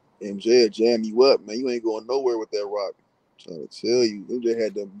 MJ jam you up, man. You ain't going nowhere with that rock. I'm trying to tell you, MJ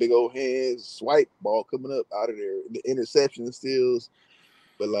had them big old hands, swipe ball coming up out of there, the interception steals.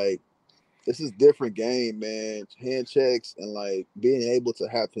 But like, this is different game, man. Hand checks and like being able to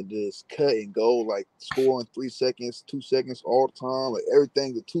have to just cut and go, like score in 3 seconds, 2 seconds all the time. Like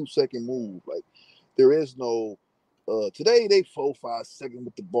everything's a 2-second move. Like there is no today they 4-5 seconds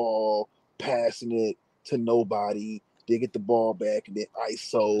with the ball, passing it to nobody. They get the ball back and then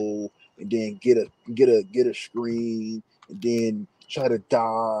ISO and then get a screen and then try to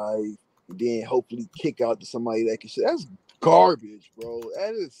dive and then hopefully kick out to somebody that can shoot. That's garbage, bro.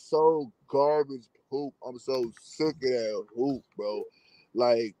 That is so garbage hoop. I'm so sick of that hoop, bro.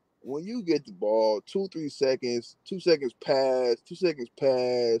 Like when you get the ball, 2-3 seconds, 2 seconds pass, 2 seconds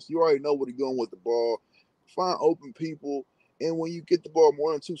pass. You already know what you're doing with the ball. Find open people. And when you get the ball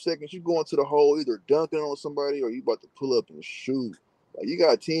more than 2 seconds, you go into the hole, either dunking on somebody or you about to pull up and shoot. Like you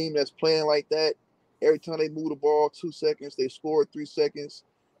got a team that's playing like that. Every time they move the ball 2 seconds, they score 3 seconds.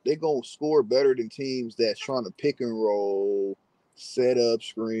 They're going to score better than teams that's trying to pick and roll, set up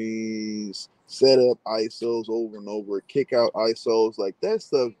screens, set up ISOs over and over, kick out ISOs. Like that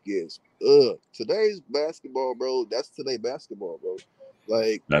stuff gets Today's basketball, bro, that's today basketball, bro.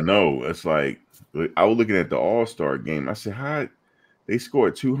 Like I know. It's like I was looking at the All-Star game. I said, how they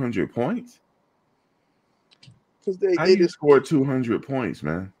scored 200 points? because How they you just score 200 points,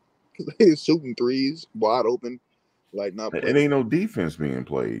 man? they just shooting threes wide open, like not It playing ain't no defense being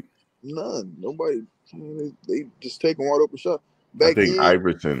played. none. Nobody. They just take a wide open shot. I Back think then,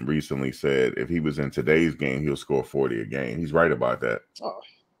 Iverson recently said if he was in today's game, he'll score 40 a game. He's right about that.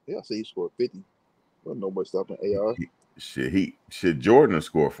 yeah, I say he scored 50. But nobody stopping AR. Jordan will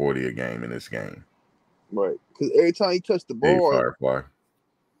score 40 a game in this game. Right. Because every time he touched the Hey, ball, Firefly.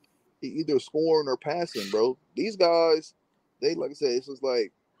 he either scoring or passing, bro. These guys, they like I said, it's just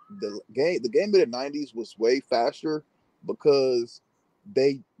like the game of the 90s was way faster because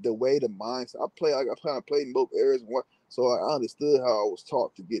the way the minds I kind of played in both areas, so I understood how I was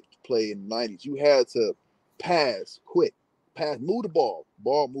taught to get to play in the 90s. You had to pass quick, move the ball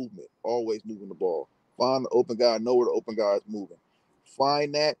movement, always moving the ball. Find the open guy, know where the open guy is moving.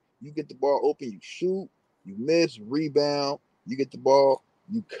 Find that, you get the ball open, you shoot, you miss, rebound, you get the ball,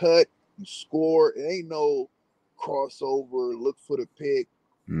 you cut, you score. It ain't no crossover, look for the pick,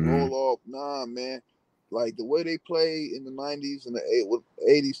 roll off. Nah, man. Like the way they play in the 90s and the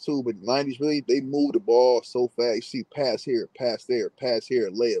 80s too, but the 90s really, they move the ball so fast. You see pass here, pass there, pass here,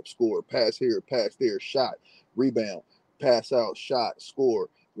 layup, score, pass here, pass there, shot, rebound, pass out, shot, score.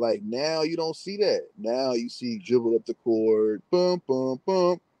 Like now you don't see that. Now you see dribble up the court, bump, bump,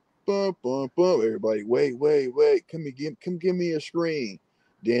 bump, bump, bump, bump. Everybody, wait. Come give me a screen.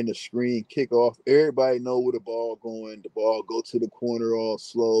 Then the screen kick off. Everybody know where the ball going. The ball go to the corner all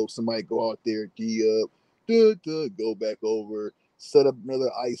slow. Somebody go out there, D up, go back over, set up another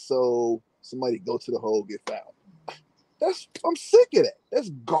ISO. Somebody go to the hole, get fouled. I'm sick of that. That's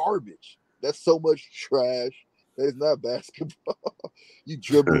garbage. That's so much trash. That is not basketball. You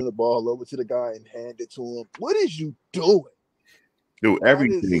dribbling the ball over to the guy and hand it to him. What is you doing? Dude,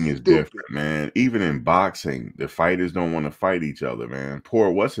 everything is different, man. Even in boxing, the fighters don't want to fight each other, man.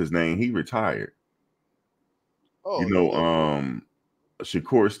 What's his name? He retired. Oh,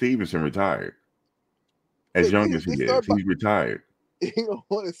 Shakur Stevenson retired. As young as he is, he's retired. You don't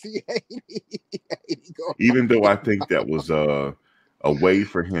want to see Haiti. Even though I think that was a way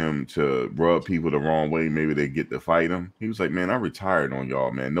for him to rub people the wrong way, maybe they get to fight him. He was like, man, I retired on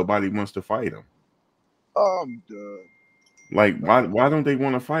y'all, man. Nobody wants to fight him. I'm done. Like, why don't they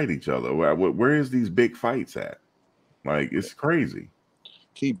want to fight each other? Where is these big fights at? Like, it's crazy.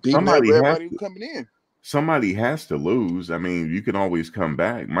 Keep beating everybody coming in. Somebody has to lose. I mean, you can always come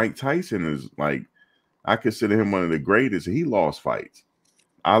back. Mike Tyson is like, I consider him one of the greatest. He lost fights.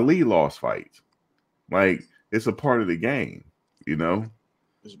 Ali lost fights. Like, it's a part of the game, you know?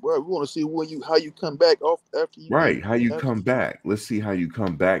 Bro, we want to see how you come back off after you. Right, how you come back. Let's see how you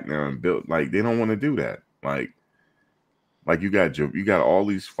come back now and build. Like, they don't want to do that. Like you got all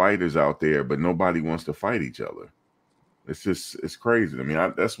these fighters out there, but nobody wants to fight each other. It's crazy. I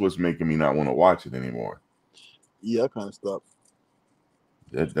mean, that's what's making me not want to watch it anymore. Yeah, I kind of stopped.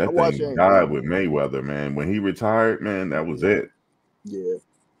 That thing died with Mayweather, man. When he retired, man, that was it. Yeah,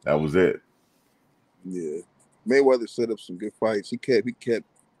 that was it. Yeah, Mayweather set up some good fights. He kept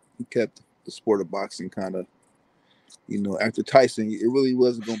the sport of boxing kind of, after Tyson, it really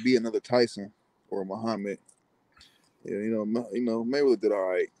wasn't going to be another Tyson or Muhammad. Yeah, Mayweather did all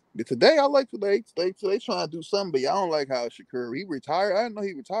right. But today, I like today. They trying to do something, but y'all don't like how Shakur, he retired. I didn't know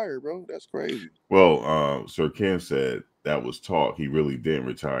he retired, bro. That's crazy. Well, Sir Ken said that was talk. He really didn't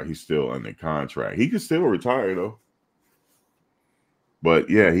retire. He's still under contract. He could still retire though. But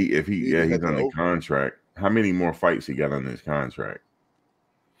yeah, he's under contract. How many more fights he got on his contract?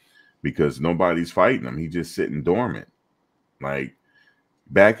 Because nobody's fighting him. He's just sitting dormant. Like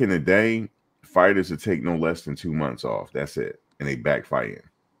back in the day, fighters would take no less than 2 months off. That's it. And they back fighting.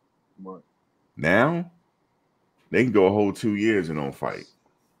 Right. Now, they can go a whole 2 years and don't fight.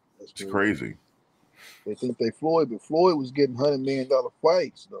 It's crazy. They think Floyd, but Floyd was getting $100 million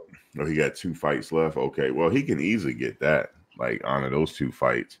fights, though. Oh, he got 2 fights left? Okay. Well, he can easily get that. Like, honor those 2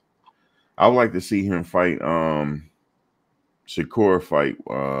 fights. I would like to see him fight Shakur fight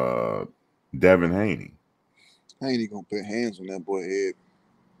Devin Haney. Haney gonna put hands on that boy head.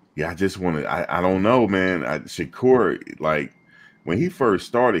 Yeah, I just want to. I don't know, man. Shakur, like when he first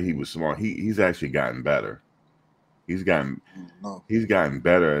started, he was smart. He's actually gotten better. He's gotten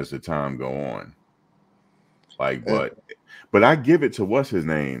better as the time go on. Like, but I give it to what's his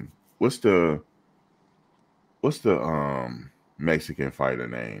name? What's the Mexican fighter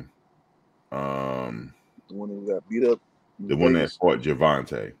name? The one who got beat up. The one that fought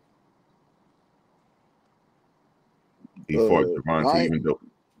Gervonta. He fought Gervonta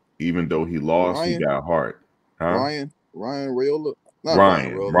even though he lost, he got heart. Huh? Ryan Raiola.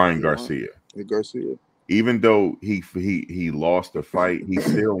 Ryan Garcia. Garcia. Even though he lost the fight, he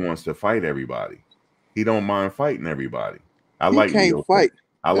still wants to fight everybody. He don't mind fighting everybody. I like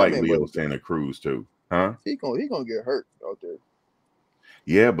Leo Santa Cruz too. Huh? He gonna get hurt out there.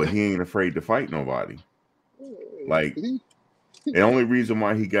 Yeah, but he ain't afraid to fight nobody. Like the only reason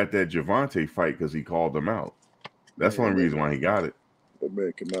why he got that Gervonta fight because he called him out. That's the only reason why he got it. That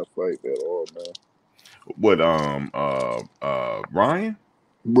man cannot fight at all, man. What Ryan?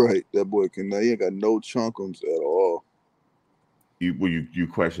 Right, that boy cannot. He ain't got no chunkums at all. You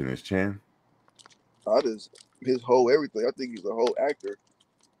question his chin? His whole everything. I think he's a whole actor.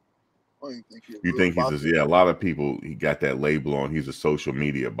 I don't even think he's a lot of people. He got that label on. He's a social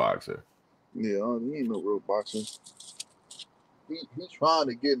media boxer. Yeah, he ain't no real boxer. He's trying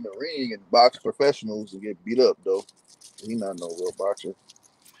to get in the ring and box professionals and get beat up though. He's not no real boxer.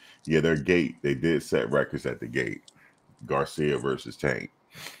 Yeah, they did set records at the gate. Garcia versus Tank.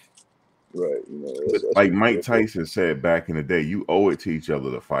 Right. That's like Mike Tyson said back in the day, you owe it to each other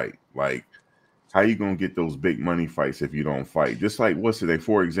to fight. Like, how you gonna get those big money fights if you don't fight? Just like what's today?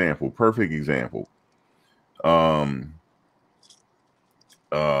 For example, perfect example.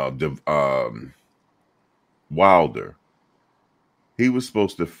 Wilder. He was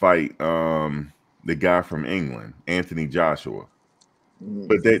supposed to fight the guy from England, Anthony Joshua.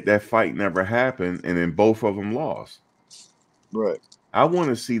 But that fight never happened, and then both of them lost. Right. I want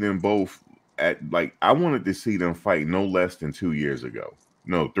to see them both I wanted to see them fight no less than 2 years ago.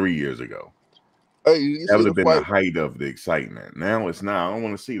 No, 3 years ago. Hey, that would have been the height of the excitement. Now it's not. I don't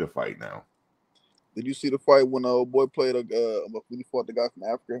want to see the fight now. Did you see the fight when old boy played when he fought the guy from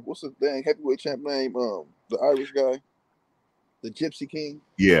Africa? What's his dang heavyweight champ name? The Irish guy, the Gypsy King.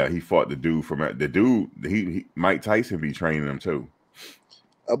 Yeah, he fought the dude from the dude. He Mike Tyson be training him too.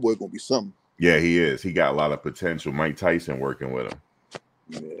 That boy gonna be something. Yeah, he is. He got a lot of potential. Mike Tyson working with him.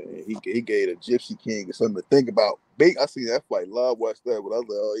 Yeah, he gave the Gypsy King something to think about. I see that fight live, watched that, but I was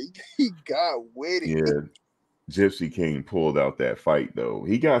like, oh, he got with it. Yeah, Gypsy King pulled out that fight though.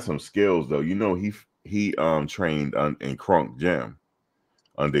 He got some skills though. You know, he trained in Crunk Gym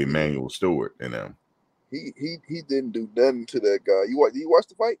under Emmanuel Stewart and them. He didn't do nothing to that guy. You watch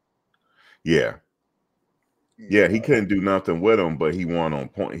the fight? Yeah. Yeah, he couldn't do nothing with him, but he won on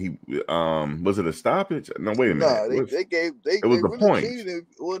point. He was it a stoppage? No, wait a minute. Nah, it was a point.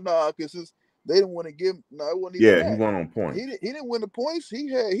 Well, nah, because they didn't want to give. No, it wasn't even. Yeah, he won on point. He didn't win the points. He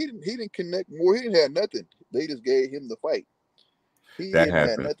didn't connect more. He didn't have nothing. They just gave him the fight. That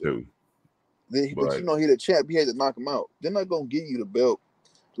happened too. But you know, he the champ. He had to knock him out. They're not gonna give you the belt.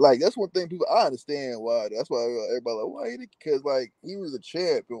 Like that's one thing people. I understand why. That's why everybody like why? Because like he was a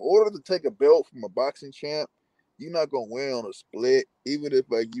champ. In order to take a belt from a boxing champ, you're not gonna win on a split. Even if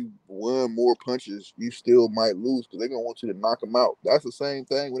like you won more punches, you still might lose because they're gonna want you to knock him out. That's the same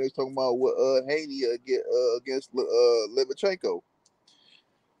thing when they was talking about what Haney against Levchenko.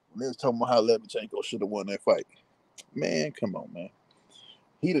 When they was talking about how Levchenko should have won that fight. Man, come on, man.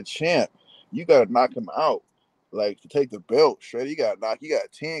 He the champ. You gotta knock him out. Like to take the belt straight, you got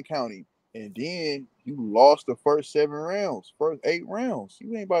 10 county, and then you lost the first 7 rounds, first 8 rounds.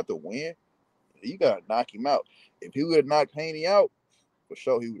 You ain't about to win. You gotta knock him out. If he would have knocked Haney out, for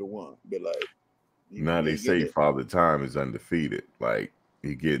sure he would have won. But like now they say Father Time is undefeated. Like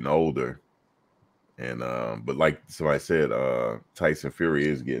he getting older, and but like somebody said, Tyson Fury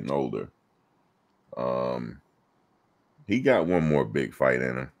is getting older. He got one more big fight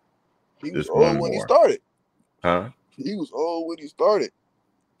in him. He was old when he started. Huh? He was old when he started.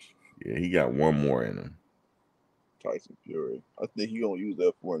 Yeah, he got one more in him. Tyson Fury. I think he gonna use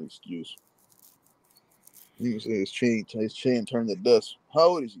that for an excuse. He was his chin turned to dust. How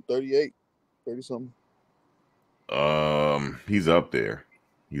old is he? 38? 30 something? He's up there.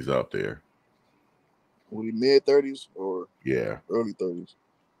 Was he mid-30s or early 30s?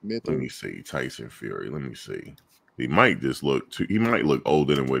 Mid-30s. Let me see. Tyson Fury. Let me see. He might look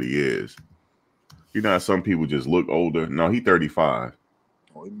older than what he is. You know how some people just look older? No, he's 35.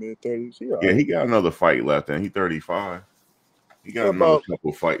 Only mid-30s. He all Yeah, he right. got another fight left, and he's 35. He got another About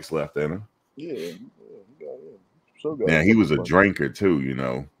couple fights left in him. yeah, he got yeah. So got a Now he couple was a fights. drinker too, you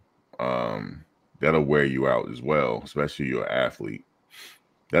know. That'll wear you out as well, especially you're an athlete.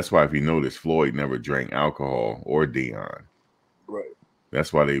 That's why if you notice, Floyd never drank alcohol or Dion. Right,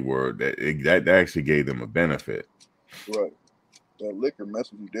 That's why they were that actually gave them a benefit. right. That liquor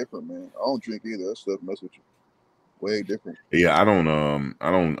mess with you different, man. I don't drink either. That stuff mess with you way different. Yeah, I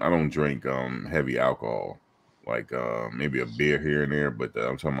don't drink heavy alcohol. Like maybe a beer here and there, but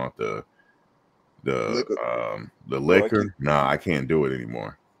I'm talking about the Liquor. liquor. Nah, I can't do it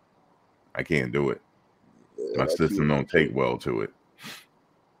anymore. I can't do it. Yeah, My I system don't take well to it.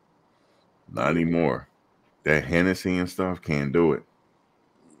 Not anymore. That Hennessy and stuff, can't do it.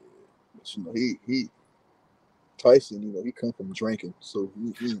 But, you know, he Tyson. You know, he come from drinking, so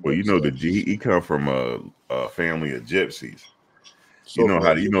he Well, you know he come from a family of gypsies. You know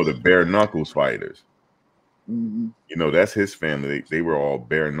how you know the bare knuckles fighters. Mm-hmm. You know that's his family. They were all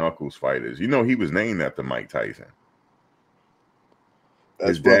bare knuckles fighters. You know he was named after Mike Tyson.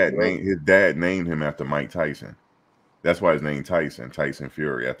 His dad named him after Mike Tyson. That's why his name Tyson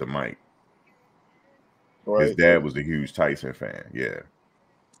Fury after Mike. Right. His dad was a huge Tyson fan. Yeah.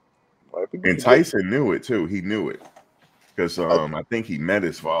 And Tyson knew it too. He knew it because I think he met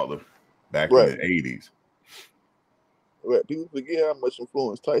his father back in the 80s. Right. People forget how much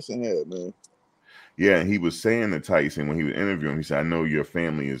influence Tyson had, man. Yeah, and he was saying to Tyson when he was interviewing him, he said, "I know your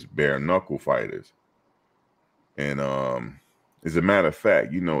family is bare knuckle fighters." And as a matter of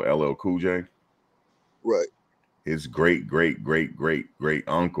fact, you know LL Cool J? Right. His great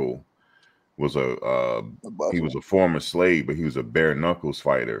uncle was he was a former slave, but he was a bare knuckles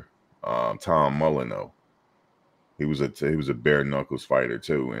fighter. Tom Molyneux. He was a bare knuckles fighter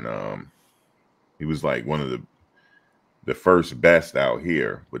too, and he was like one of the first best out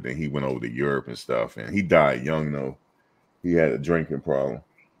here. But then he went over to Europe and stuff, and he died young though. He had a drinking problem.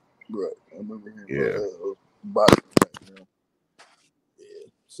 Right, I remember him. Yeah. Boxing, you know? Yeah,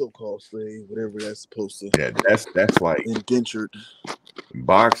 so-called slave, whatever that's supposed to. Yeah, that's like indentured.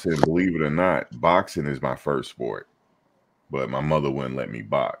 Boxing, believe it or not, boxing is my first sport, but my mother wouldn't let me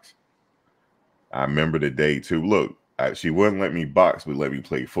box. I remember the day too. Look, she wouldn't let me box, but let me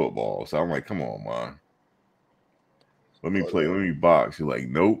play football. So I'm like, come on, Mom. Let me box. She's like,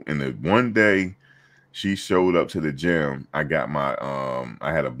 nope. And then one day she showed up to the gym. I got my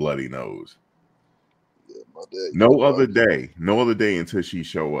I had a bloody nose. Yeah, my dad. No other day until she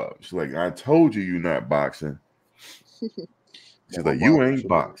show up. She's like, I told you you're not boxing. She's like, you ain't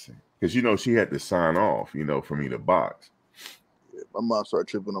boxing. Because, you know, she had to sign off, you know, for me to box. Yeah, my mom started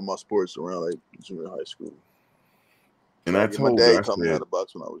tripping on my sports around like junior high school. And I told her, I said, how to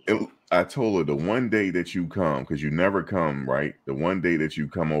box when I was young. I told her the one day that you come, because you never come, right? The one day that you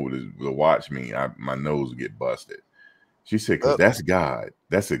come over to watch me, my nose will get busted. She said, because that's God.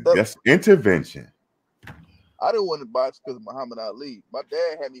 That's intervention. I didn't want to box because of Muhammad Ali. My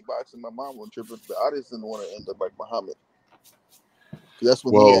dad had me boxing. My mom was tripping, but I just didn't want to end up like Muhammad. That's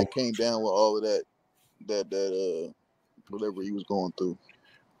when he came down with all of that whatever he was going through.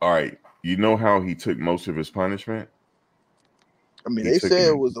 All right. You know how he took most of his punishment? I mean, they said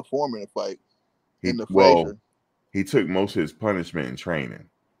it was a Foreman fight in the Frazier. He took most of his punishment in training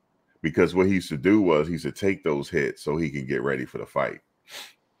because what he used to do was he used to take those hits so he can get ready for the fight.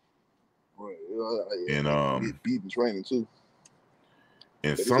 Right. And he beat in training too.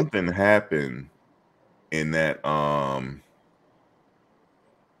 And something happened in that the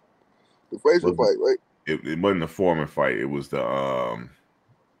Frazier fight, right? It wasn't the Foreman fight. It was the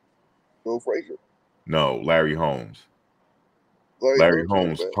no Frazier. No, Larry Holmes. Larry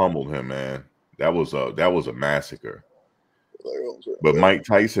Holmes pummeled him, man. That was a massacre. But Mike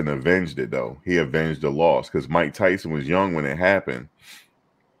Tyson avenged it though. He avenged the loss because Mike Tyson was young when it happened,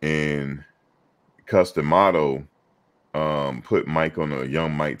 and Customato put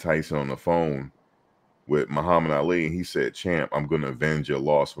young Mike Tyson on the phone with Muhammad Ali, and he said, "Champ, I'm going to avenge your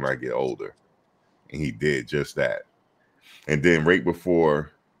loss when I get older," and he did just that. And then right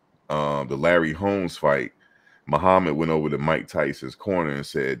before the Larry Holmes fight, Muhammad went over to Mike Tyson's corner and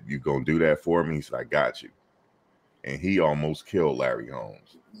said, "You gonna do that for me?" He said, "I got you." And he almost killed Larry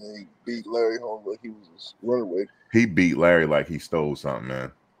Holmes. He beat Larry Holmes like he was a runaway. He beat Larry like he stole something,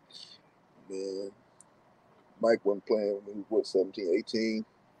 man. Man, Mike wasn't playing when he was 17, 18,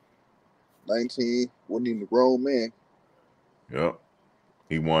 19. Wasn't even a grown man. Yep.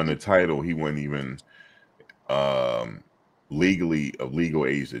 He won the title. He wasn't even legally of legal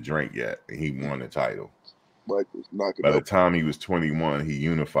age to drink yet. And he won the title. Mike was knocking By the time he was 21, he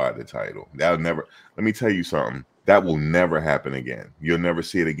unified the title. Let me tell you something. That will never happen again. You'll never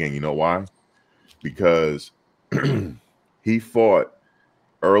see it again. You know why? Because he fought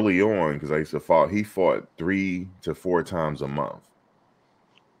early on, because I used to fight, he fought 3 to 4 times a month,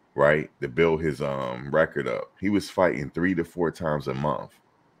 right? To build his record up. He was fighting 3 to 4 times a month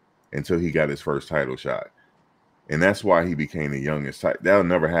until he got his first title shot. And that's why he became the youngest. That'll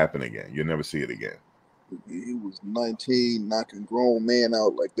never happen again. You'll never see it again. He was 19, knocking grown men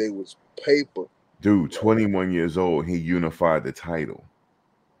out like they was paper. Dude, 21 years old, he unified the title.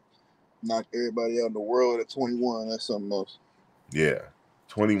 Knocked everybody out in the world at 21. That's something else. Yeah,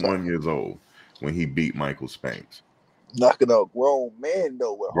 21 years old when he beat Michael Spinks. Knocking out grown men,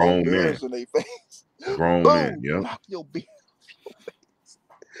 though, with Grown mirrors men. in their face. Grown Boom, men, yep. knock your beard off your face.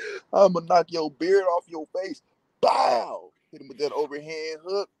 I'm going to knock your beard off your face. Bow! Hit him with that overhand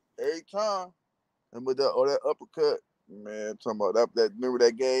hook every time. And with that uppercut. Man, talking about that. Remember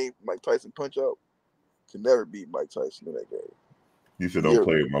that game? Mike Tyson punch out? Can never beat Mike Tyson in that game. You said don't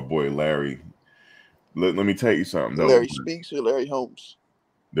play with my boy Larry. Let me tell you something, though. Larry Speaks or Larry Holmes?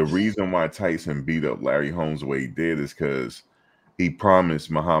 The reason why Tyson beat up Larry Holmes the way he did is because he promised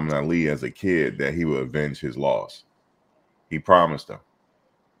Muhammad Ali as a kid that he would avenge his loss. He promised him.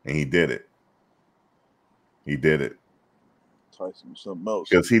 And he did it. He did it. Tyson was something else.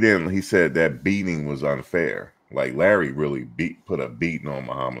 Because he said that beating was unfair. Like Larry really put a beating on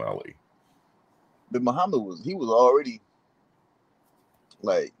Muhammad Ali. But Muhammad was already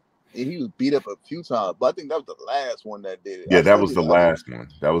like, he was beat up a few times, but I think that was the last one that did it. Yeah, that was the last one.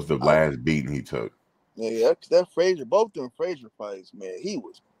 That was the last beating he took. Yeah, that Frazier, both them Frazier fights, man, he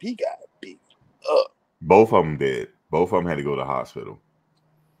got beat up. Both of them did. Both of them had to go to the hospital.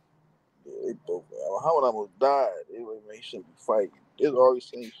 Yeah, they both. Muhammad almost died. He shouldn't be fighting. It's already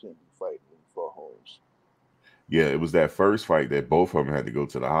saying he shouldn't be fighting for Holmes. Yeah, it was that first fight that both of them had to go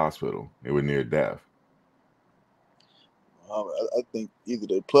to the hospital. They were near death. I think either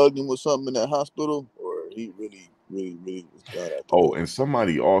they plugged him with something in that hospital, or he really was done. Oh, and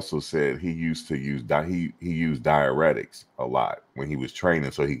somebody also said he used to use he used diuretics a lot when he was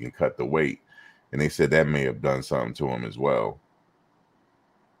training so he can cut the weight, and they said that may have done something to him as well.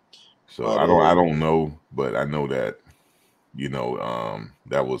 So I don't know, but I know that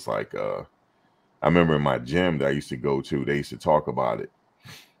that was like I remember in my gym that I used to go to, they used to talk about it.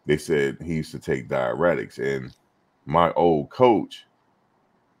 They said he used to take diuretics, and my old coach,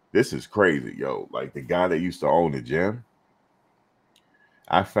 this is crazy, yo. Like the guy that used to own the gym,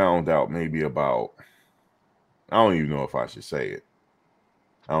 I found out maybe about, I don't even know if I should say it.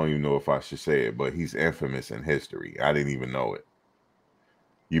 But he's infamous in history. I didn't even know it.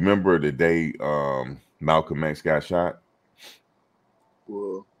 You remember the day Malcolm X got shot?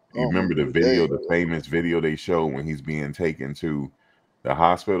 Well, you remember the video, the famous video they showed when he's being taken to the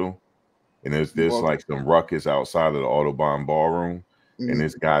hospital? And there's like some ruckus outside of the Audubon ballroom. And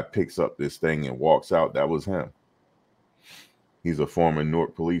this guy picks up this thing and walks out. That was him. He's a former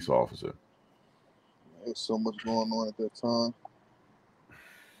Newark police officer. There's so much going on at that time.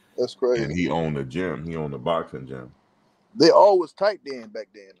 That's crazy. And he owned a gym. He owned a boxing gym. They all was tight back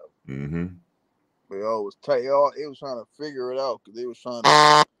then, though. Mm-hmm. They all was tight. They was trying to figure it out because they was trying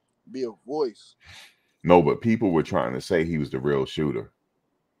to be a voice. No, but people were trying to say he was the real shooter.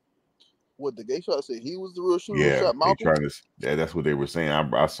 What, they try to say he was the real shooter? Yeah, Malcolm? that's what they were saying.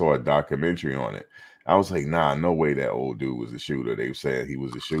 I saw a documentary on it. I was like, nah, no way that old dude was a shooter. They said he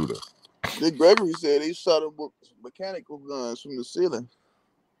was a shooter. Dick Gregory said he shot him with mechanical guns from the ceiling.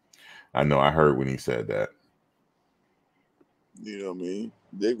 I know. I heard when he said that. You know what I mean?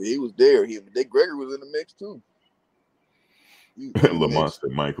 He was there. Dick Gregory was in the mix too. Lamont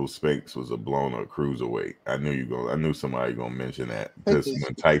said Michael Spinks was a blown up cruiserweight. I knew somebody gonna mention that because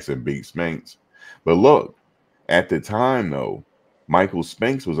when Tyson beat Spinks. But look, at the time though, Michael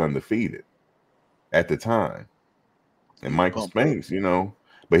Spinks was undefeated at the time, and Michael Spinks,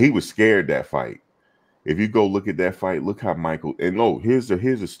 but he was scared that fight. If you go look at that fight, look how Michael. And no, here's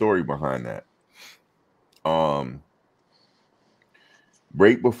the story behind that.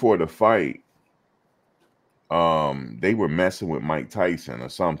 Right before the fight, they were messing with Mike Tyson or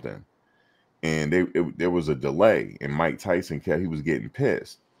something, and there was a delay, and Mike Tyson he was getting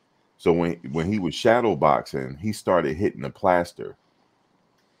pissed. So when he was shadow boxing, he started hitting the plaster,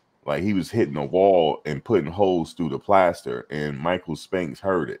 like he was hitting the wall and putting holes through the plaster, and Michael Spinks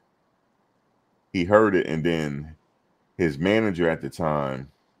heard it. He heard it, and then his manager at the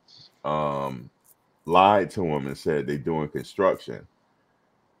time lied to him and said they're doing construction.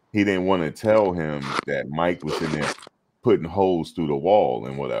 He didn't want to tell him that Mike was in there putting holes through the wall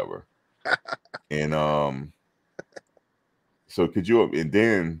and whatever. And so and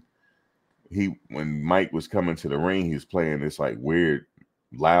then when Mike was coming to the ring, he was playing this like weird,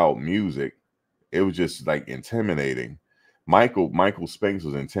 loud music. It was just like intimidating. Michael Spinks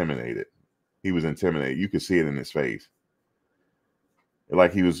was intimidated. He was intimidated. You could see it in his face. It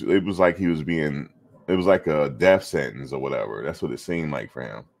was like a death sentence or whatever. That's what it seemed like for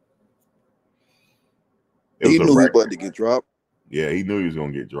him. He knew he was about to get dropped. Yeah, he knew he was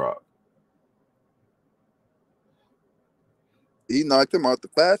gonna get dropped. He knocked him out the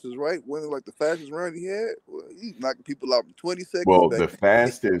fastest, right? Wasn't it like the fastest run he had? Well, he knocking people out in 20 seconds. Well, the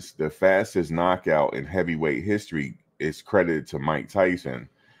fastest knockout in heavyweight history is credited to Mike Tyson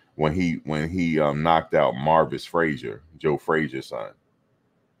when he knocked out Marvis Frazier, Joe Frazier's son.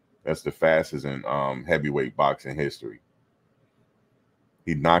 That's the fastest in heavyweight boxing history.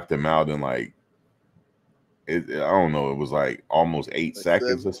 He knocked him out in I don't know, it was like almost 8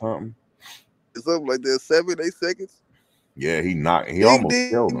 seconds or something. Something like that, 7-8 seconds. Yeah, he almost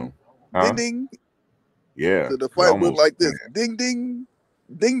killed him. Huh? Ding, ding. Yeah. So the fight went like this. Ding, ding,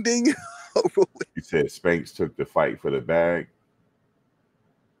 ding, ding. You said Spinks took the fight for the bag.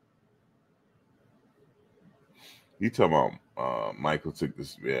 You talking about Michael took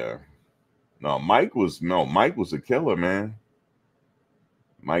this? Yeah. No, Mike was a killer, man.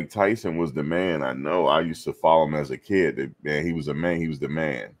 Mike Tyson was the man. I know. I used to follow him as a kid. Man, he was a man. He was the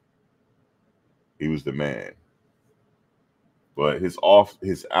man. He was the man. But his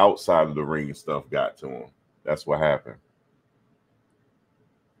outside of the ring stuff got to him. That's what happened.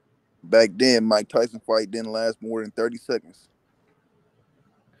 Back then, Mike Tyson fight didn't last more than 30 seconds.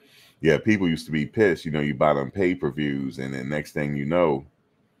 Yeah, people used to be pissed. You know, you buy them pay-per-views, and then next thing you know,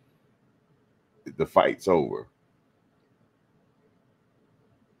 the fight's over.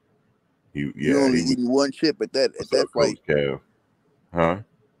 You only eating one chip at that fight. Kev? Huh?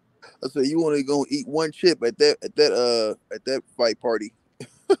 I said you only gonna eat one chip at that fight party.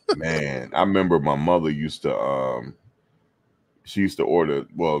 Man, I remember my mother used to she used to order.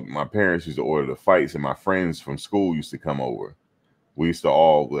 Well, my parents used to order the fights, and my friends from school used to come over. We used to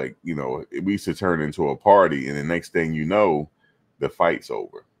all we used to turn into a party, and the next thing you know, the fight's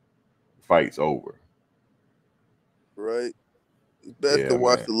over. The fight's over. Right. It's best to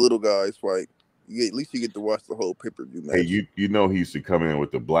watch the little guys fight. At least you get to watch the whole pay-per-view match. Hey, you know he used to come in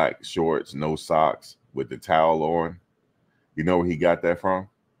with the black shorts, no socks, with the towel on. You know where he got that from?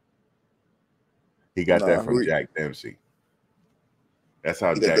 He got that from Jack Dempsey. That's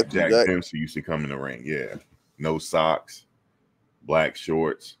how Jack Dempsey used to come in the ring. Yeah. No socks, black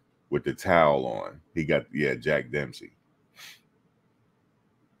shorts with the towel on. He got, Jack Dempsey.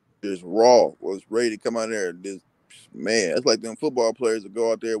 Just raw. Was ready to come out there. Man, it's like them football players that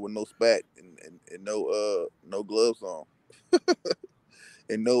go out there with no spat and no gloves on.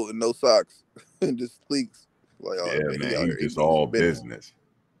 and no socks. And just cleats. Like, man, he's just all business.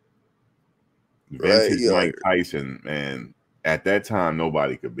 Vintage Mike Tyson, man. At that time,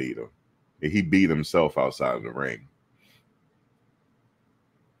 nobody could beat him. He beat himself outside of the ring.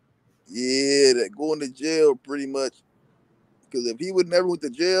 Yeah, that going to jail pretty much. Because if he would never went to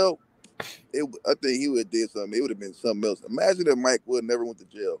jail, I think he would have did something. It would have been something else. Imagine if Mike would never went to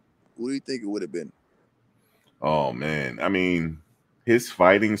jail. What do you think it would have been? Oh man, I mean, his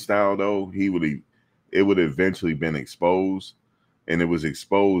fighting style though, it would have eventually been exposed, and it was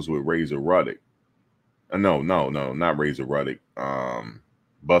exposed with Razor Ruddock. No, not Razor Ruddock.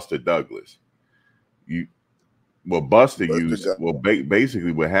 Buster Douglas.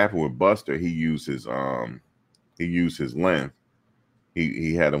 Basically what happened with Buster, he used his length.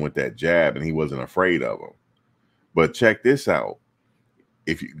 He had him with that jab, and he wasn't afraid of him. But check this out.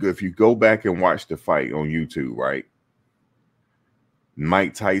 If you go back and watch the fight on YouTube, right?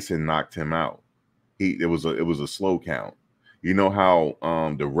 Mike Tyson knocked him out. It was a slow count. You know how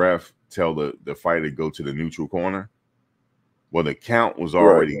the ref tell the fighter to go to the neutral corner? Well, the count was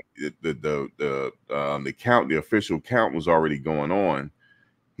already the official count was already going on.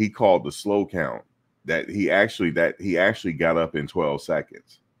 He called the slow count. He actually got up in 12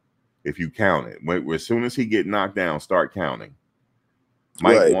 seconds. If you count it, as soon as he get knocked down, start counting.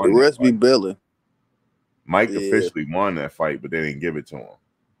 Mike won. The rest be billing. Mike officially won that fight, but they didn't give it to him.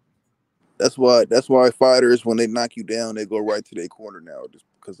 That's why fighters, when they knock you down, they go right to their corner now, just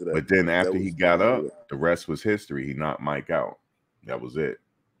because of that. But then after he got up, the rest was history. He knocked Mike out. That was it.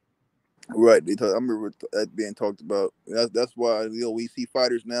 Right. I remember that being talked about. That's why we see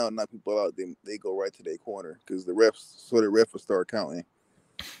fighters now knock people out. They go right to their corner because the ref will start counting.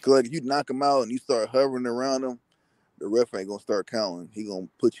 Because like if you knock them out and you start hovering around them, the ref ain't gonna start counting. He gonna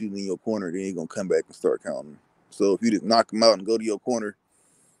put you in your corner, then he gonna come back and start counting. So if you just knock him out and go to your corner,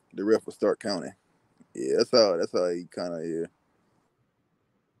 the ref will start counting. Yeah, that's how he kind of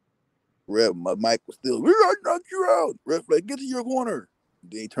Ref, my mic was still, we gotta knock you out. Ref, like, get to your corner.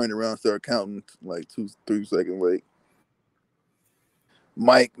 Then he turned around and started counting like 2-3 seconds late.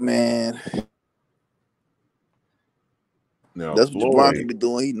 Mike, man. Now, That's what Floyd, Javante be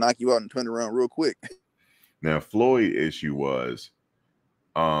doing. He knock you out and turn around real quick. now Floyd issue was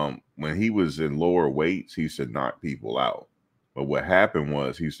when he was in lower weights, he used to knock people out. But what happened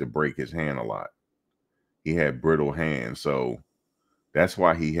was he used to break his hand a lot. He had brittle hands, so that's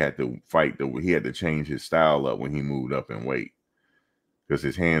why he had to fight. He had to change his style up when he moved up in weight because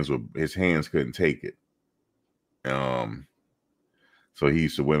his hands couldn't take it. So he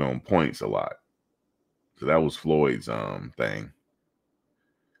used to win on points a lot. So that was Floyd's thing.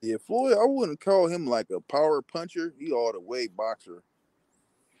 Yeah, Floyd, I wouldn't call him like a power puncher. He all the way boxer.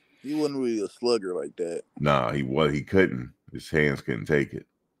 He wasn't really a slugger like that. Nah, he couldn't. His hands couldn't take it.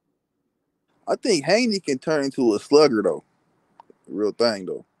 I think Haney can turn into a slugger though. Real thing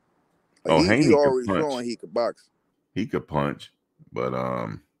though. Like he already showing he could box. He could punch, but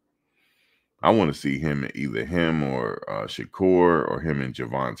I want to see either him or Shakur or him and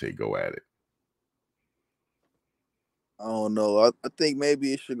Javante go at it. I don't know. I think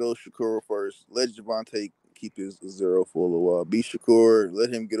maybe it should go Shakur first. Let Javante keep his 0 for a little while. Be Shakur.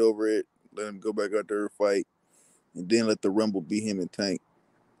 Let him get over it. Let him go back out there and fight. And then let the Rumble be him and Tank.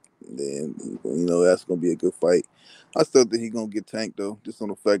 And then, that's going to be a good fight. I still think he's going to get Tank, though. Just on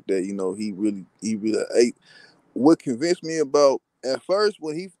the fact that, he really what convinced me about, at first,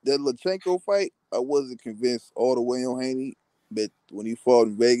 when that Lomachenko fight, I wasn't convinced all the way on Haney. But when he fought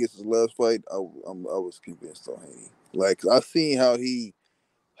in Vegas, his last fight, I was convinced on Haney. Like, I seen how he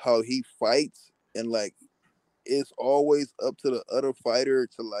fights, and like it's always up to the other fighter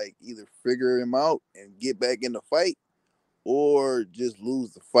to like either figure him out and get back in the fight or just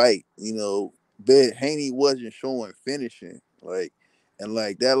lose the fight. But Haney wasn't showing finishing. Like, and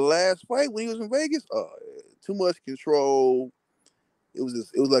like that last fight when he was in Vegas, too much control. It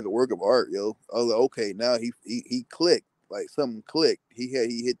was like a work of art, yo. I was like, okay, now he clicked. Like something clicked. He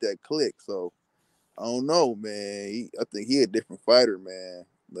hit that click. So I don't know, man. I think he a different fighter, man.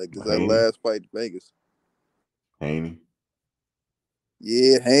 Like that last fight in Vegas. Haney?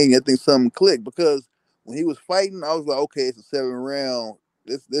 Yeah, Haney. I think something clicked because when he was fighting, I was like, okay, it's a 7 round.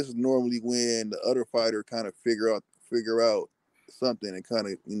 This is normally when the other fighter kind of figure out something and kind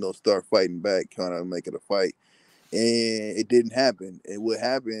of start fighting back, kind of make it a fight. And it didn't happen. And what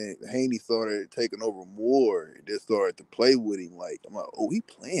happened, Haney started taking over more. They started to play with him. Like, I'm like, oh, he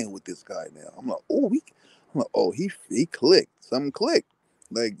playing with this guy now. I'm like, oh, he clicked. Something clicked.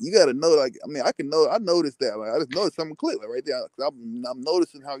 Like, you got to know, like, I mean, I noticed that. Like, I just noticed something clicked, like, right there. I'm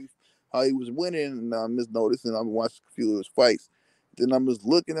noticing how he was winning, and I'm just noticing. I'm watching a few of his fights. Then I'm just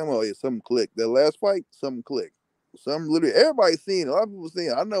looking at him, oh, yeah, something clicked. That last fight, something clicked. Literally, everybody's seen it. A lot of people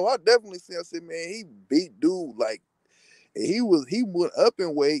seen it. I know, I definitely seen it. I said, man, he beat dude, like, he went up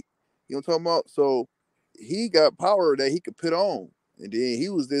in weight, you know what I'm talking about? So he got power that he could put on. And then he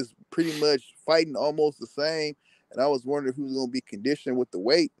was just pretty much fighting almost the same. And I was wondering if he was going to be conditioned with the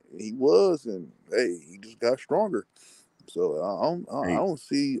weight. And he was, and hey, he just got stronger. So I don't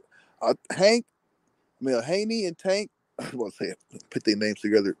see Haney and Tank. I was about to say, put their names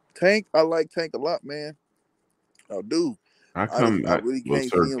together. Tank, I like Tank a lot, man. I do. I really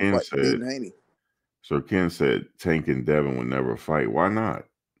can't see him beating Haney. So Ken said Tank and Devin would never fight. Why not?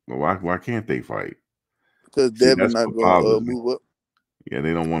 Well, why can't they fight? Because Devin not going to move up. Yeah,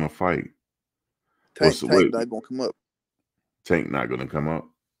 they don't want to fight. Tank not going to come up. Tank not going to come up.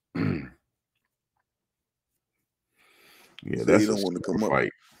 Yeah, so that's he don't want to come fight.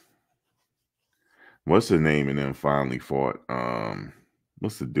 Up. What's the name of them finally fought?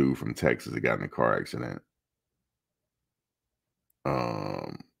 What's the dude from Texas that got in a car accident?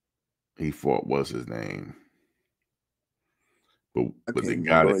 He fought, what's his name? But the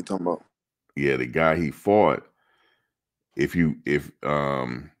guy that, talking about. Yeah, the guy he fought, if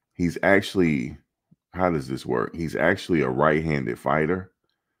he's actually, how does this work? He's actually a right-handed fighter,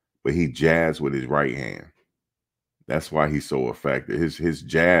 but he jabs with his right hand. That's why he's so effective. His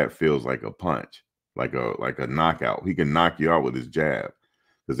jab feels like a punch, like a knockout. He can knock you out with his jab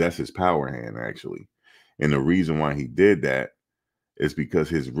because that's his power hand, actually. And the reason why he did that is because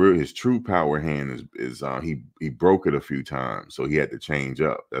his true power hand is he broke it a few times, so he had to change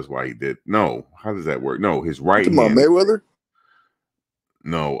up. That's why he did. No, how does that work? No, his right hand. About Mayweather?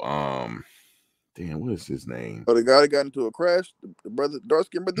 No, damn, what is his name? Oh, the guy that got into a crash, the brother, dark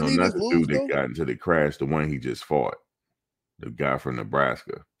skin brother. No, not the dude that got into the crash. The one he just fought, the guy from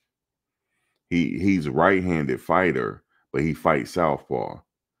Nebraska. He's a right-handed fighter, but he fights southpaw.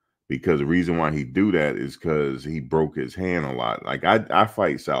 Because the reason why he do that is because he broke his hand a lot. Like I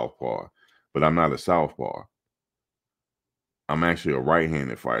fight southpaw, but I'm not a southpaw. I'm actually a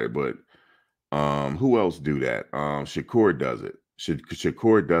right-handed fighter, but who else do that? Shakur does it.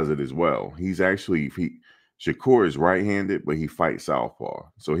 Shakur does it as well. Shakur is right-handed, but he fights southpaw.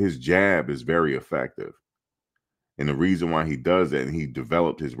 So his jab is very effective. And the reason why he does that, and he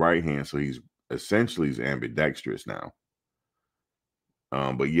developed his right hand, so he's ambidextrous now.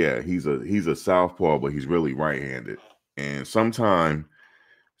 But yeah, he's a southpaw, but he's really right-handed. And sometimes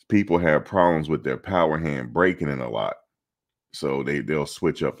people have problems with their power hand breaking it a lot. So they'll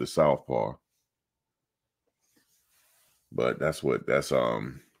switch up to southpaw. But Shakur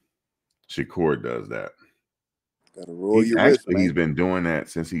does that. Gotta roll your wrist, man. He's been doing that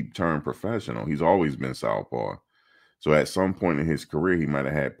since he turned professional. He's always been southpaw. So at some point in his career, he might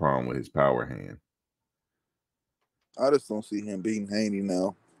have had problem with his power hand. I just don't see him beating Haney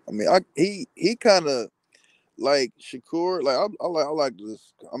now. I mean, he kind of like Shakur. Like I like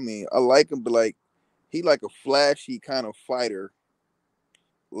this. I mean, I like him, but like he like a flashy kind of fighter.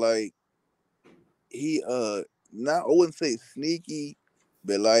 Like he not I wouldn't say sneaky,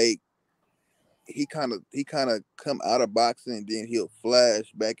 but like he kind of come out of boxing and then he'll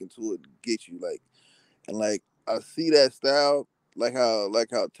flash back into it and get you like, and like I see that style like how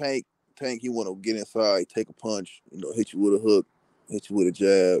Tank he want to get inside, take a punch, hit you with a hook, hit you with a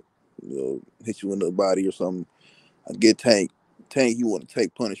jab, hit you in the body or something. I get Tank he want to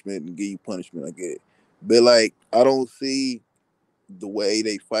take punishment and give you punishment. I get it, but like I don't see the way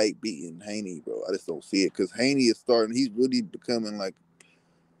they fight beating Haney, bro. I just don't see it because Haney is starting. He's really becoming like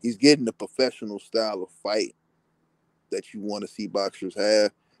he's getting the professional style of fight that you want to see boxers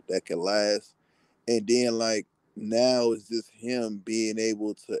have that can last. And then like now it's just him being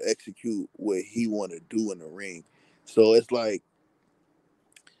able to execute what he want to do in the ring. So it's like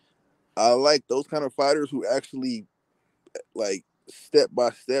I like those kind of fighters who actually like step by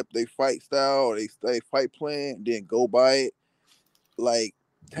step they fight style or they fight plan, then go by it. Like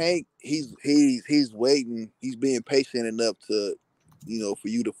Tank, he's waiting. He's being patient enough to, for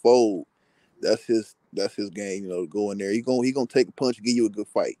you to fold. That's his game. Go in there. He gonna take a punch, give you a good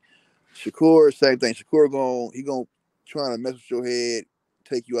fight. Shakur, same thing. Shakur gonna trying to mess with your head,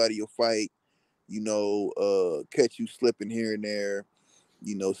 take you out of your fight. Catch you slipping here and there.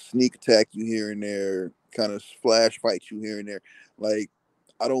 Sneak attack you here and there. Kind of flash fight you here and there. Like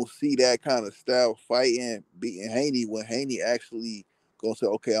I don't see that kind of style fighting beating Haney when Haney actually gonna say,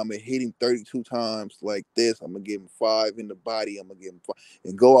 okay, I'm gonna hit him 32 times like this. I'm gonna give him 5 in the body. I'm gonna give him 5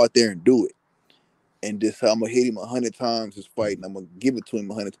 and go out there and do it. And this, I'm gonna hit him 100 times this fight, and I'm gonna give it to him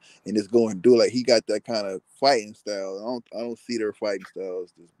 100, and just go and do it. Like he got that kind of fighting style. I don't see their fighting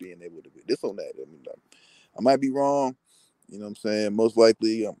styles just being able to be this on that. I mean, I might be wrong. You know what I'm saying? Most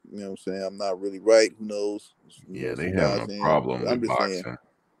likely, you know what I'm saying? I'm not really right. Who knows? Yeah, they have a problem with boxing. Saying.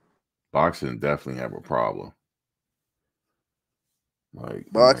 Boxing definitely have a problem.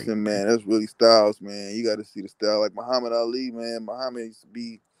 Boxing, man, that's really styles, man. You got to see the style. Like Muhammad Ali, man. Muhammad used to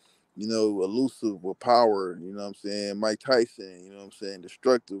be, elusive with power. You know what I'm saying? Mike Tyson, you know what I'm saying?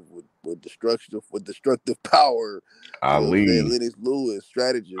 Destructive with destructive power. Ali, Lennox Lewis,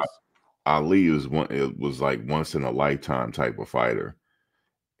 strategist. Ali was like once in a lifetime type of fighter.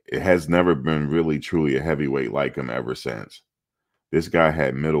 It has never been really truly a heavyweight like him ever since. This guy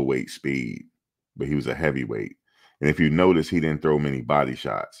had middleweight speed, but he was a heavyweight. And if you notice, he didn't throw many body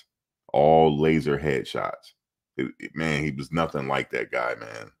shots, all laser head shots. Man, he was nothing like that guy,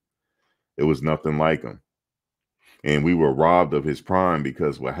 man. It was nothing like him. And we were robbed of his prime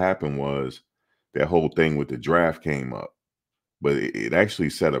because what happened was that whole thing with the draft came up. But it actually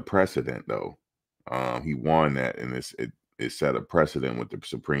set a precedent, though. He won that, and it set a precedent with the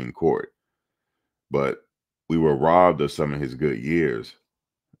Supreme Court. But we were robbed of some of his good years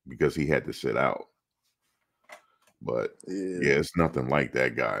because he had to sit out. But yeah, it's nothing like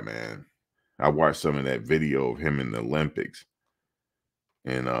that guy, man. I watched some of that video of him in the Olympics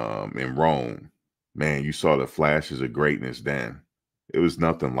in Rome. Man, you saw the flashes of greatness then. It was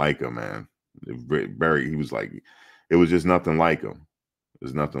nothing like him, man. He was like, it was just nothing like him.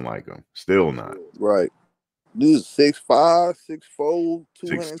 There's nothing like him. Still not. Right. Dude's 6'5", 6'4",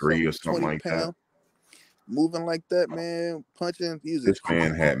 6'3" or something like that. Moving like that, man. Punching. This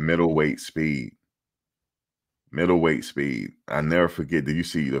man had middleweight speed. Middleweight speed. I never forget. Did you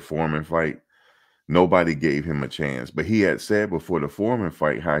see the Foreman fight? Nobody gave him a chance. But he had said before the Foreman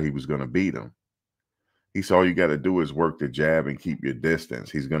fight how he was going to beat him. He said all you got to do is work the jab and keep your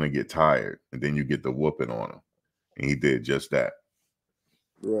distance. He's going to get tired. And then you get the whooping on him. And he did just that.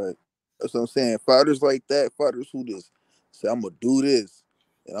 Right. That's what I'm saying. Fighters like that, fighters who just say, I'm going to do this,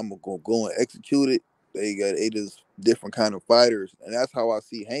 and I'm going to go and execute it. they just different kind of fighters, and that's how I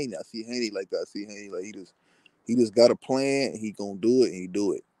see Haney. I see Haney like that. I see Haney like he just got a plan. He gonna do it, and he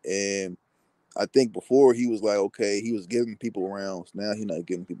do it. And I think before he was like, okay, he was giving people rounds. Now he's not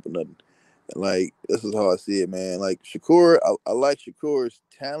giving people nothing. And like this is how I see it, man. Like Shakur, I like Shakur's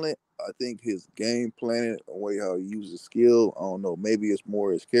talent. I think his game planning, the way how he uses skill. I don't know. Maybe it's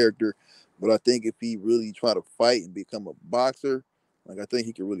more his character, but I think if he really try to fight and become a boxer, like I think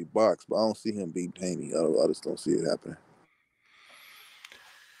he can really box. But I don't see him beating Haney. I just don't see it happening.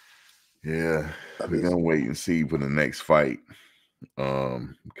 Yeah, we're gonna wait and see for the next fight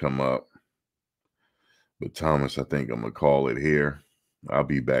come up. But Thomas, I think I'm gonna call it here. I'll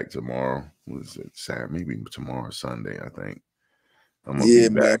be back tomorrow. What is it? Saturday? Maybe tomorrow, Sunday. I think. I'm gonna be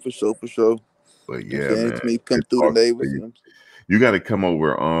man, back. for sure. But yeah, man, me come through the neighbors. You got to come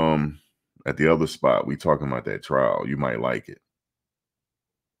over at the other spot. We talking about that trial. You might like it.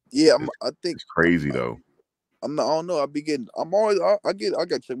 Yeah, I think it's crazy though. I don't know. I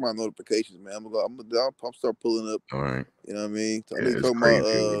gotta check my notifications, man. I'm start pulling up. All right. You know what I mean? Yeah, it's crazy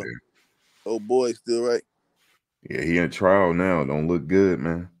over there. Old boy still right. Yeah, he in trial now. Don't look good,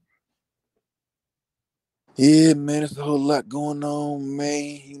 man. Yeah, man, there's a whole lot going on,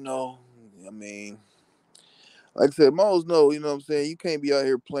 man. You know, I mean, like I said, Mo's know, you know what I'm saying? You can't be out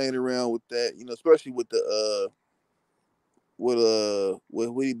here playing around with that, you know, especially with the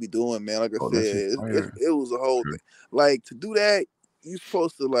what he be doing, man. Like I said, it was a whole thing. Like to do that, you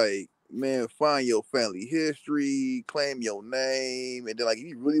supposed to like, man, find your family history, claim your name, and then like if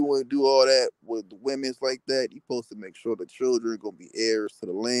you really want to do all that with the women's like that, you supposed to make sure the children gonna be heirs to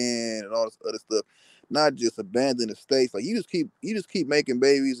the land and all this other stuff. Not just abandon the states. Like you just keep making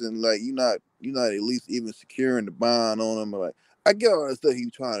babies and like you're not at least even securing the bond on them. Like I get all that stuff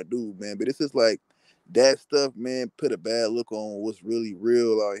he's trying to do, man, but it's just like that stuff, man, put a bad look on what's really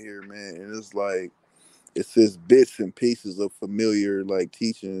real out here, man. And it's like it's just bits and pieces of familiar like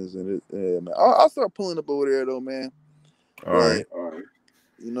teachings, and man, I'll start pulling up over there though, man. All right,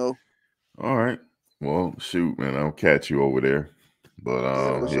 you know. All right. Well, shoot, man, I'll catch you over there. But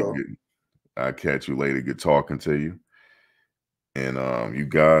I'll catch you later. Good talking to you. And you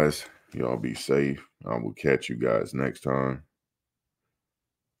guys, y'all be safe. I will catch you guys next time.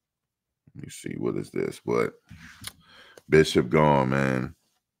 Let me see, what is this? But Bishop gone, man.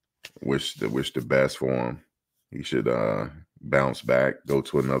 Wish the best for him. He should bounce back, go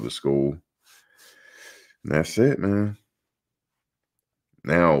to another school. And that's it, man.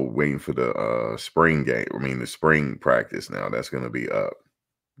 Now waiting for the spring game. I mean the spring practice now. That's gonna be up.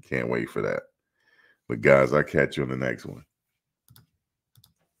 Can't wait for that. But guys, I'll catch you on the next one.